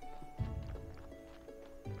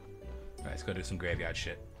 Right, let's go do some graveyard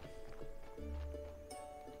shit.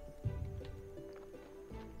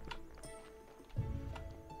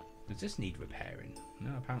 Does this need repairing?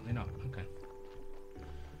 No, apparently not. Okay.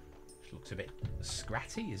 Which looks a bit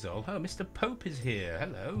scratty is all. Oh, Mr. Pope is here.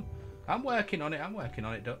 Hello. I'm working on it. I'm working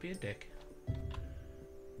on it. Don't be a dick.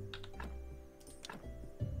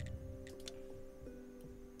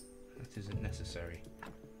 That isn't necessary.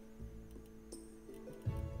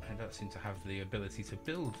 I don't seem to have the ability to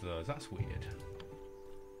build those. That's weird.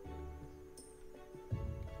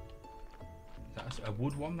 Is that a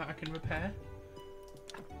wood one that I can repair?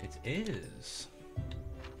 It is.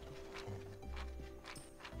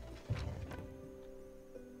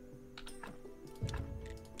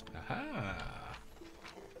 Aha.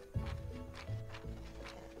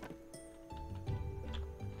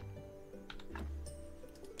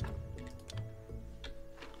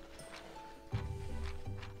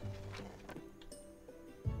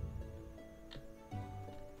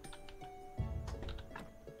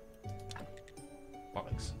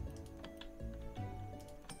 Bollocks.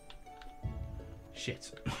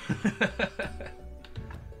 Shit.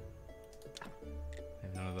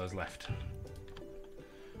 None of those left.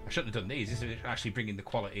 I shouldn't have done these. This is actually bringing the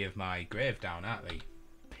quality of my grave down, aren't they?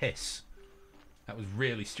 Piss. That was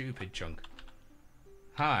really stupid, Chunk.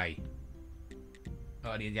 Hi.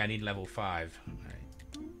 Oh, I need level 5.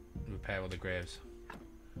 Right. Repair all the graves.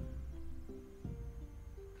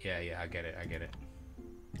 Yeah, I get it.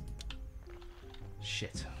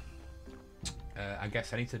 Shit. I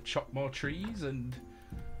guess I need to chop more trees and...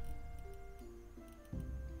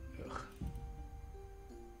 Ugh.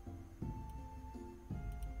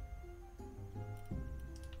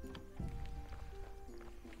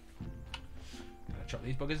 Can I chop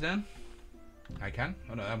these buggers down? I can.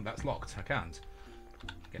 Oh no, that's locked. I can't.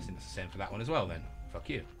 I'm guessing that's the same for that one as well then. Fuck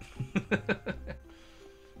you.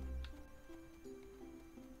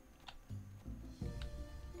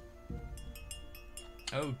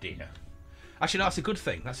 Oh dear. Actually, no, that's a good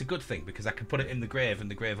thing. That's a good thing because I can put it in the grave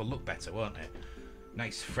and the grave will look better, won't it?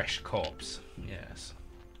 Nice fresh corpse. Yes.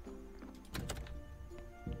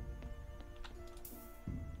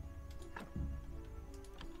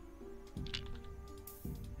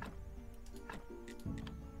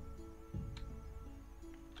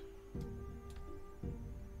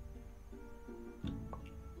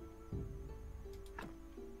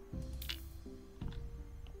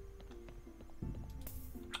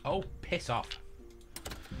 Oh, piss off.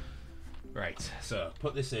 Right, so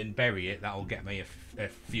put this in, bury it. That'll get me a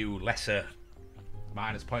few lesser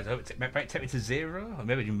minus points. Oh, it might take me to 0, or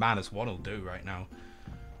maybe -1 will do right now.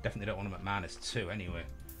 Definitely don't want them at -2 anyway.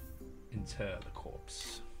 Inter the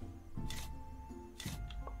corpse.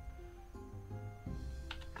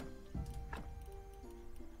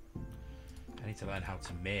 I need to learn how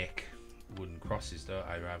to make wooden crosses, don't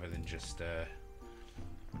I, rather than just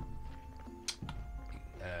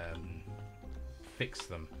fix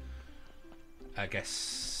them. I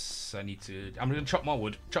guess I need to... I'm going to chop more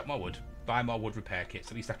wood, buy more wood repair kits.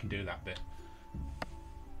 At least I can do that bit.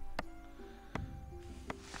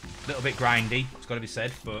 A little bit grindy, it's got to be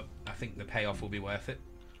said, but I think the payoff will be worth it.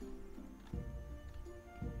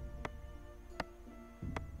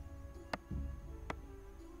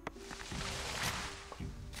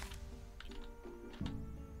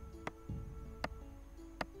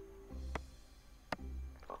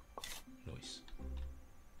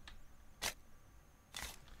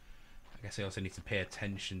 I guess I also need to pay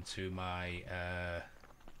attention to my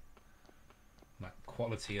my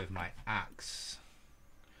quality of my axe.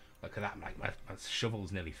 Look at that, my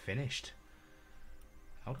shovel's nearly finished.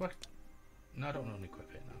 How do I... No, I don't want to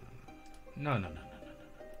equip it. No.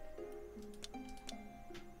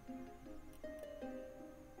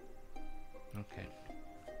 Okay.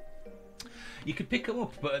 You could pick them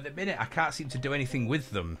up, but at the minute I can't seem to do anything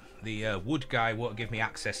with them. The wood guy won't give me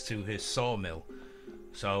access to his sawmill,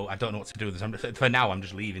 so I don't know what to do with them. For now, I'm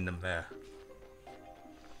just leaving them there.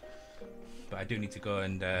 But I do need to go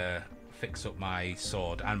and fix up my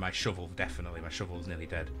sword and my shovel, definitely. My shovel's nearly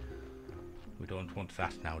dead. We don't want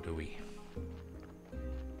that now, do we?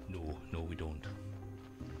 No, we don't.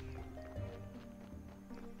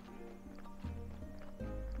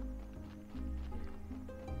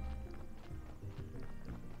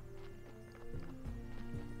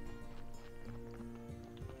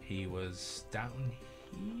 He was down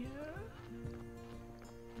here,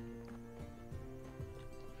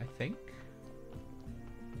 I think.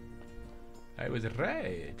 I was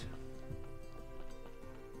right.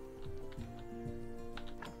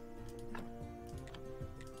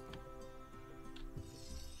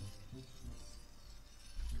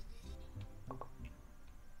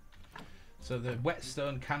 So the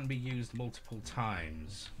whetstone can be used multiple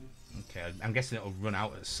times. Okay, I'm guessing it'll run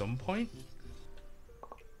out at some point.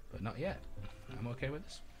 But not yet. I'm okay with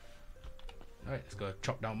this. Alright, let's go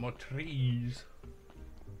chop down more trees.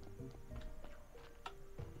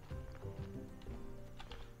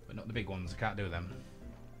 But not the big ones, I can't do them.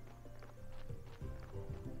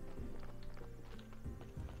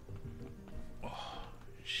 Oh,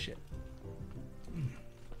 shit.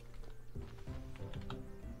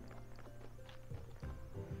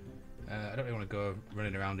 I don't really want to go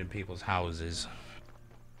running around in people's houses.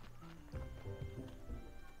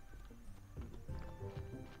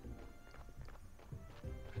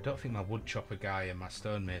 I don't think my woodchopper guy and my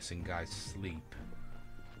stonemason guy sleep.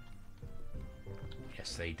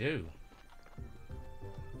 Yes, they do.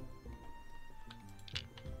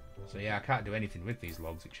 So yeah, I can't do anything with these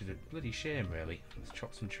logs, which is a bloody shame, really. Let's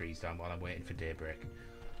chop some trees down while I'm waiting for daybreak.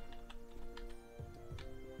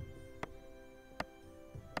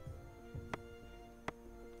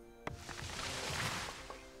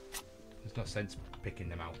 There's no sense picking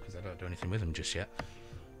them out because I don't do anything with them just yet.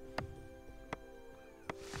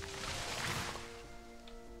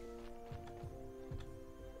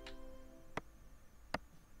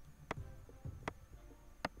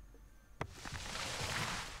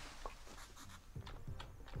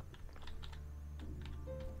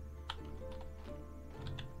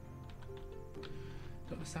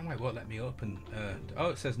 Don't understand why it won't let me open.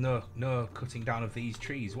 Oh, it says no cutting down of these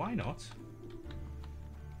trees. Why not?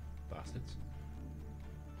 Bastards.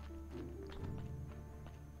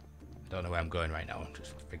 I don't know where I'm going right now. I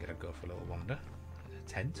just figured I'd go for a little wander. A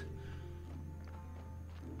tent.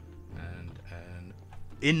 And an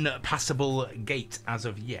impassable gate as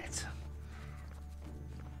of yet.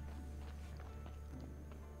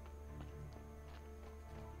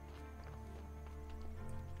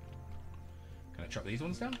 Can I chop these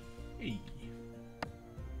ones down? Hey.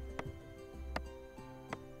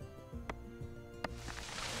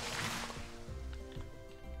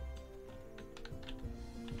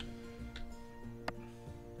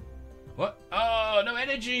 What? Oh, no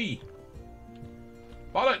energy!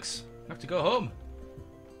 Bollocks! I have to go home.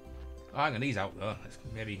 Oh, hang on, these out though. Let's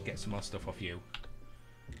maybe get some more stuff off you.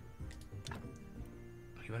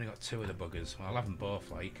 You've only got two of the buggers. Well, I'll have them both,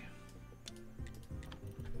 like.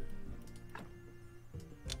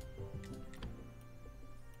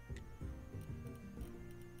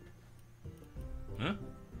 Huh?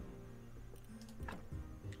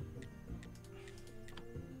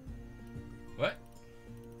 What?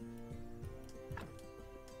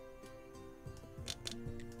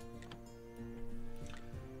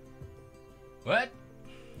 What?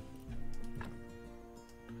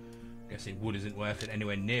 Guessing wood isn't worth it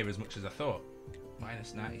anywhere near as much as I thought.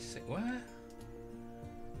 Minus 96. What?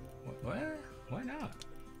 Where? Why not?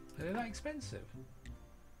 Are they that expensive?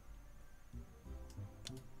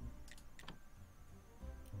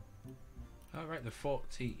 Oh, right, they're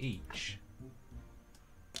 40 each.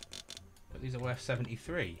 But these are worth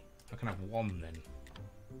 73. I can have one then.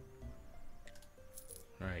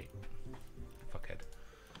 Right. Fuckhead.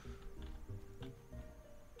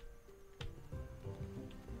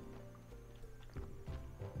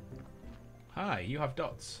 Hi, you have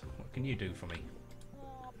dots. What can you do for me?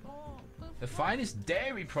 The finest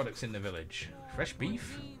dairy products in the village. Fresh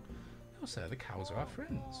beef. Oh, sir, the cows are our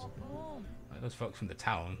friends. Like those folks from the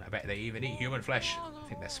town, I bet they even eat human flesh. I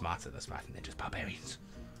think they're smarter than they're just barbarians.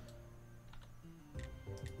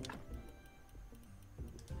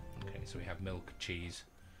 So we have milk, cheese.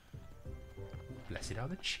 Blessed are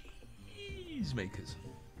the cheese makers.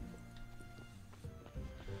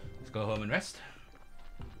 Let's go home and rest.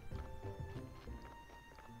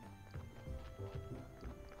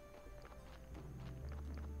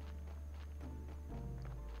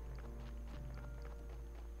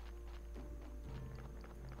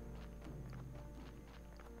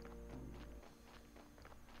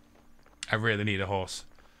 I really need a horse.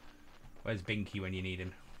 Where's Binky when you need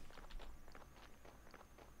him?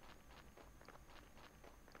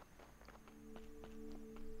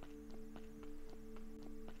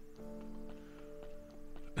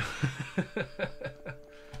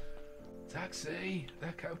 Taxi, the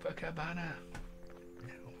Copacabana.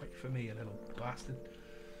 Wait for me, you little bastard.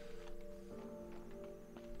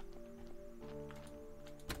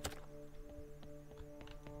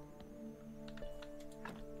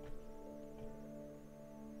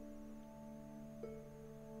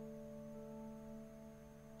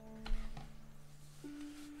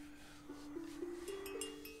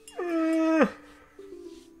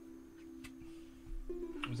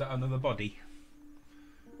 Was that another body?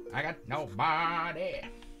 I got nobody.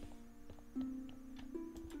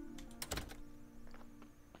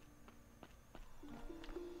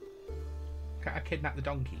 Can't I kidnap the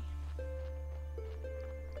donkey?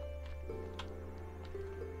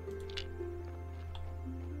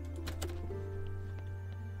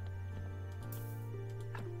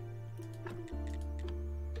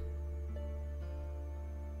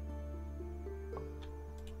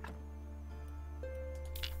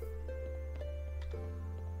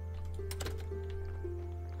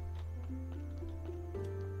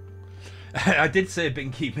 I did say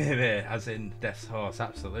Binky Mimi, as in Death's Horse,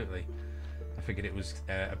 absolutely. I figured it was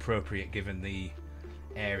appropriate given the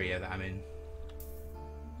area that I'm in.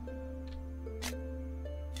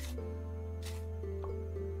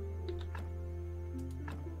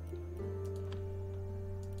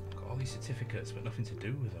 Got all these certificates, but nothing to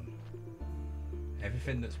do with them.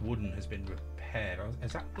 Everything that's wooden has been repaired.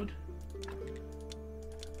 Is that wood?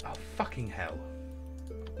 Oh, fucking hell.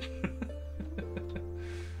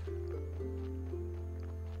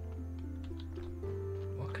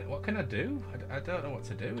 What can I do? I don't know what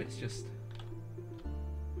to do. It's just...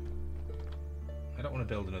 I don't want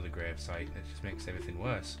to build another grave site. It just makes everything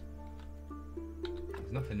worse.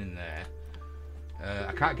 There's nothing in there.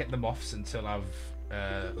 I can't get the moths until I've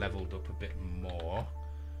leveled up a bit more.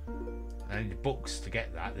 I need the books to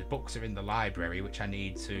get that. The books are in the library, which I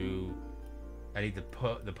need the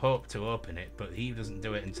Pope to open it, but he doesn't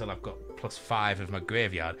do it until I've got +5 of my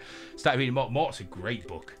graveyard. Started reading Mort's a great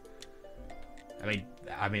book.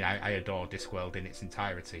 I mean, I adore Discworld in its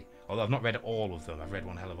entirety. Although I've not read all of them, I've read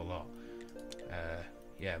one hell of a lot.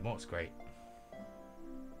 Yeah, Mort's great.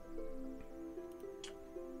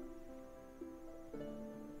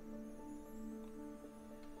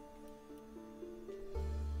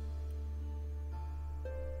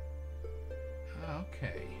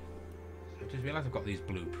 Okay. I just realised I've got these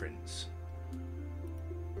blueprints.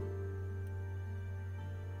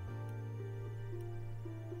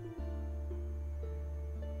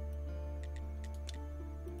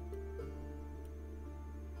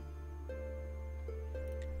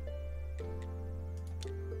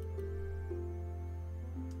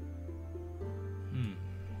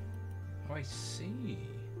 I see.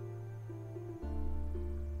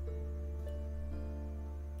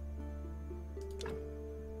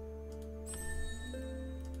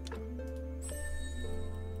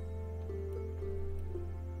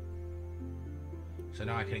 So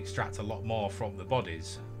now I can extract a lot more from the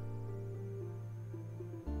bodies.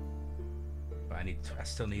 But I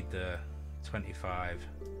still need the 25.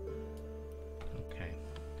 Okay.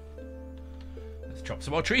 Let's chop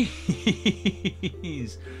some more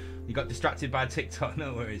trees. You got distracted by TikTok?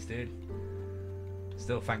 No worries, dude.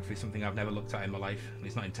 Still, thankfully, something I've never looked at in my life. At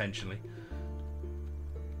least not intentionally.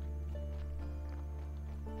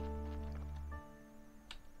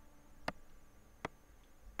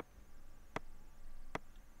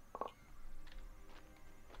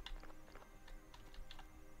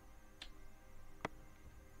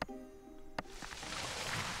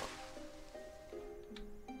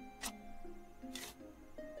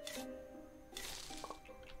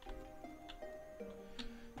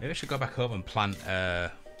 Maybe I should go back home and plant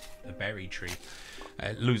a berry tree.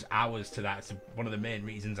 Lose hours to that. It's one of the main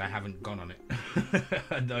reasons I haven't gone on it.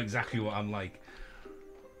 I know exactly what I'm like.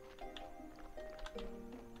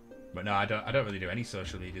 But no, I don't really do any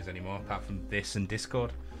social medias anymore, apart from this and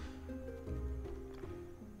Discord.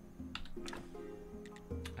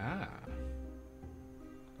 Ah.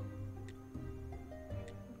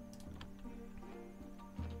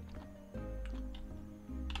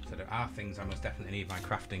 are things I most definitely need my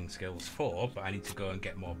crafting skills for, but I need to go and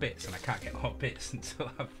get more bits, and I can't get more bits until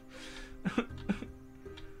I've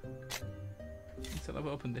until I've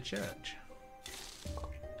opened the church.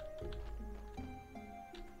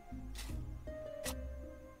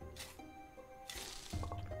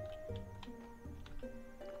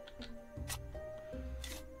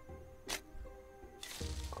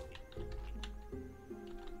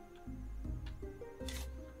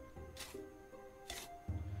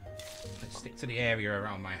 Stick to the area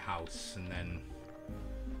around my house, and then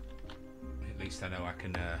at least I know I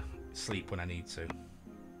can sleep when I need to.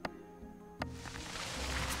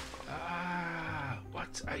 Ah,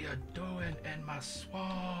 what are you doing in my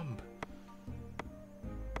swamp?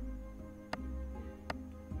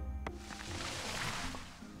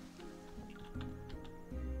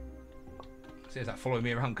 See, is that following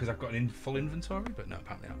me around because I've got an full inventory? But no,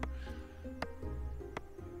 apparently not.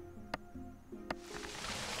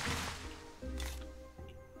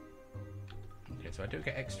 So I do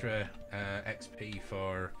get extra XP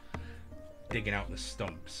for digging out the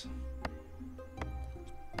stumps.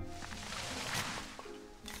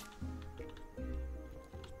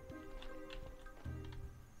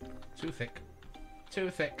 Too thick. Too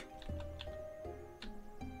thick.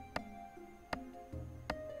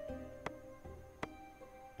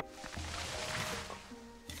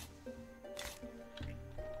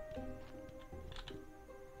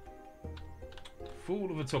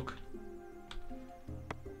 Fool of a tuck.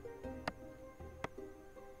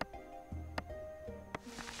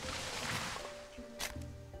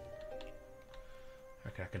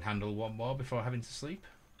 I can handle one more before having to sleep.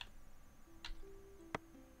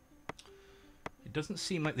 It doesn't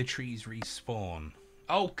seem like the trees respawn.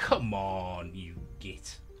 Oh, come on, you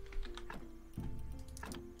git.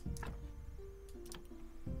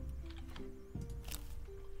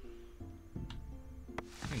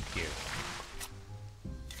 Thank you.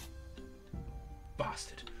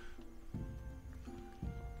 Bastard.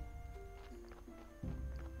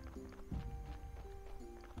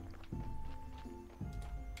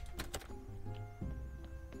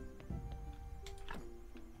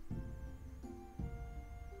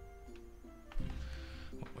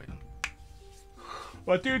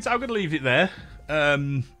 Well, dudes, I'm going to leave it there.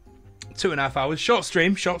 2.5 hours. Short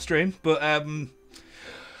stream, but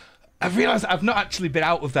I've realised I've not actually been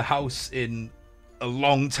out of the house in a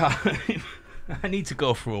long time. I need to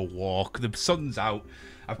go for a walk. The sun's out.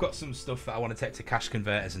 I've got some stuff that I want to take to cash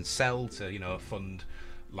converters and sell to, you know, fund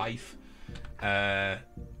life. I'm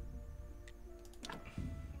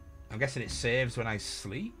guessing it saves when I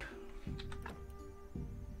sleep.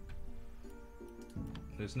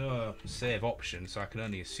 There's no save option, so I can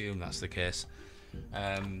only assume that's the case.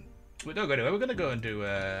 We don't go anywhere. We're going to go and do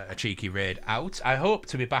a cheeky raid out. I hope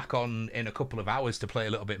to be back on in a couple of hours to play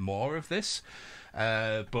a little bit more of this.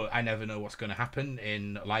 But I never know what's going to happen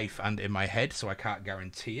in life and in my head, so I can't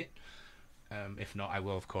guarantee it. If not, I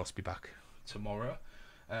will, of course, be back tomorrow.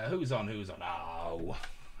 Who's on? Oh,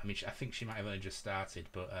 I mean, I think she might have only just started,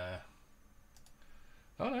 but...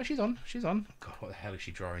 Oh, no, she's on. God, what the hell is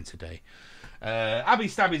she drawing today? Abby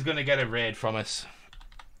Stabby's going to get a raid from us.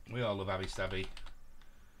 We all love Abby Stabby.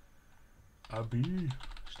 Abby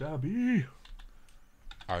Stabby.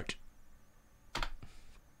 Art.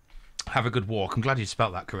 Have a good walk. I'm glad you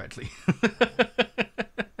spelled that correctly.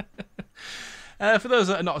 For those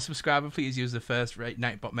that are not a subscriber, please use the first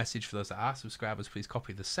Nightbot message. For those that are subscribers, please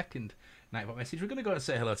copy the second Nightbot message. We're going to go and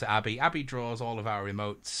say hello to Abby. Abby draws all of our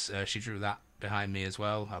remotes. She drew that behind me as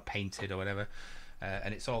well, or painted or whatever.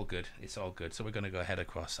 And it's all good. So we're going to go head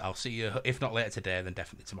across. I'll see you, if not later today, then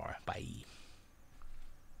definitely tomorrow. Bye.